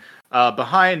seen.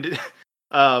 Behind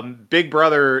Big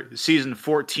Brother season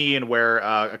 14, where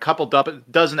a couple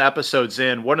dozen episodes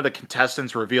in, one of the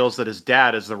contestants reveals that his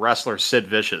dad is the wrestler Sid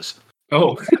Vicious.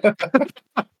 Oh.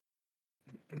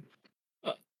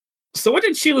 So what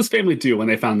did Sheila's family do when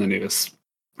they found the news?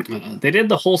 They did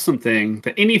the wholesome thing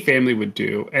that any family would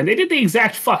do, and they did the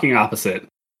exact fucking opposite.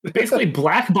 basically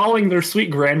blackballing their sweet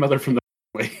grandmother from the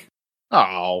family.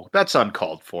 Oh, that's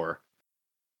uncalled for.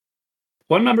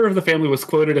 One member of the family was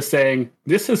quoted as saying,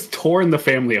 "This has torn the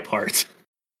family apart."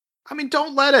 I mean,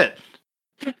 don't let it.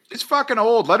 She's fucking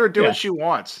old. Let her do what she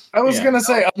wants. I was gonna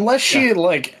say, unless she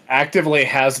like actively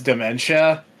has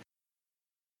dementia,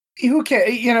 who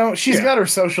can? You know, she's got her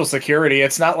Social Security.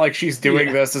 It's not like she's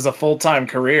doing this as a full-time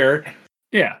career.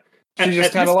 Yeah, she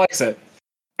just kind of likes it.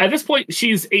 At this point,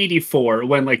 she's 84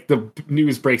 when like the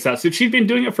news breaks out. So she'd been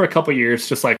doing it for a couple years,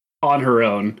 just like on her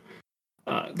own.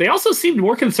 They also seemed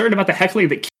more concerned about the heckling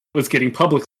that Keela was getting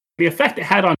publicly, the effect it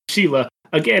had on Sheila.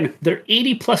 Again, they're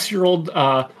 80-plus-year-old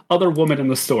other woman in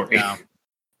the story. Yeah.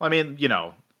 I mean, you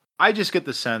know, I just get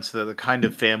the sense that the kind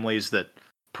of families that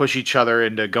push each other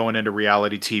into going into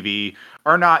reality TV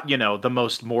are not, you know, the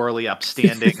most morally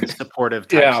upstanding and supportive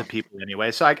types of people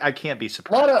anyway. So I can't be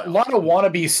surprised. A lot of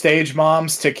wannabe stage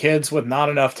moms to kids with not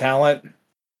enough talent.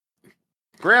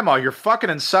 Grandma, you're fucking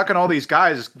and sucking all these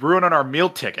guys, ruining our meal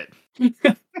ticket.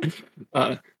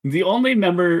 The only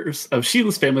members of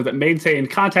Sheila's family that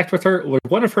maintained contact with her were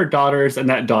one of her daughters and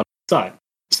that daughter's son.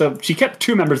 So she kept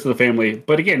 2 members of the family,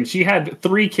 but again, she had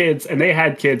 3 kids, and they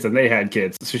had kids, and they had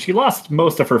kids. So she lost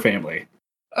most of her family.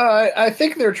 I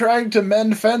think they're trying to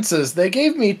mend fences. They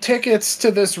gave me tickets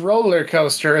to this roller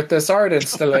coaster at this art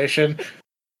installation.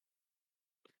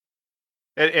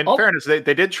 In fairness, they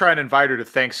did try and invite her to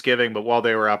Thanksgiving, but while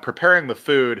they were preparing the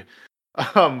food,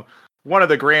 one of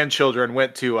the grandchildren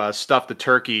went to stuff the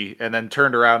turkey and then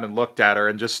turned around and looked at her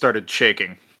and just started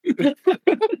shaking.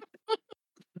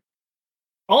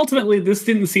 Ultimately, this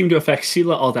didn't seem to affect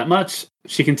Sheila all that much.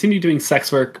 She continued doing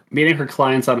sex work, meeting her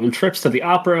clients on trips to the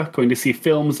opera, going to see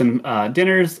films and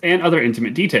dinners, and other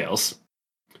intimate details.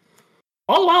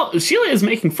 All the while, Sheila is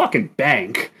making fucking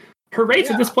bank. Her rates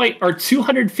at this point are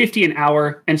 $250 an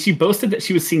hour, and she boasted that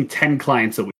she was seeing 10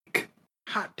 clients a week.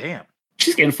 Hot damn.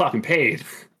 She's getting fucking paid.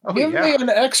 Oh, Give me an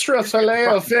extra fillet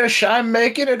of fish. I'm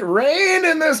making it rain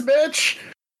in this bitch.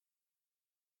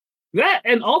 That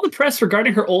and all the press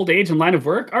regarding her old age and line of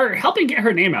work are helping get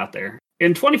her name out there.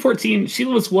 In 2014,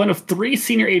 Sheila was one of 3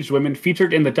 senior-aged women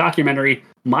featured in the documentary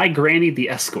My Granny the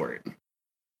Escort.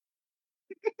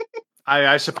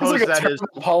 I suppose like that is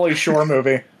a Pauly Shore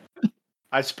movie.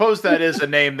 I suppose that is a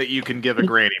name that you can give a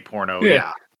granny porno.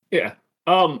 Yeah.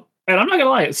 And I'm not gonna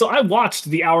lie. So I watched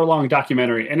the hour-long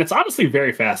documentary, and it's honestly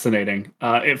very fascinating.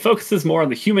 It focuses more on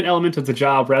the human element of the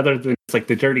job rather than just, like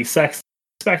the dirty sex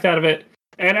aspect out of it.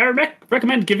 And I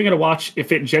recommend giving it a watch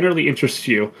if it generally interests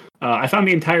you. I found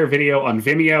the entire video on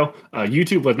Vimeo.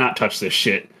 YouTube would not touch this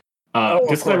shit.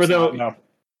 Disclaimer though. No.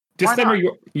 Disclaimer: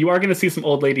 you are going to see some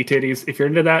old lady titties. If you're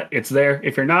into that, it's there.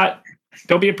 If you're not,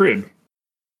 don't be a prude.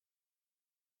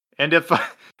 And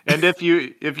if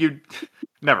you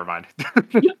never mind.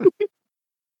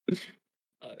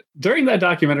 During that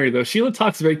documentary, though, Sheila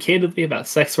talks very candidly about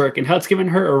sex work and how it's given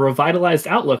her a revitalized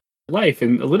outlook on life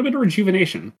and a little bit of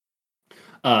rejuvenation.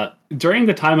 During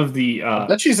the time of the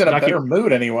that she's in a better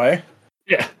mood anyway.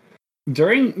 Yeah.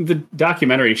 During the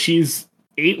documentary, she's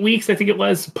 8 weeks, I think it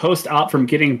was, post-op from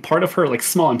getting part of her like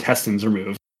small intestines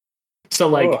removed. So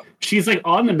like she's like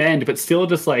on the mend, but still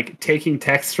just like taking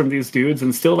texts from these dudes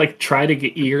and still like try to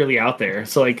get eagerly out there.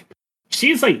 So like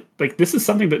she's like this is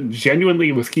something that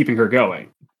genuinely was keeping her going.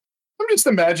 I'm just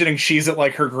imagining she's at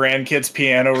like her grandkid's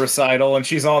piano recital and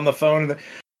she's on the phone.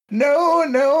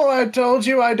 No, I told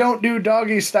you I don't do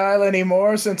doggy style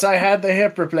anymore since I had the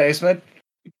hip replacement.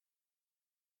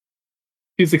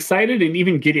 She's excited and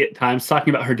even giddy at times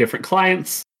talking about her different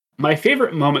clients. My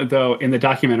favorite moment, though, in the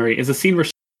documentary is a scene where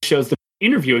she shows them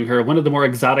interviewing her one of the more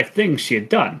exotic things she had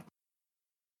done.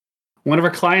 One of her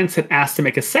clients had asked to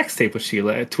make a sex tape with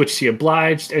Sheila, to which she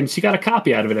obliged, and she got a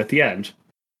copy out of it at the end.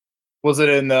 Was it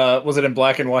in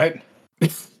black and white?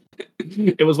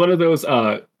 It was one of those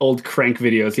old crank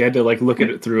videos. You had to like look at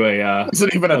it through a. Is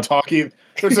it even a talkie?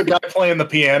 There's a guy playing the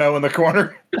piano in the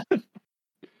corner.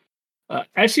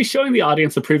 As she's showing the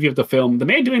audience a preview of the film, the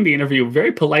man doing the interview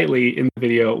very politely in the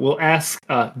video will ask,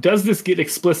 "Does this get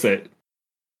explicit?"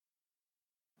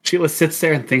 Sheila sits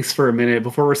there and thinks for a minute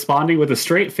before responding with a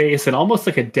straight face and almost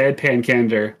like a deadpan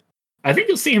candor. "I think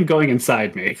you'll see him going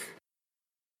inside me."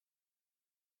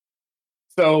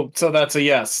 So that's a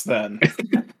yes then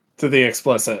to the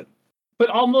explicit. But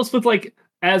almost with like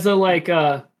as a like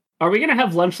are we gonna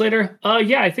have lunch later?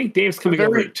 Yeah, I think Dave's coming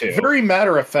over too. Very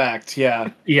matter of fact, yeah.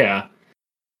 Yeah.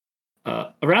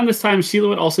 Around this time, Sheila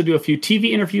would also do a few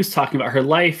TV interviews talking about her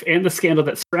life and the scandal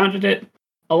that surrounded it.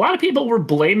 A lot of people were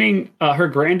blaming her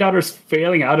granddaughter's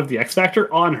failing out of the X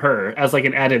Factor on her as like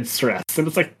an added stress. And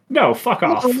it's like, no, fuck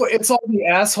off. It's all the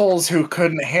assholes who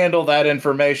couldn't handle that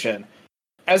information.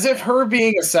 As if her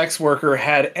being a sex worker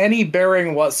had any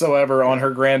bearing whatsoever on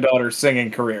her granddaughter's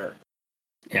singing career.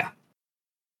 Yeah.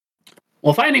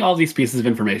 Well, finding all these pieces of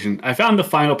information, I found the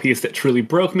final piece that truly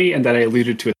broke me and that I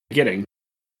alluded to at the beginning.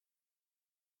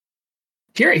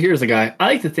 Here at Here's a Guy, I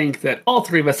like to think that all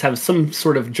three of us have some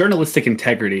sort of journalistic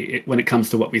integrity when it comes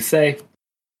to what we say.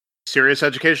 Serious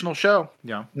educational show.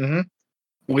 Yeah.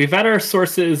 Mm-hmm. We vet our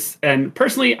sources, and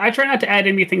personally, I try not to add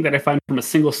anything that I find from a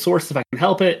single source if I can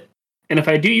help it. And if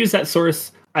I do use that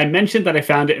source, I mention that I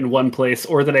found it in one place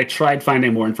or that I tried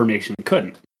finding more information and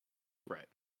couldn't. Right.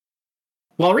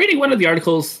 While reading one of the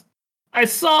articles, I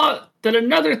saw that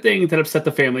another thing that upset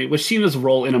the family was Sheila's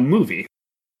role in a movie.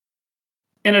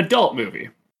 An adult movie.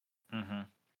 Mm-hmm.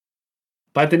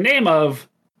 By the name of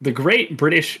The Great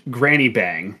British Granny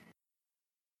Bang.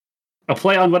 A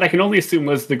play on what I can only assume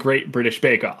was The Great British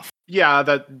Bake Off. Yeah,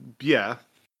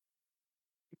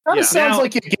 Kind of sounds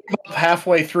like you gave up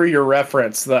halfway through your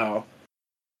reference, though.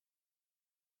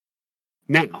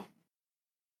 Now,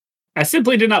 I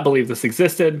simply did not believe this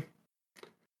existed.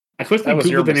 I quickly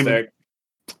Googled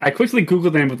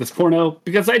the name of this porno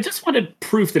because I just wanted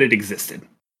proof that it existed.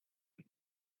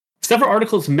 Several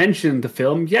articles mentioned the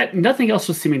film, yet nothing else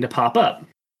was seeming to pop up.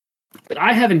 But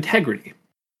I have integrity.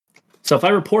 So if I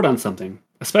report on something,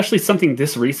 especially something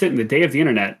this recent in the day of the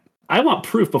internet, I want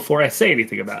proof before I say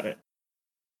anything about it.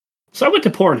 So I went to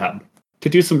Pornhub to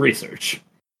do some research.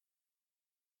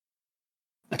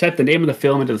 I typed the name of the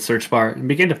film into the search bar and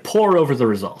began to pore over the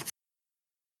results.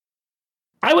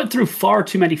 I went through far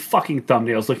too many fucking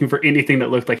thumbnails looking for anything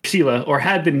that looked like Sheila or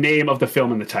had the name of the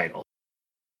film in the title.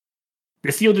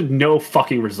 This yielded no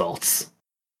fucking results.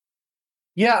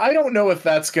 Yeah, I don't know if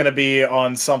that's going to be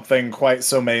on something quite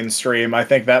so mainstream. I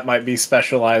think that might be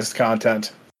specialized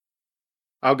content.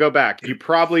 I'll go back. You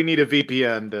probably need a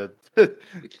VPN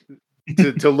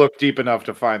to look deep enough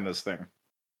to find this thing.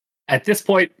 At this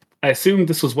point, I assumed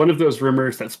this was one of those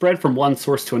rumors that spread from one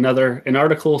source to another, an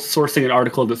article sourcing an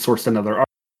article that sourced another article.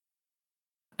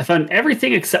 I found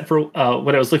everything except for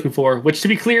what I was looking for, which, to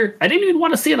be clear, I didn't even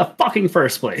want to see in the fucking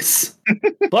first place.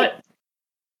 But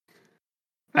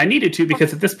I needed to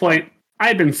because at this point, I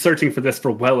had been searching for this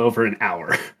for well over an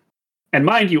hour. And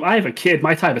mind you, I have a kid.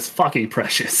 My time is fucking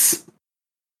precious.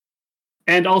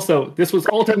 And also, this was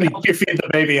ultimately... You feed the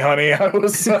baby, honey. I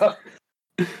was... the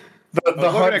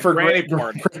hunt for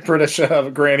British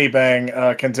Granny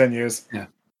Bang continues. Yeah.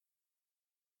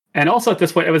 And also at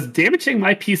this point, I was damaging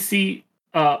my PC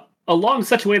along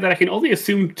such a way that I can only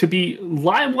assume to be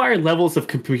LimeWire levels of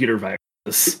computer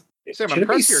viruses. Sam, I'm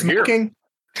impressed you're here.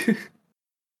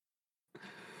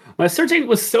 My searching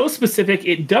was so specific,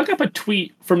 it dug up a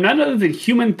tweet from none other than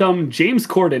Human Thumb James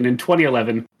Corden in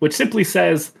 2011, which simply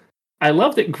says, "I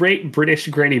love that Great British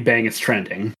Granny Bang is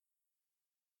trending."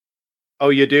 Oh,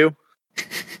 you do?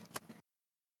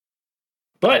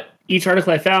 But each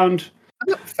article I found...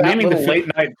 naming the late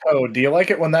night code. Do you like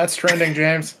it when that's trending,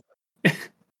 James?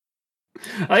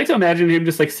 I like to imagine him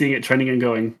just like seeing it trending and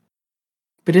going,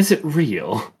 but is it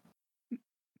real?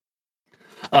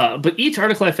 But each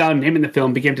article I found naming the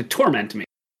film began to torment me.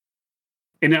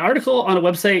 In an article on a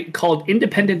website called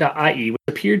independent.ie, which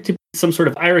appeared to be some sort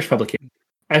of Irish publication,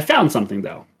 I found something,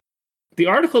 though. The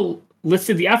article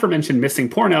listed the aforementioned missing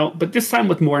porno, but this time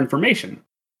with more information.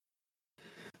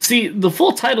 See, the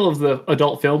full title of the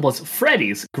adult film was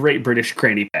Freddy's Great British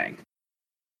Granny Bang.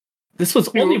 This was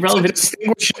only relevant...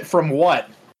 Distinguish it from what?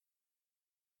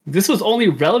 This was only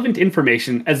relevant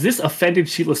information as this offended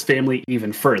Sheila's family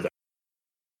even further.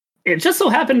 It just so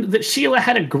happened that Sheila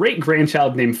had a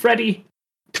great-grandchild named Freddy,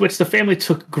 to which the family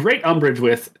took great umbrage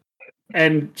with,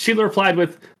 and Sheila replied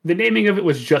with, the naming of it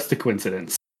was just a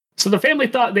coincidence. So the family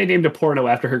thought they named a porno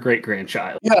after her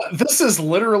great-grandchild. Yeah, this is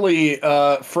literally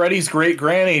Freddy's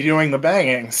great-granny doing the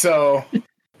banging, so,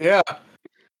 yeah.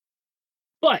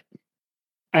 But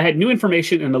I had new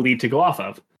information and a lead to go off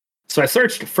of. So I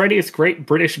searched Freddy's Great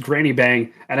British Granny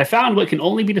Bang, and I found what can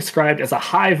only be described as a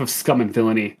hive of scum and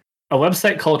villainy, a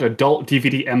website called Adult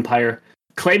DVD Empire,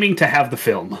 claiming to have the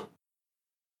film.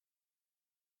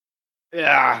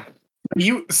 Yeah.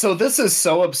 So this is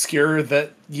so obscure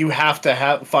that you have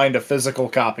to find a physical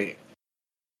copy.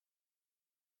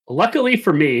 Luckily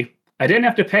for me, I didn't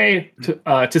have to pay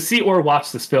to see or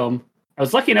watch this film. I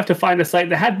was lucky enough to find a site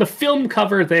that had the film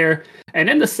cover there, and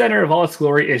in the center of all its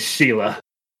glory is Sheila.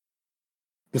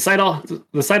 The site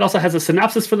also has a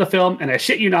synopsis for the film, and I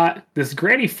shit you not, this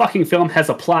granny fucking film has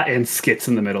a plot and skits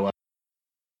in the middle of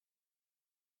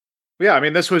it. Yeah, I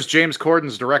mean, this was James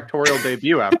Corden's directorial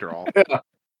debut, after all. Yeah.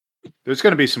 There's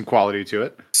going to be some quality to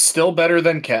it. Still better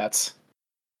than Cats.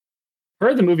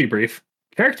 Per the movie brief,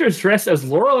 Characters dressed as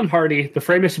Laurel and Hardy, the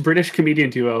famous British comedian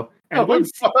duo. And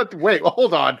Wait,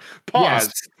 hold on.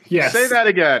 Pause. Yes. Say that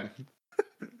again.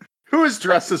 Who is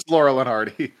dressed as Laurel and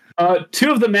Hardy?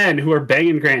 Two of the men who are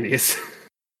banging grannies.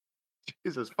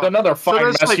 Jesus. Another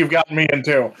fine mess you've gotten me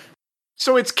into.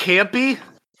 So it's campy?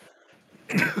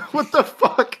 What the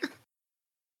fuck?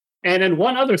 And in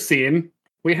one other scene,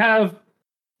 we have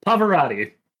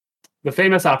Pavarotti, the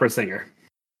famous opera singer.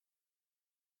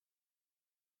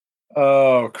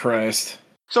 Oh, Christ.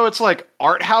 So it's like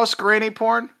art house granny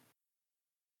porn?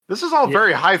 This is all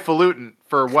very highfalutin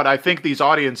for what I think these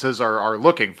audiences are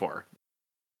looking for.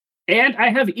 And I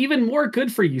have even more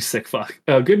good for you sick fuck.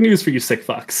 Good news for you sick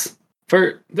fucks.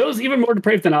 For those even more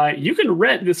depraved than I, you can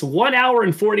rent this 1 hour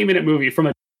and 40-minute movie from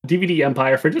a DVD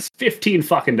Empire for just $15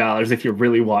 fucking if you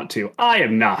really want to. I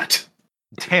am not.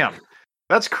 Damn.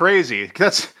 That's crazy.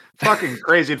 That's fucking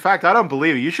crazy. In fact, I don't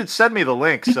believe it. You should send me the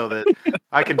link so that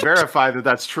I can verify that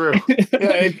that's true. Yeah,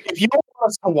 if you don't want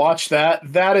us to watch that,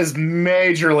 that is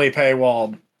majorly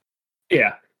paywalled.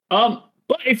 Yeah.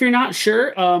 But if you're not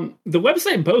sure, the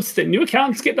website boasts that new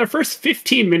accounts get their first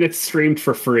 15 minutes streamed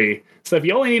for free. So if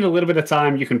you only need a little bit of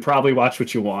time, you can probably watch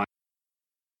what you want.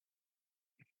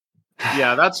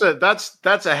 Yeah, that's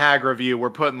a hag review we're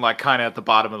putting like kind of at the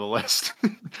bottom of the list.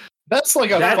 That's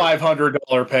like a $500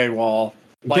 paywall.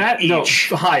 Like no,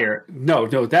 higher. No,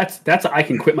 that's I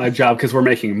can quit my job because we're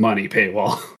making money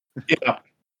paywall. Yeah.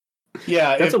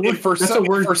 If for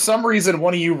some reason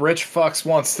one of you rich fucks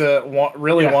wants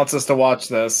us to watch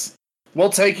this, we'll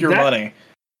take your money.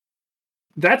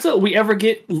 That's what we ever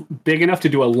get big enough to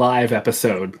do a live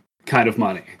episode kind of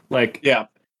money. Like,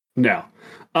 no.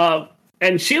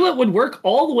 And Sheila would work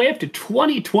all the way up to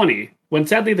 2020, when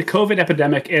sadly the COVID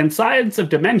epidemic and signs of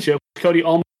dementia, Cody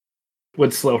almost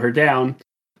would slow her down.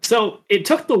 So it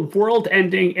took the world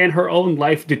ending and her own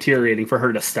life deteriorating for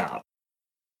her to stop.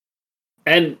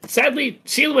 And sadly,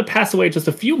 Sheila would pass away just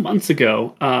a few months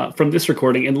ago from this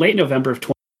recording in late November of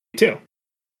 2022.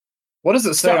 What does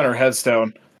it say on her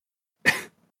headstone?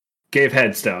 Gave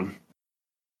headstone.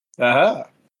 Uh-huh.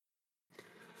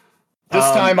 This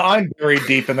time I'm buried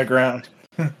deep in the ground.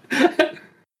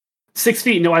 6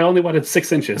 feet. No, I only wanted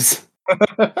 6 inches.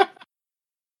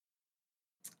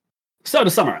 So to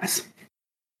summarize,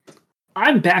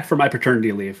 I'm back from my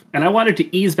paternity leave, and I wanted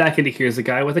to ease back into Here's a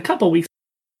Guy with a couple weeks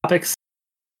of topics.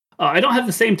 I don't have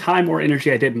the same time or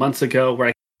energy I did months ago, where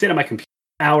I sit on my computer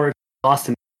hours, lost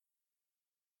in.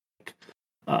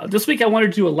 This week I wanted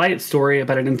to do a light story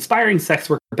about an inspiring sex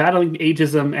worker battling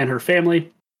ageism and her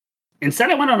family.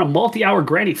 Instead, I went on a multi-hour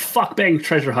granny fuck-bang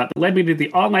treasure hunt that led me to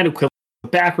the online equivalent of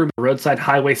a backroom roadside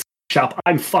highway shop.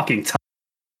 I'm fucking tired.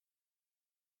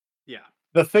 Yeah.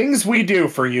 The things we do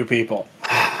for you people.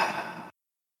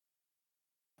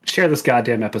 Share this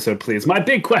goddamn episode, please. My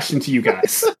big question to you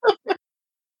guys.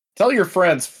 Tell your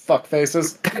friends, fuck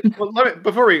faces. Well,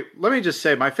 let me just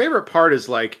say, my favorite part is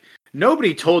like,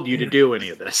 nobody told you to do any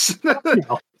of this.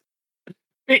 No.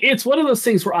 It's one of those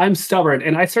things where I'm stubborn,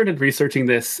 and I started researching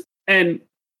this, and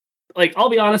like, I'll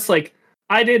be honest, like,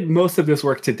 I did most of this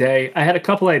work today. I had a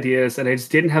couple ideas, and I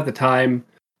just didn't have the time.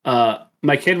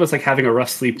 My kid was like having a rough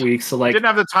sleep week, so like, you didn't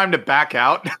have the time to back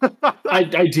out. I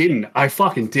didn't. I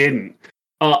fucking didn't.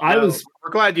 We're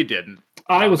glad you didn't.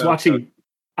 I was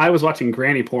watching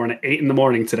granny porn at 8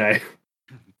 a.m. today.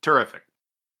 Terrific.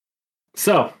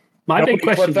 So my big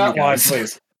question to you guys,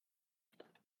 please.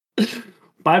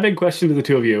 My big question to the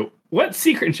two of you: what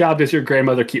secret job does your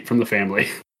grandmother keep from the family?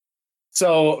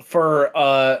 So for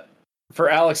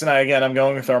Alex and I, again, I'm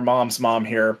going with our mom's mom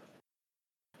here.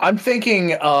 I'm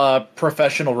thinking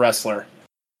professional wrestler.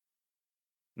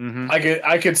 Mm-hmm.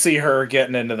 I could see her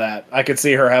getting into that. I could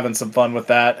see her having some fun with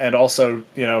that, and also,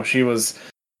 you know, she was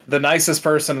the nicest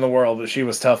person in the world, but she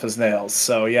was tough as nails.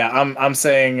 So yeah, I'm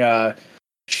saying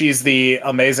she's the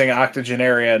amazing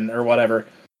octogenarian or whatever.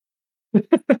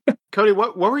 Cody,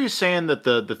 what were you saying that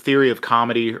the theory of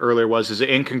comedy earlier was? Is it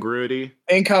incongruity?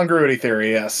 Incongruity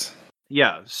theory, yes.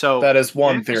 Yeah, so that is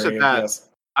one theory. Yes.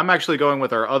 I'm actually going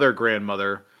with our other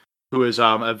grandmother, who is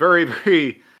a very,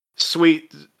 very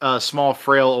sweet, small,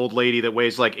 frail old lady that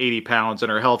weighs like 80 pounds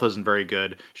and her health isn't very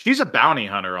good. She's a bounty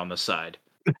hunter on the side.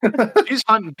 She's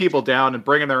hunting people down and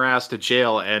bringing their ass to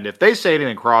jail, and if they say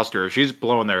anything cross to her, she's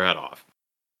blowing their head off.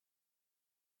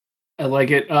 I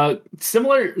like it.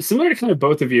 Similar to kind of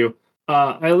both of you.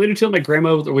 I alluded to my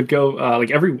grandma would go I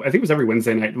think it was every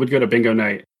Wednesday night, would go to bingo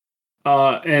night.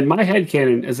 And my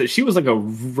headcanon is that she was like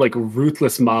a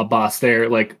ruthless mob boss there,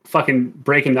 like fucking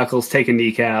breaking knuckles, taking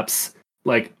kneecaps,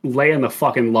 like laying the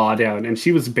fucking law down, and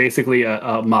she was basically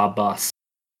a mob boss.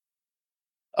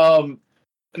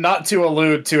 not to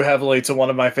allude too heavily to one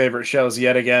of my favorite shows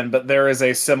yet again, but there is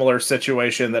a similar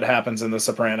situation that happens in The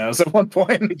Sopranos at one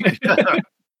point.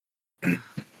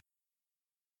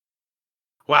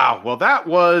 Wow. Well, that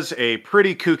was a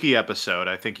pretty kooky episode.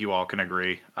 I think you all can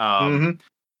agree.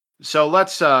 So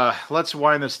let's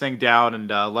wind this thing down and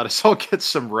let us all get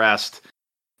some rest.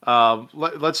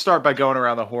 Let's start by going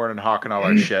around the horn and hawking all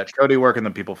our shit. Cody, where can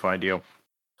the people find you?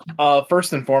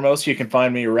 First and foremost, you can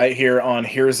find me right here on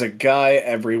Here's a Guy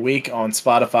every week on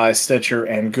Spotify, Stitcher,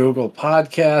 and Google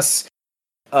Podcasts.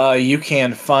 You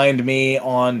can find me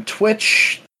on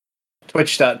Twitch,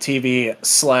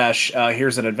 twitch.tv/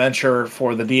 Here's an Adventure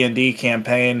for the D&D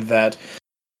campaign that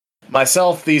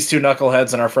myself, these two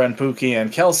knuckleheads, and our friend Pookie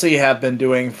and Kelsey have been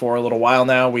doing for a little while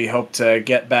now. We hope to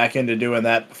get back into doing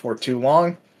that before too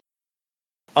long.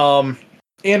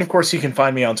 And of course, you can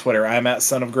find me on Twitter. I'm at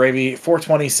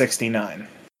sonofgravy42069.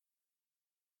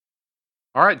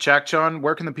 All right, Jack John,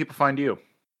 where can the people find you?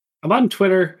 I'm on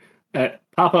Twitter at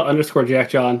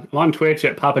Papa_Jack_John. I'm on Twitch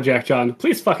at Papa Jack John.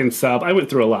 Please fucking sub. I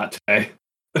went through a lot today.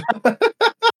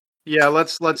 Yeah,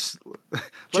 let's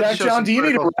Jack John, do you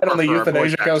need a ride on the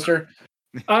euthanasia coaster?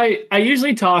 I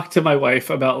usually talk to my wife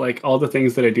about like all the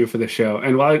things that I do for the show,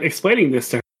 and while explaining this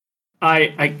to her,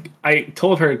 I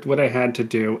told her what I had to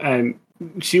do, and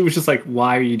she was just like,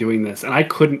 "Why are you doing this?" And I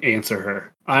couldn't answer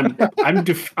her. I'm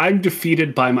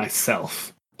defeated by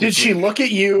myself. Did she look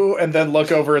at you and then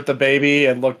look over at the baby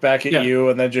and look back at you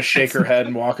and then just shake her head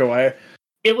and walk away?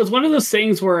 It was one of those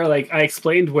things where like I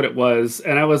explained what it was,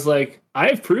 and I was like, "I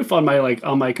have proof on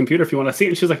my computer if you want to see it."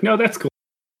 And she's like, "No, that's cool.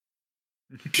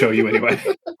 Show you anyway."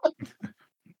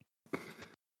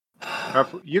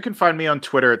 You can find me on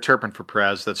Twitter at Turpin for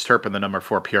Prez. That's Turpin, the number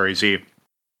 4 PREZ.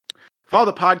 Follow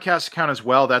the podcast account as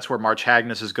well. That's where March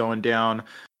Hagness is going down.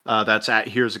 That's at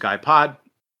Here's a Guy Pod.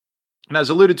 And as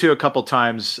alluded to a couple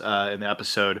times in the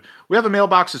episode, we have a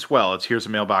mailbox as well. It's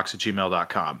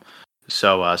here'samailbox@gmail.com.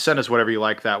 So send us whatever you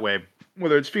like that way,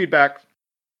 whether it's feedback,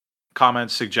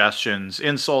 comments, suggestions,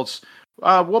 insults.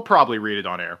 We'll probably read it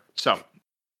on air. So,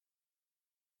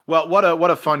 well,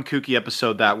 what a fun, kooky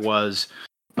episode that was.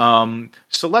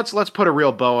 So let's put a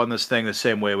real bow on this thing the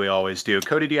same way we always do.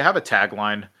 Cody, do you have a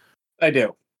tagline? I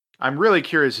do. I'm really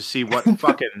curious to see what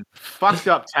fucking fucked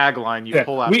up tagline you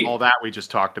pull out of all that we just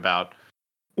talked about.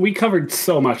 We covered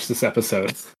so much this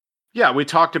episode. Yeah, we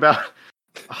talked about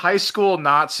high school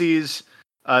Nazis,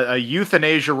 a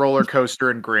euthanasia roller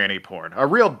coaster, and granny porn. A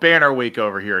real banner week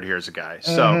over here at Here's a Guy.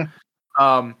 So,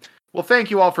 well, thank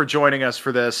you all for joining us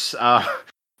for this.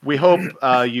 We hope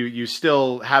you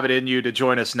still have it in you to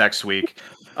join us next week.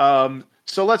 So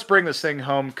let's bring this thing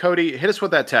home. Cody, hit us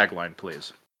with that tagline,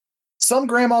 please. Some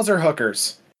grandmas are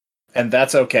hookers, and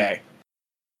that's okay.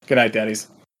 Good night, daddies.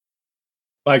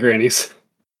 Bye, grannies.